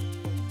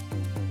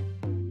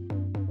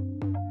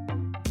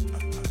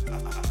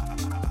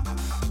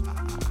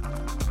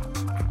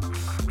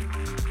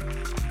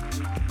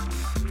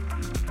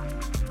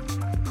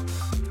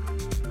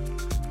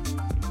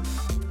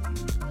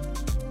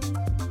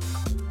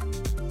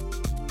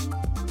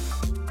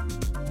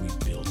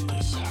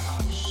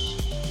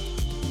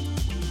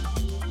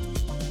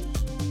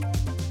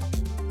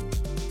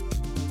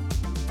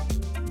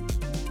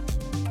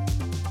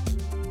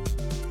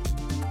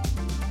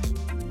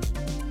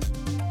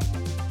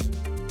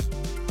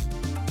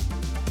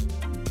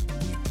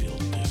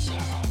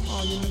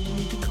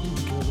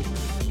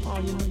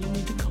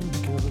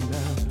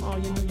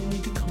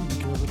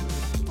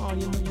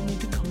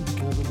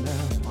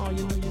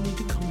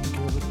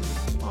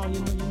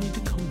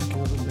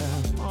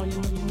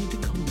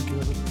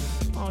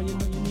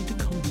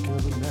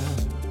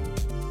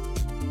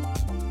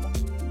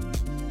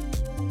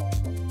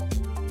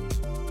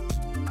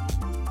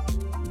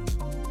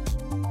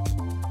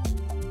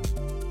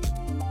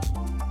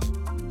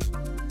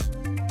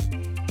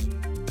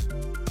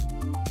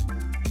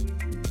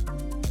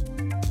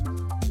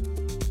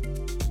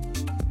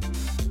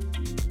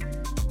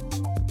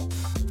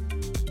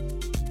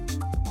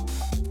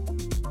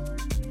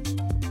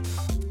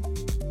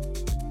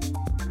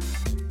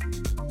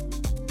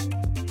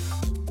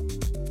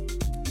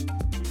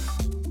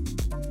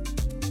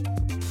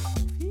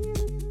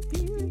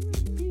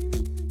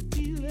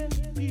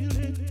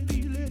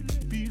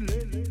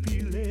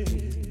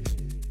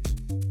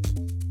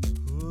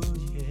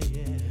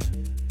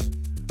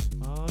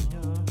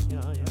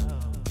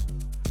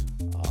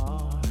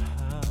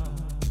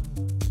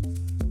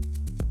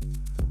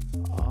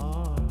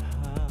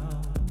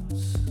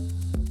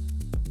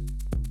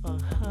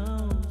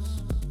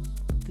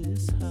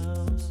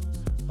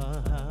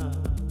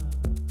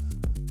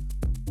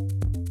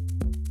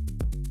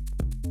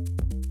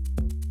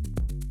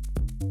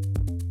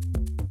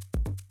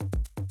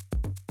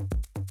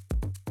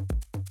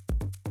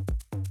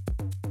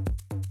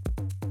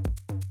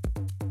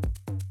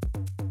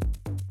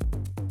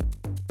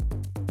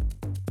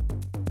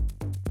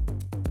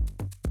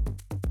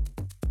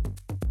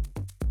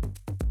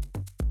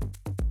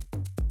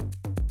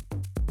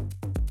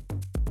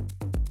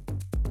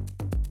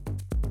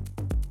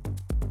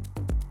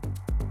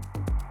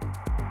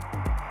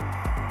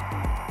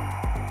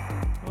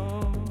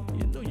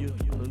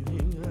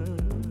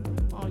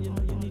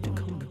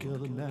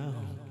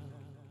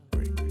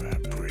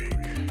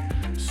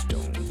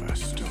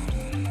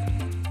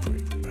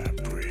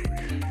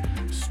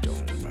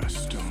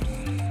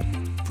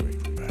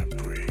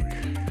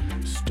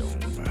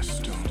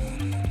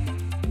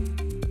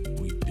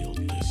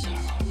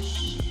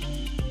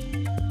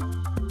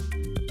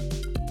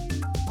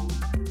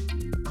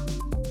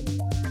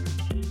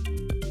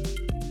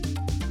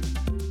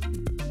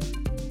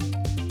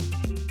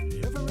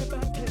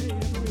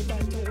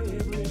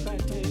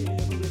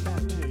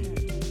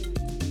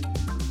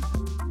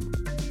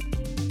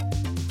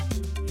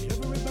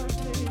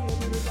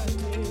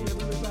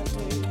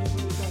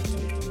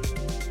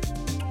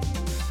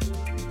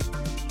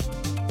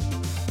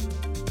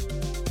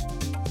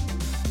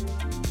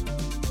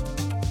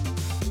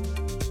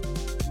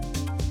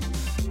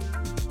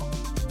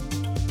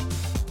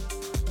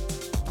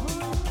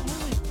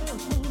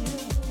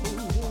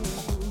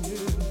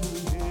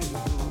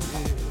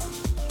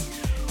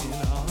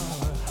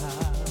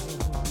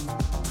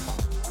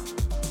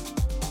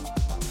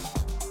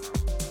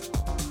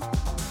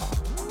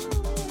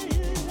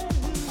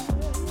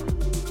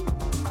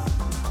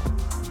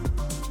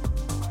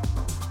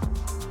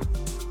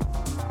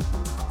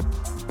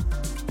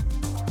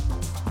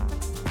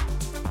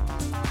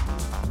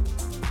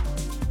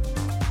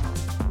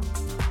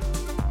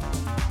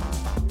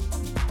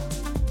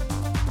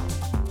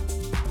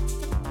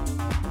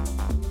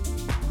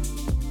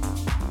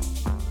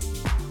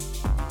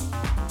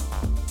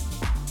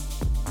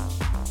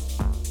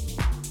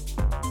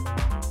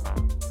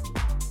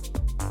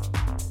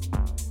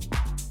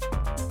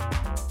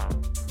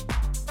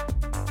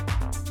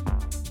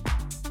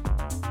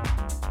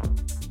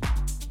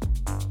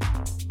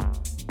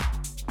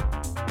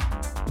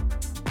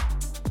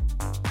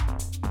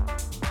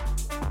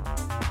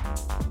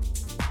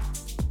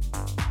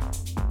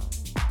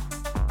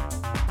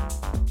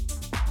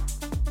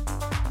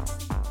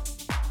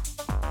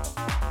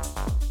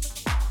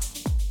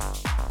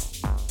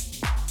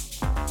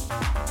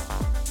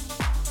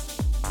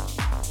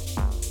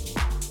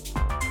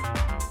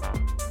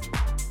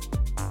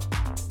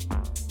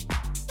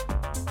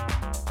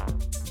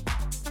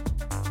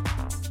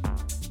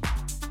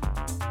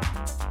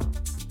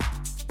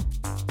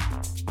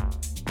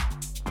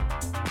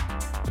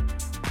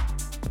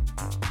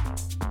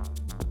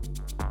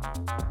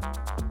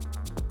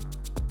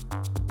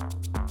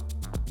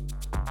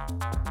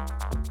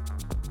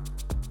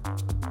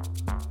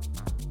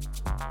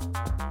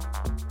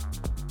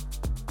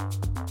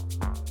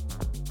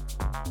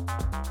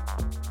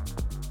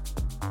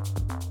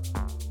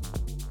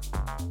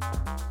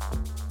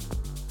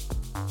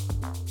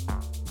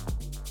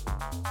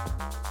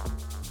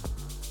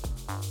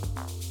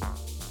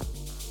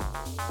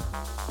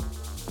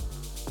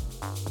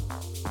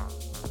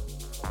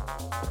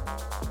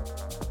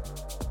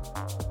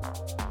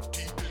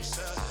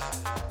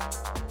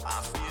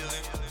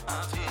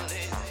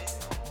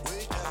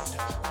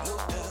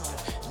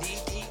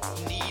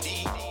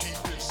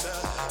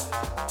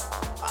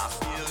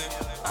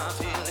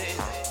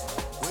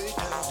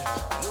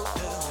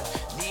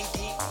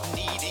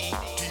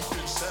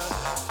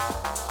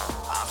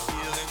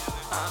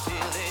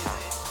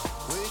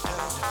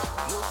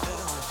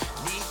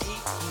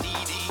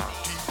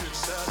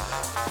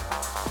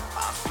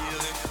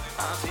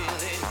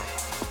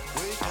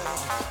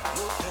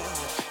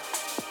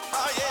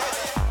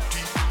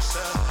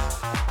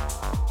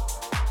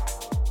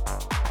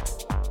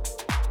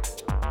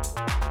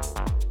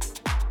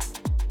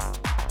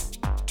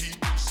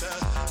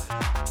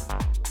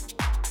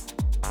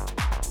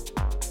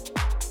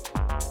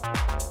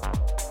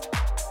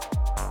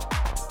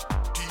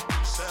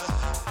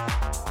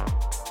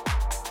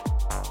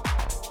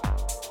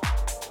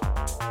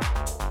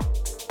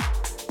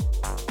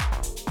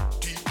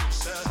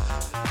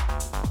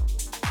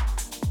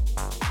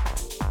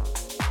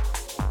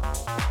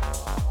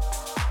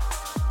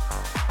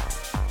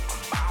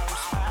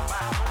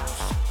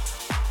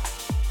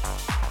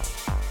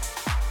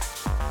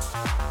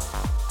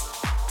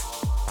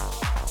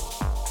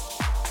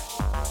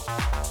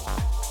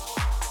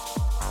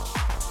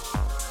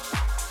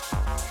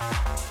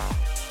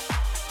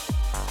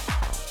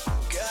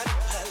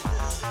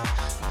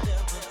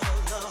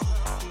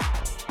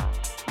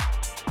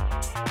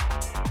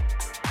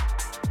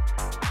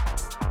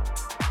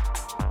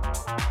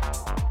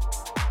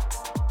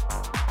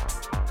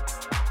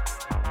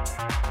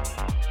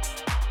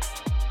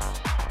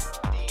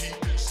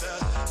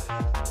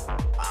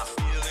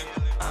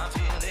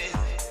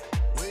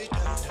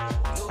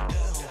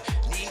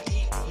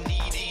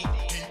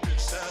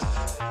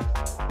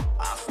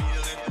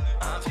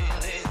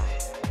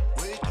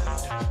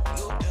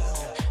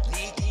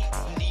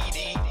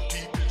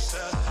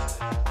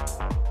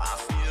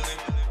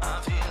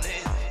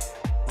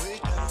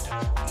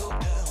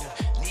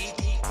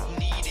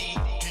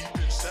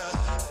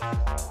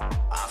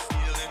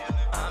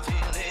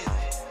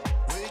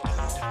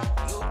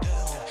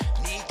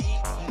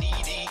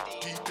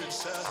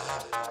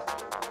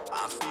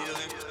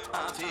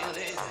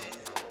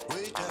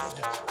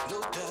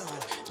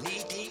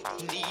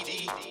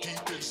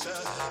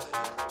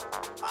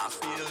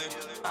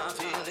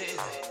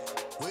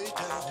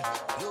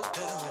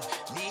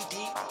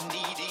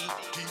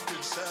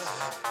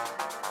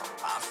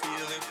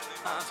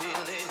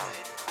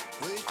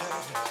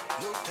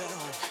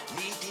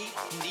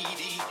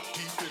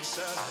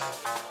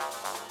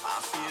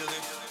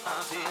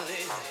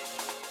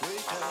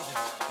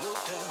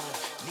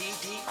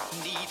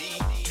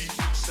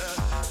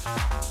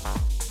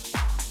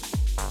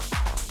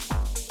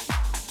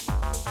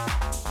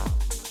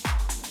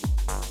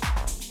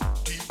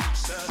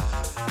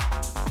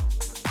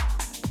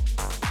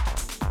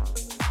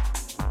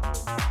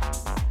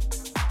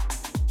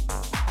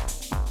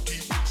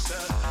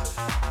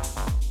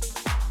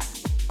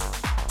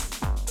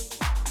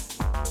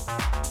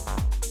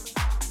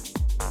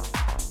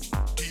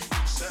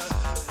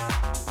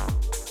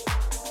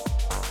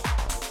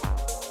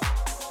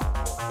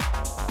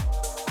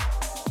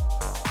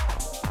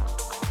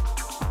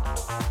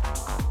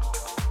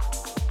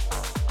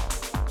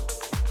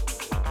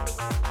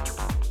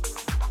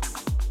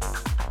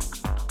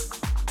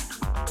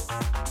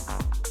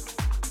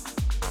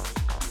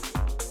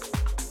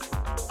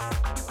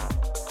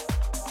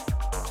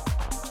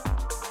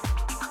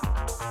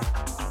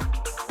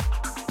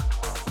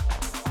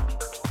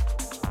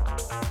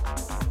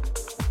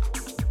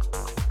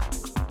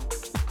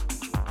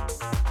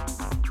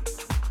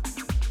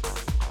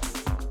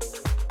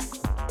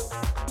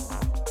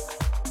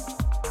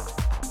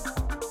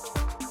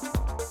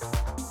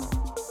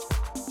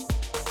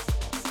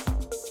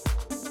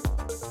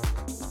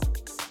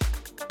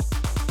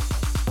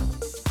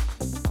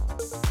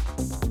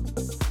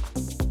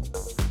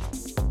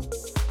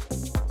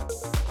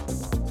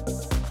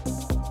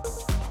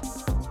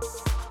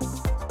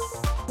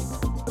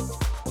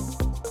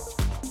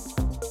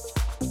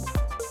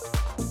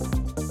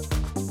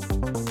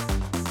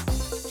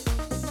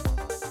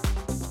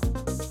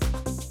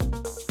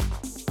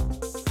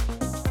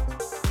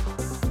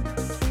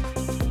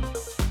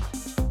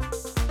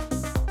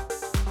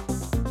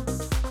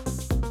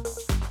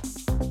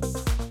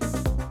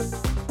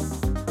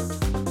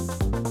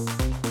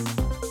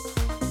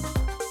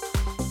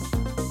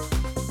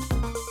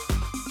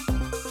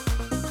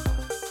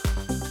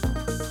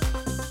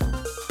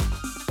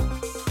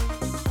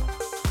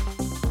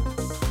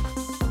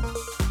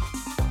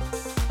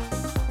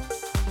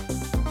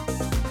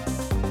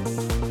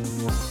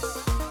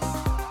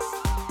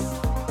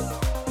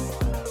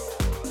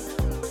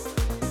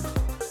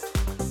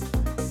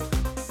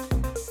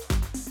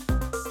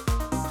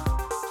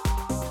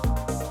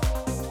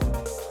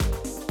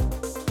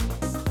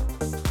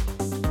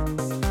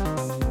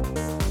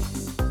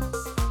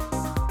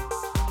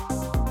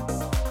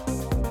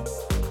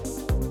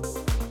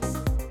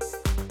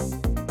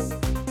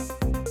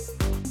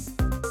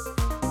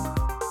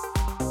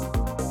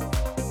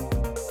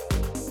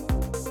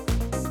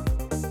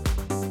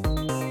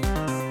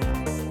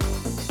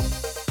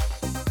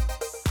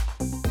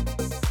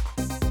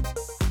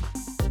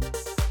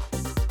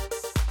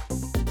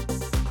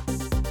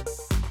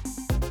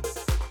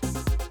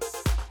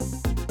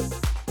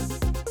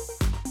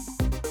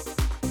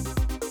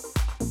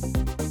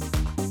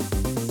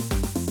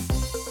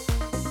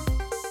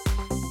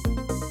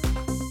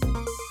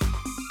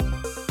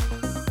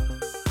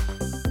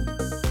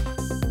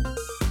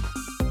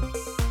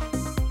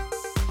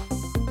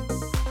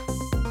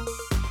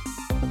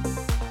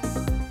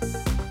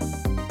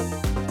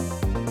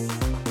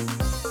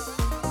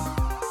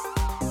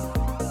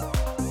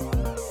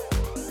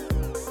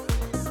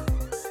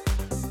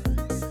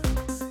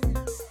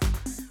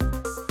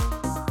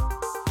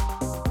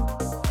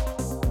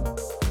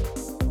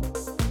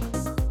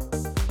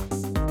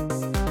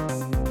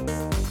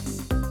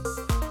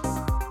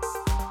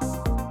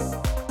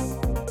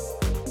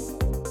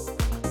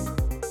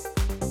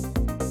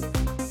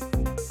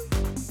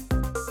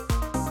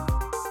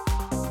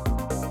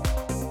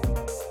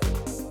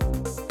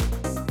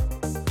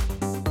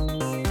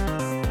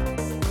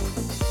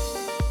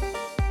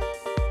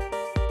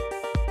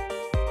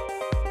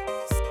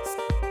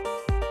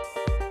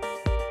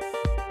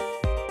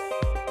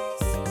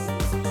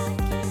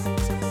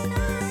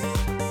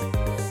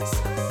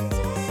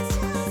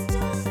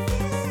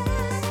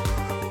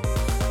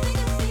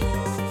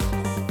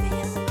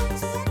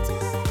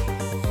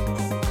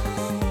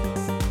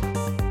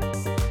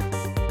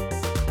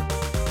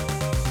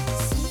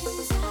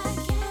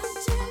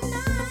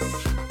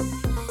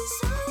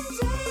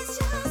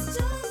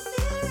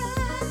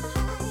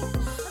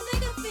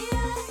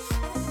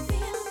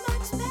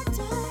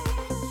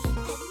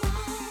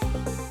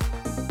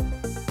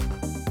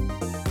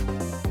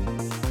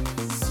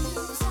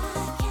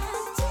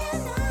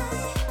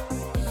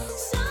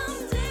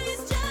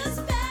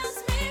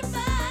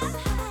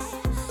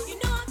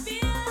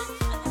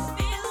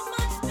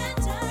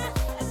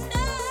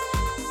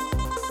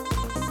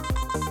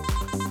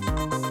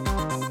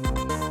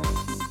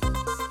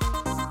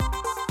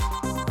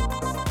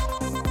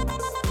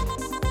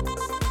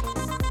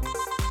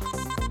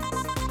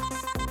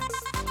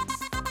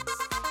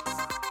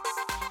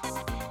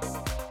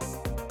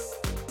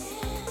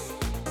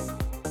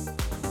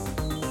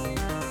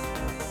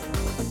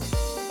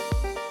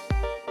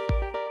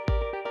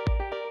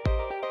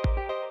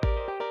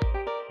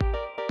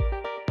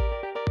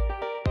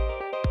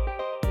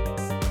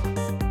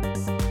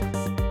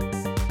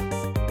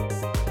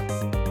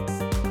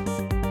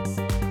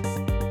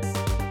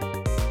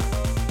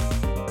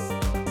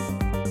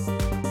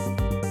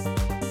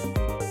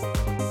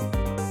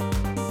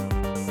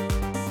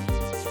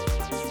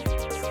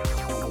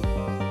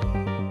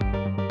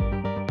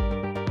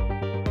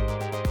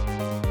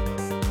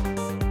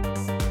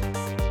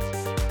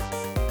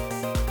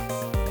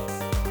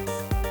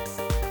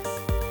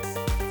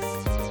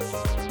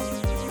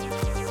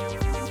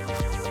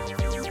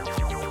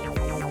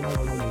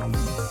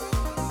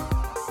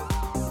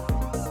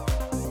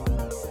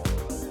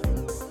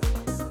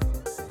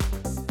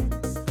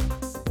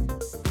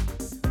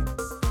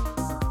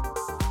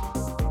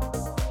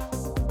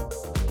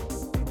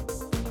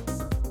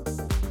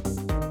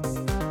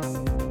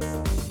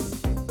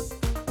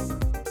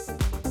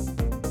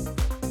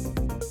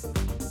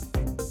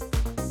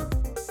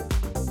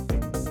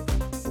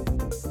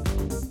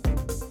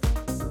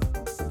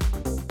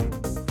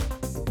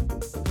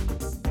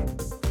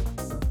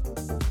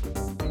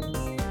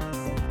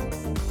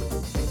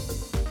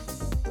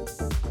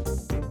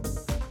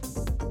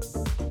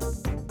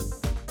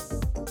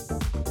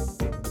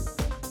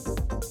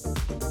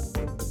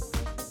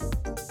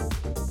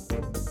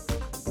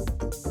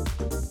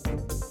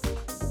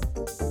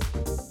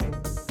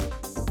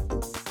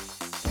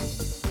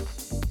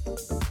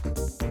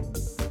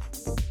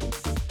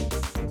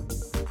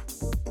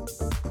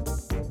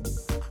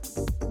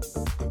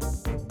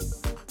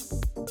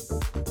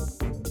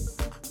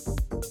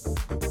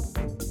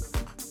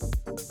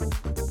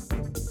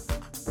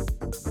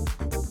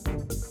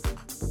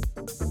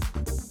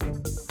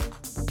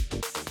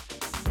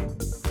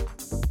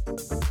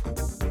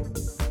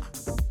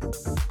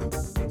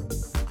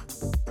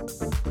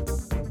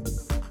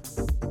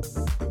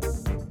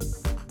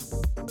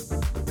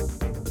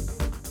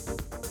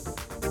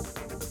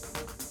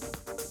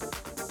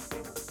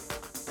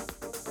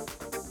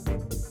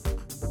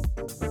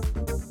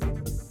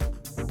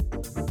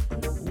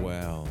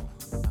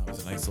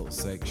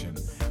 section.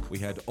 We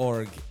had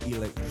Orgue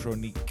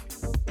Electronique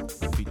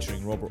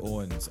featuring Robert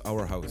Owens,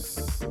 Our House,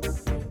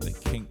 the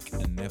Kink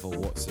and Neville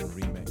Watson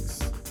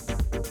remix.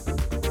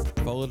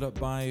 Followed up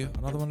by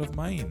another one of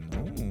mine.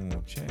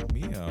 Oh, check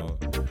me out.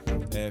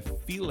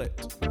 Feel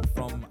It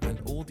from an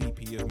old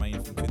EP of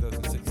mine from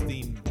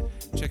 2016.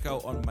 Check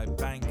out on my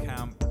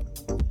Bandcamp.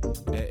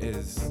 It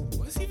is,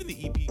 what's even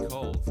the EP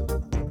called?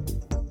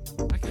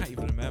 I can't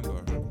even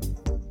remember.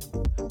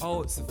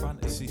 Oh, it's the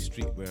Fantasy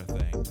Streetwear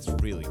thing. It's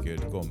really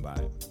good. Go and buy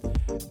it.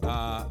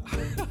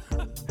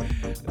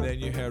 Then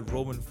you heard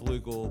Roman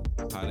Flugel,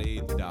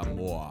 Parade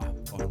d'Amour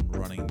on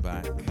Running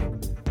Back,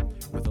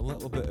 with a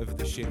little bit of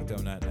the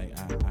Shakedown at Night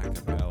a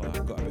cappella. I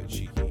got a bit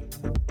cheeky.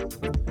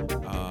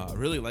 I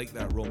really like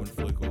that Roman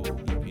Flugel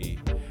EP.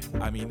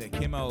 I mean, it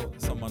came out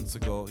some months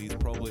ago. He's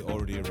probably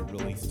already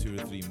released 2 or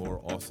 3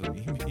 more awesome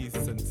EPs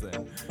since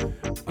then.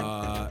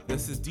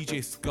 This is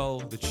DJ Skull,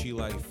 The Chi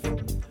Life.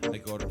 I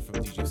got it from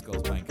DJ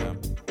Skull's Bandcamp.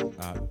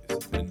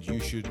 And you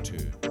should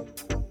too.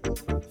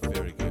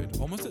 Very good.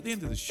 Almost at the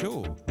end of the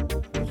show.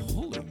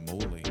 Holy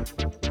moly.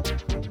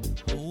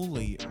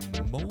 Holy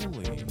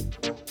moly.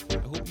 I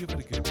hope you've had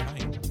a good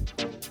time.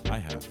 I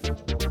have.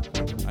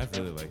 I've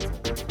really liked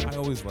it. I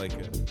always like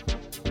it.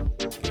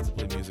 Get to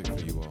play music for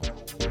you all.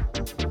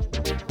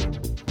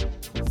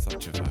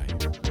 Such a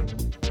vibe.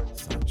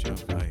 Such a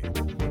vibe.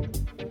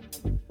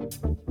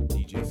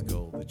 DJ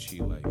Skull, The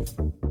Chi Life.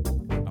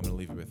 I'm going to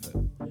leave you with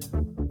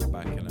it.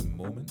 Back in a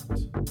moment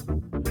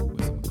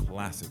with some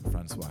classic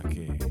Francois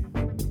K.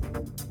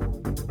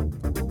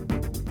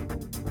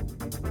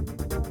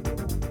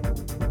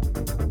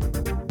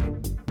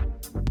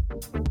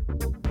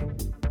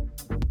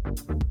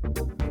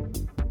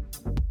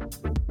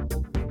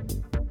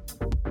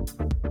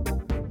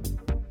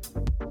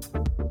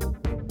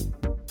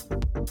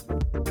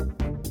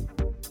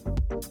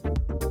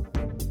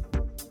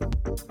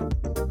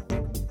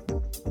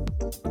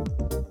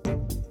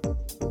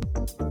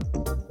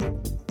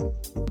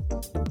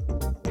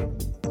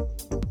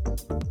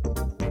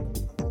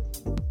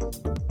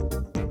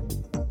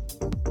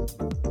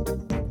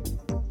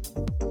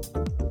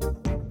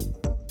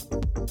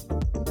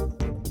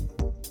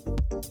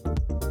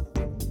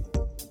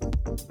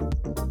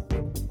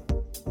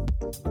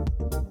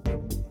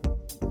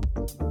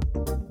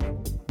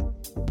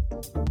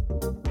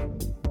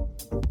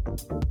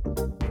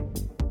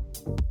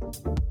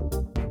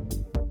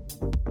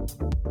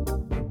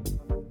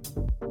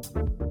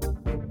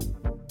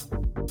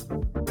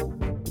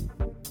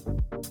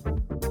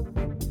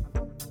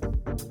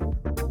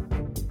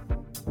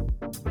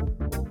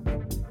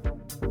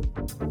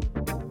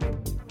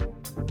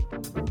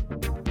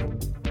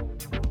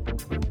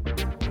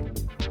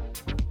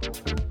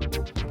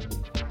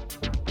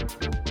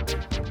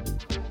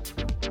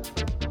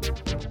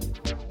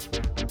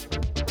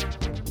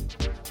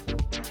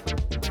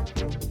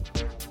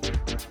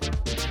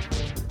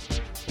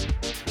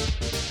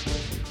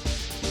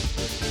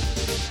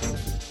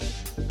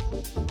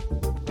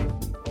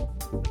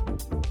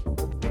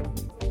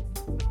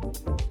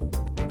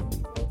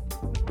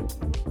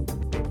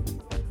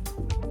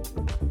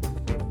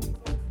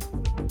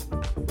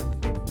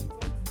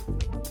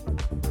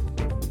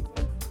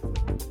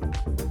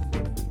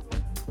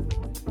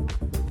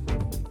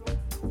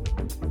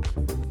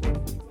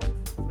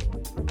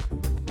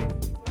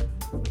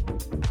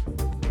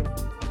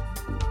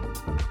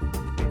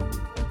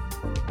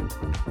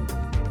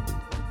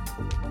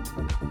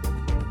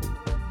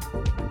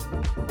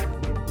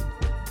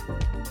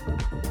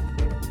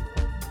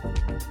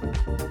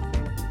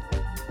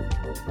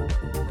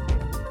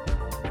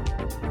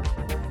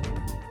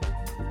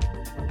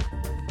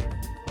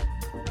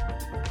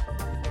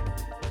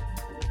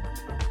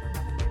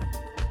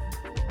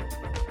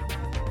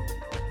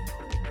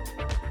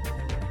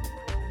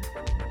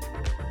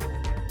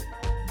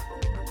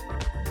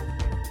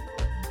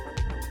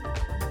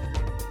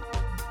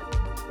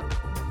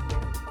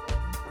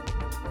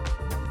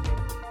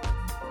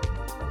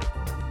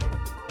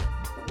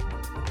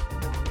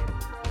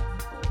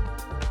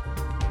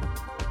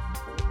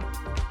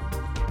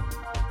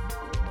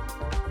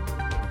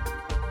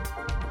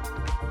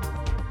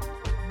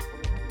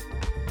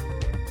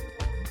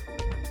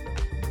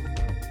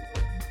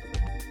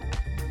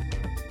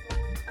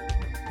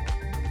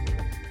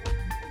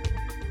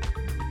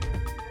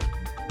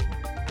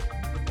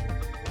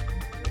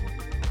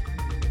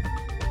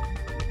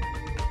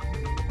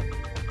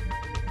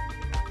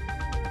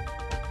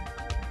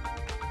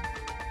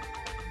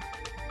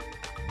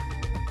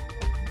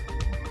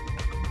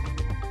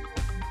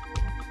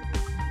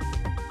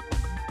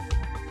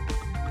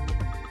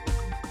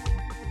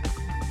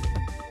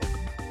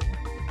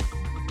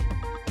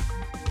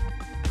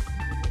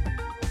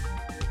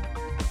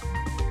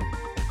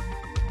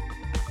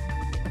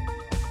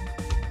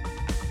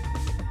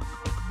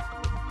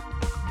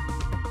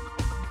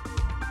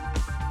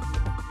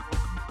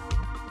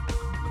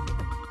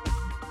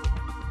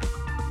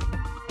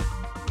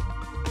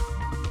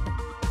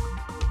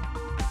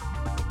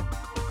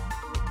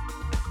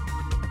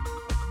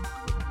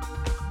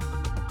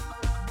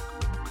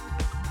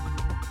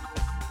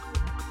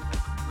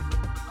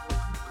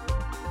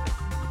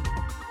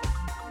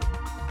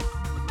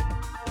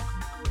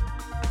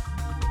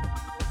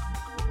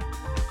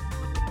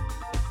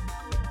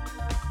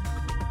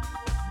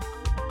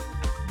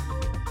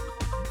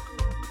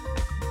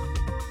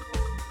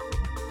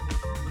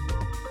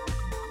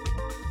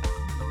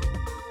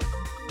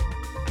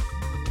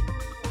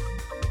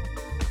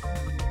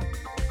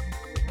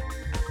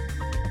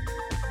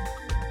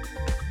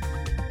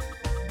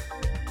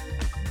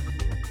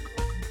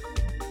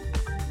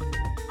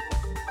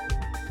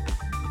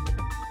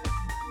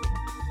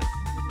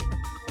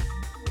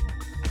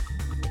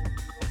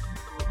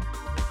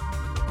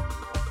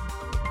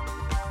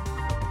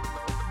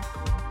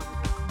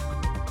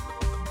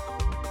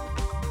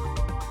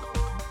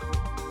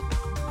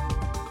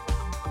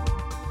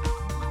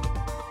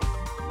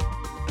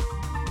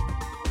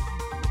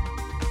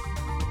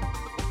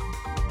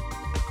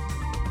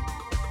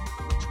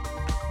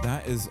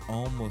 that is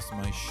almost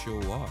my show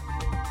up.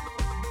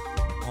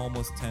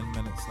 Almost 10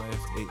 minutes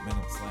left, 8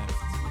 minutes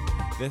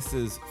left. This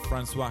is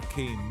Francois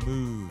K.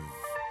 Move,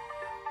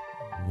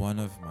 one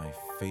of my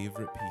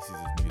favorite pieces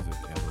of music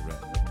ever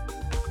written.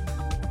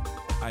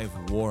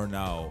 I've worn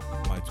out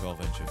my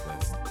 12-inch of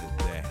this to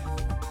death.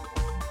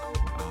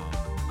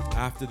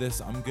 After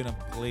this, I'm gonna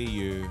play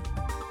you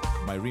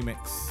my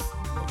remix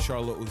of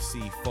Charlotte O.C.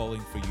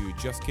 Falling For You.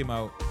 Just came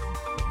out.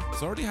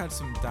 It's already had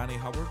some Danny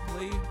Hubbard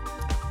play.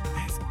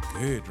 It's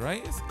good,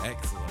 right? It's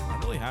excellent.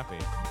 I'm really happy.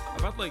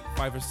 I've had like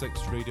 5 or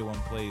 6 Radio 1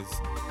 plays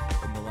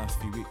in the last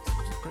few weeks,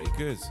 which is pretty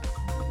good.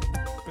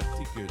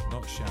 Pretty good,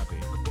 not shabby.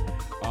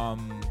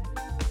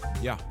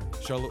 Yeah,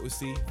 Charlotte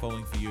O.C.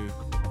 Falling For You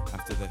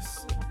after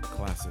this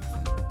classic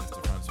from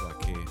Mr. Francois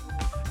K.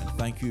 And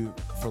thank you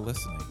for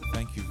listening.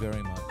 Thank you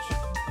very much.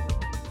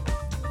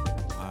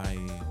 I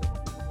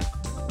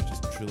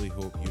just truly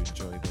hope you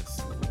enjoy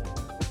this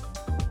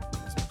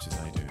as much as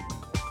I do.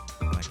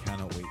 And I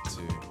cannot wait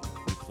to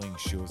be playing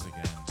shows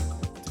again,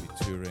 to be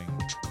touring,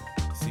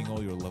 seeing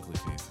all your lovely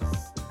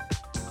faces.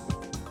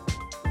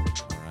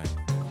 Alright.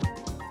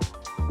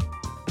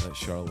 Let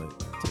Charlotte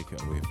take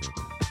it away for a bit.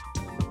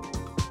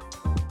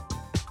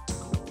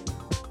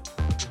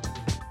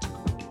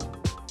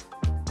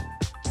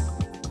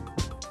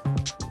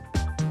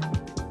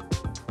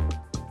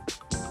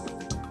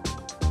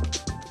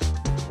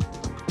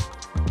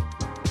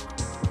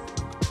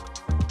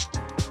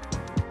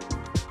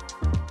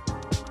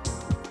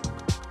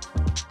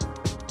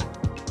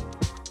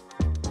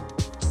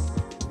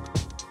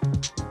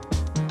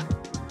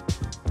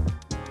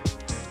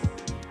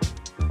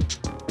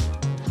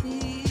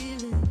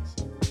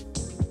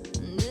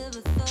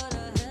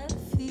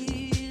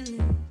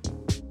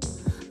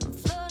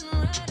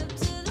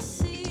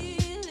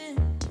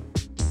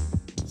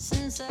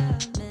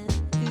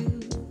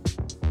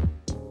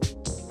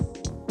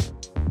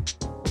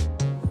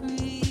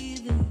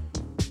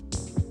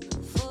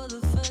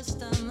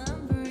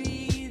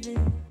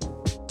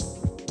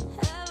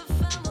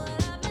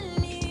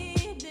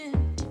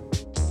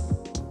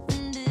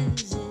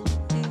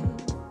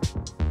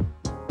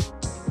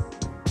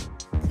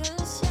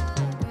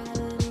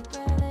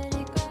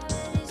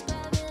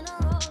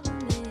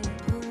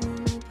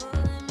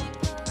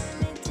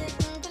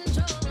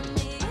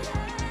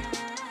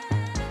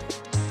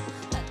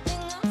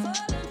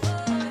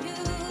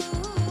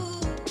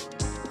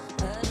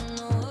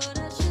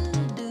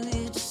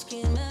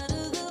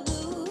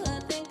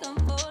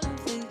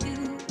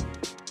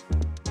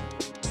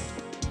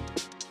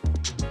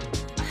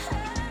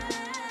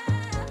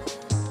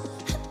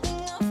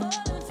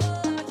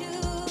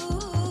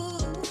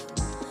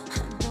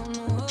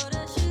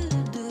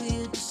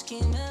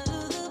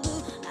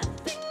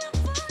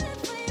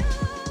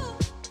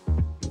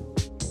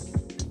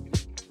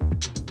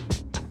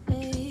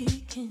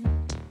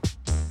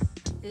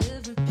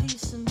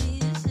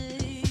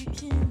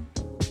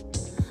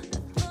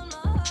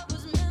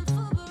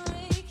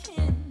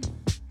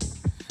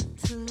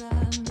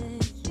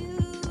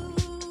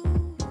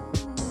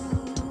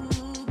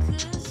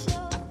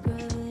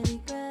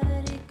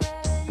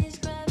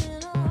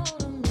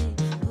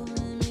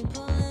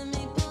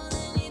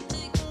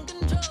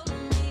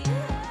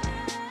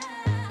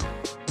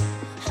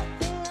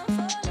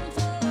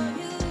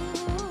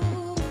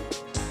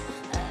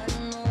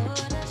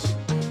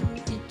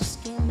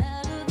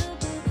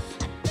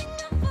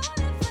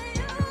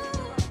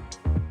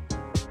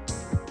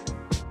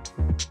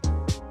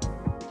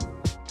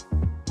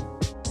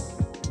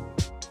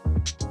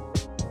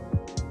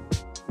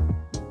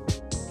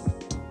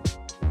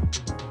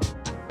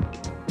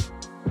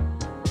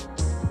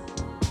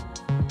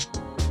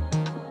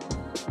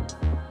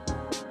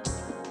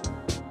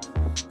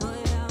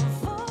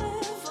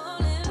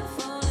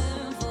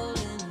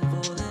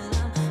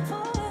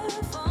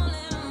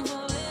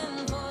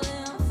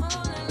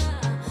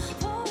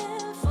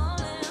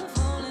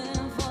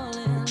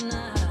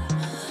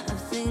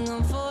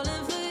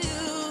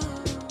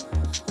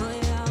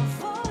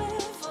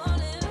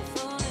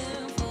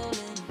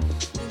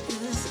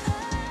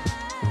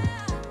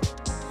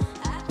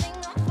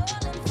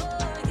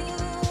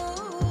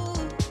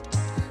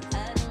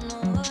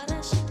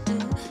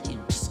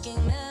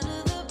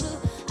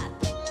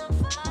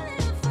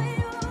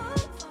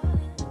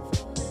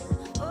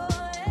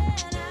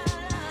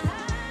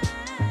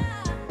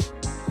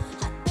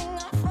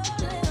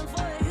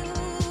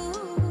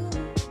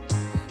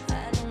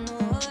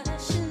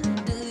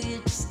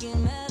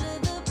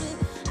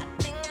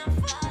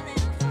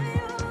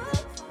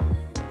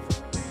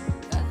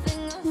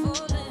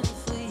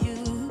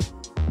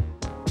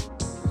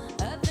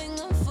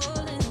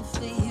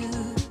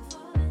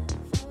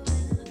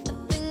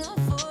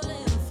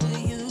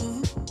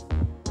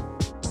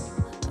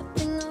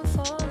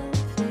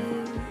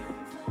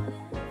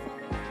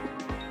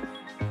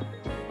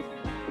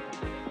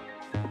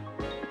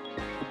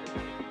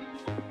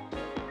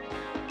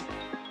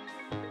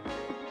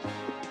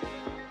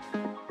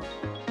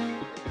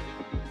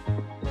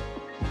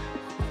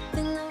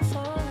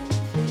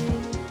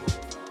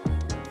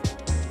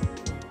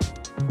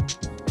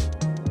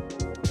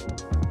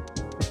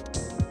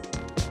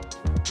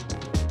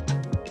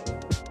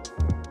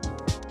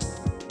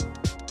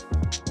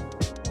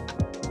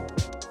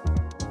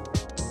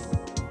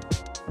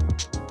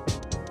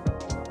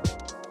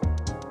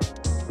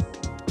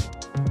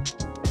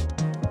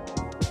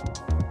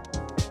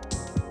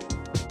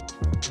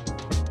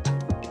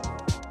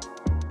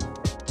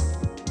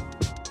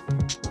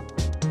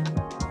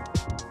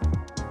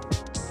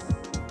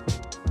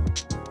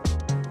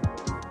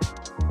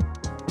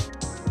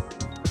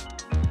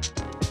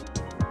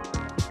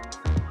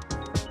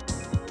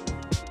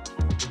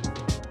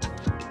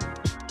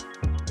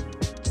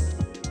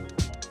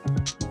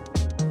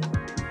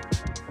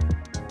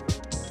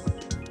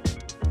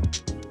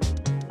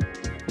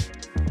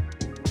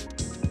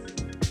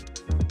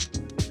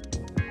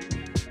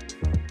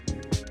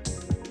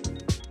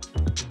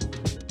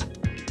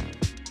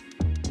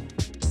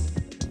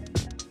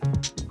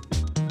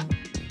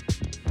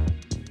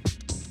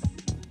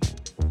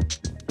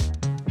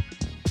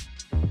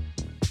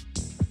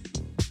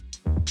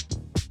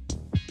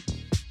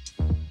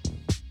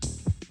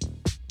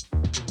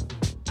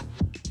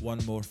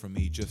 one more from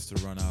me just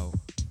to run out.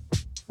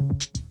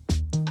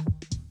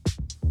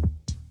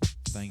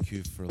 Thank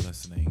you for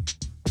listening.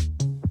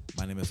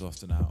 My name is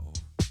Ostinato.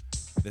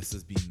 This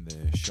has been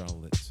the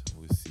Charlotte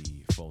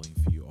OC Falling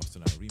For You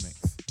Ostinato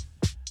remix.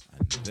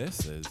 And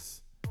this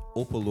is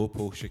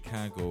Opolopo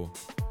Chicago.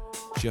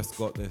 Just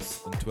got this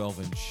in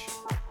 12-inch.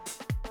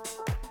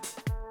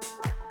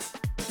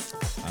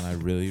 And I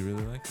really,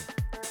 really like it.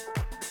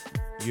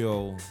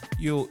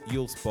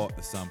 You'll spot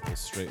the sample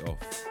straight off,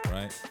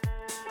 right?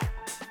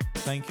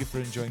 Thank you for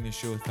enjoying the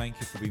show. Thank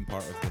you for being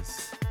part of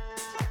this.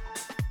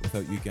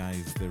 Without you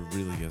guys, there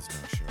really is no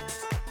show.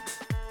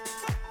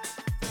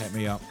 Hit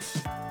me up.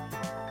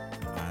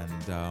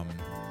 And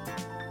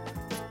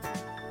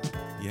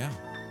yeah,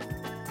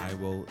 I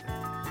will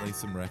play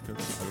some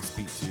records. I will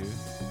speak to you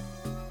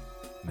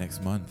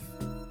next month.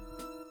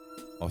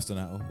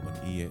 Ostinato on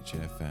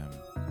EHFM.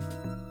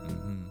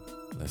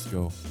 Let's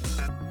go.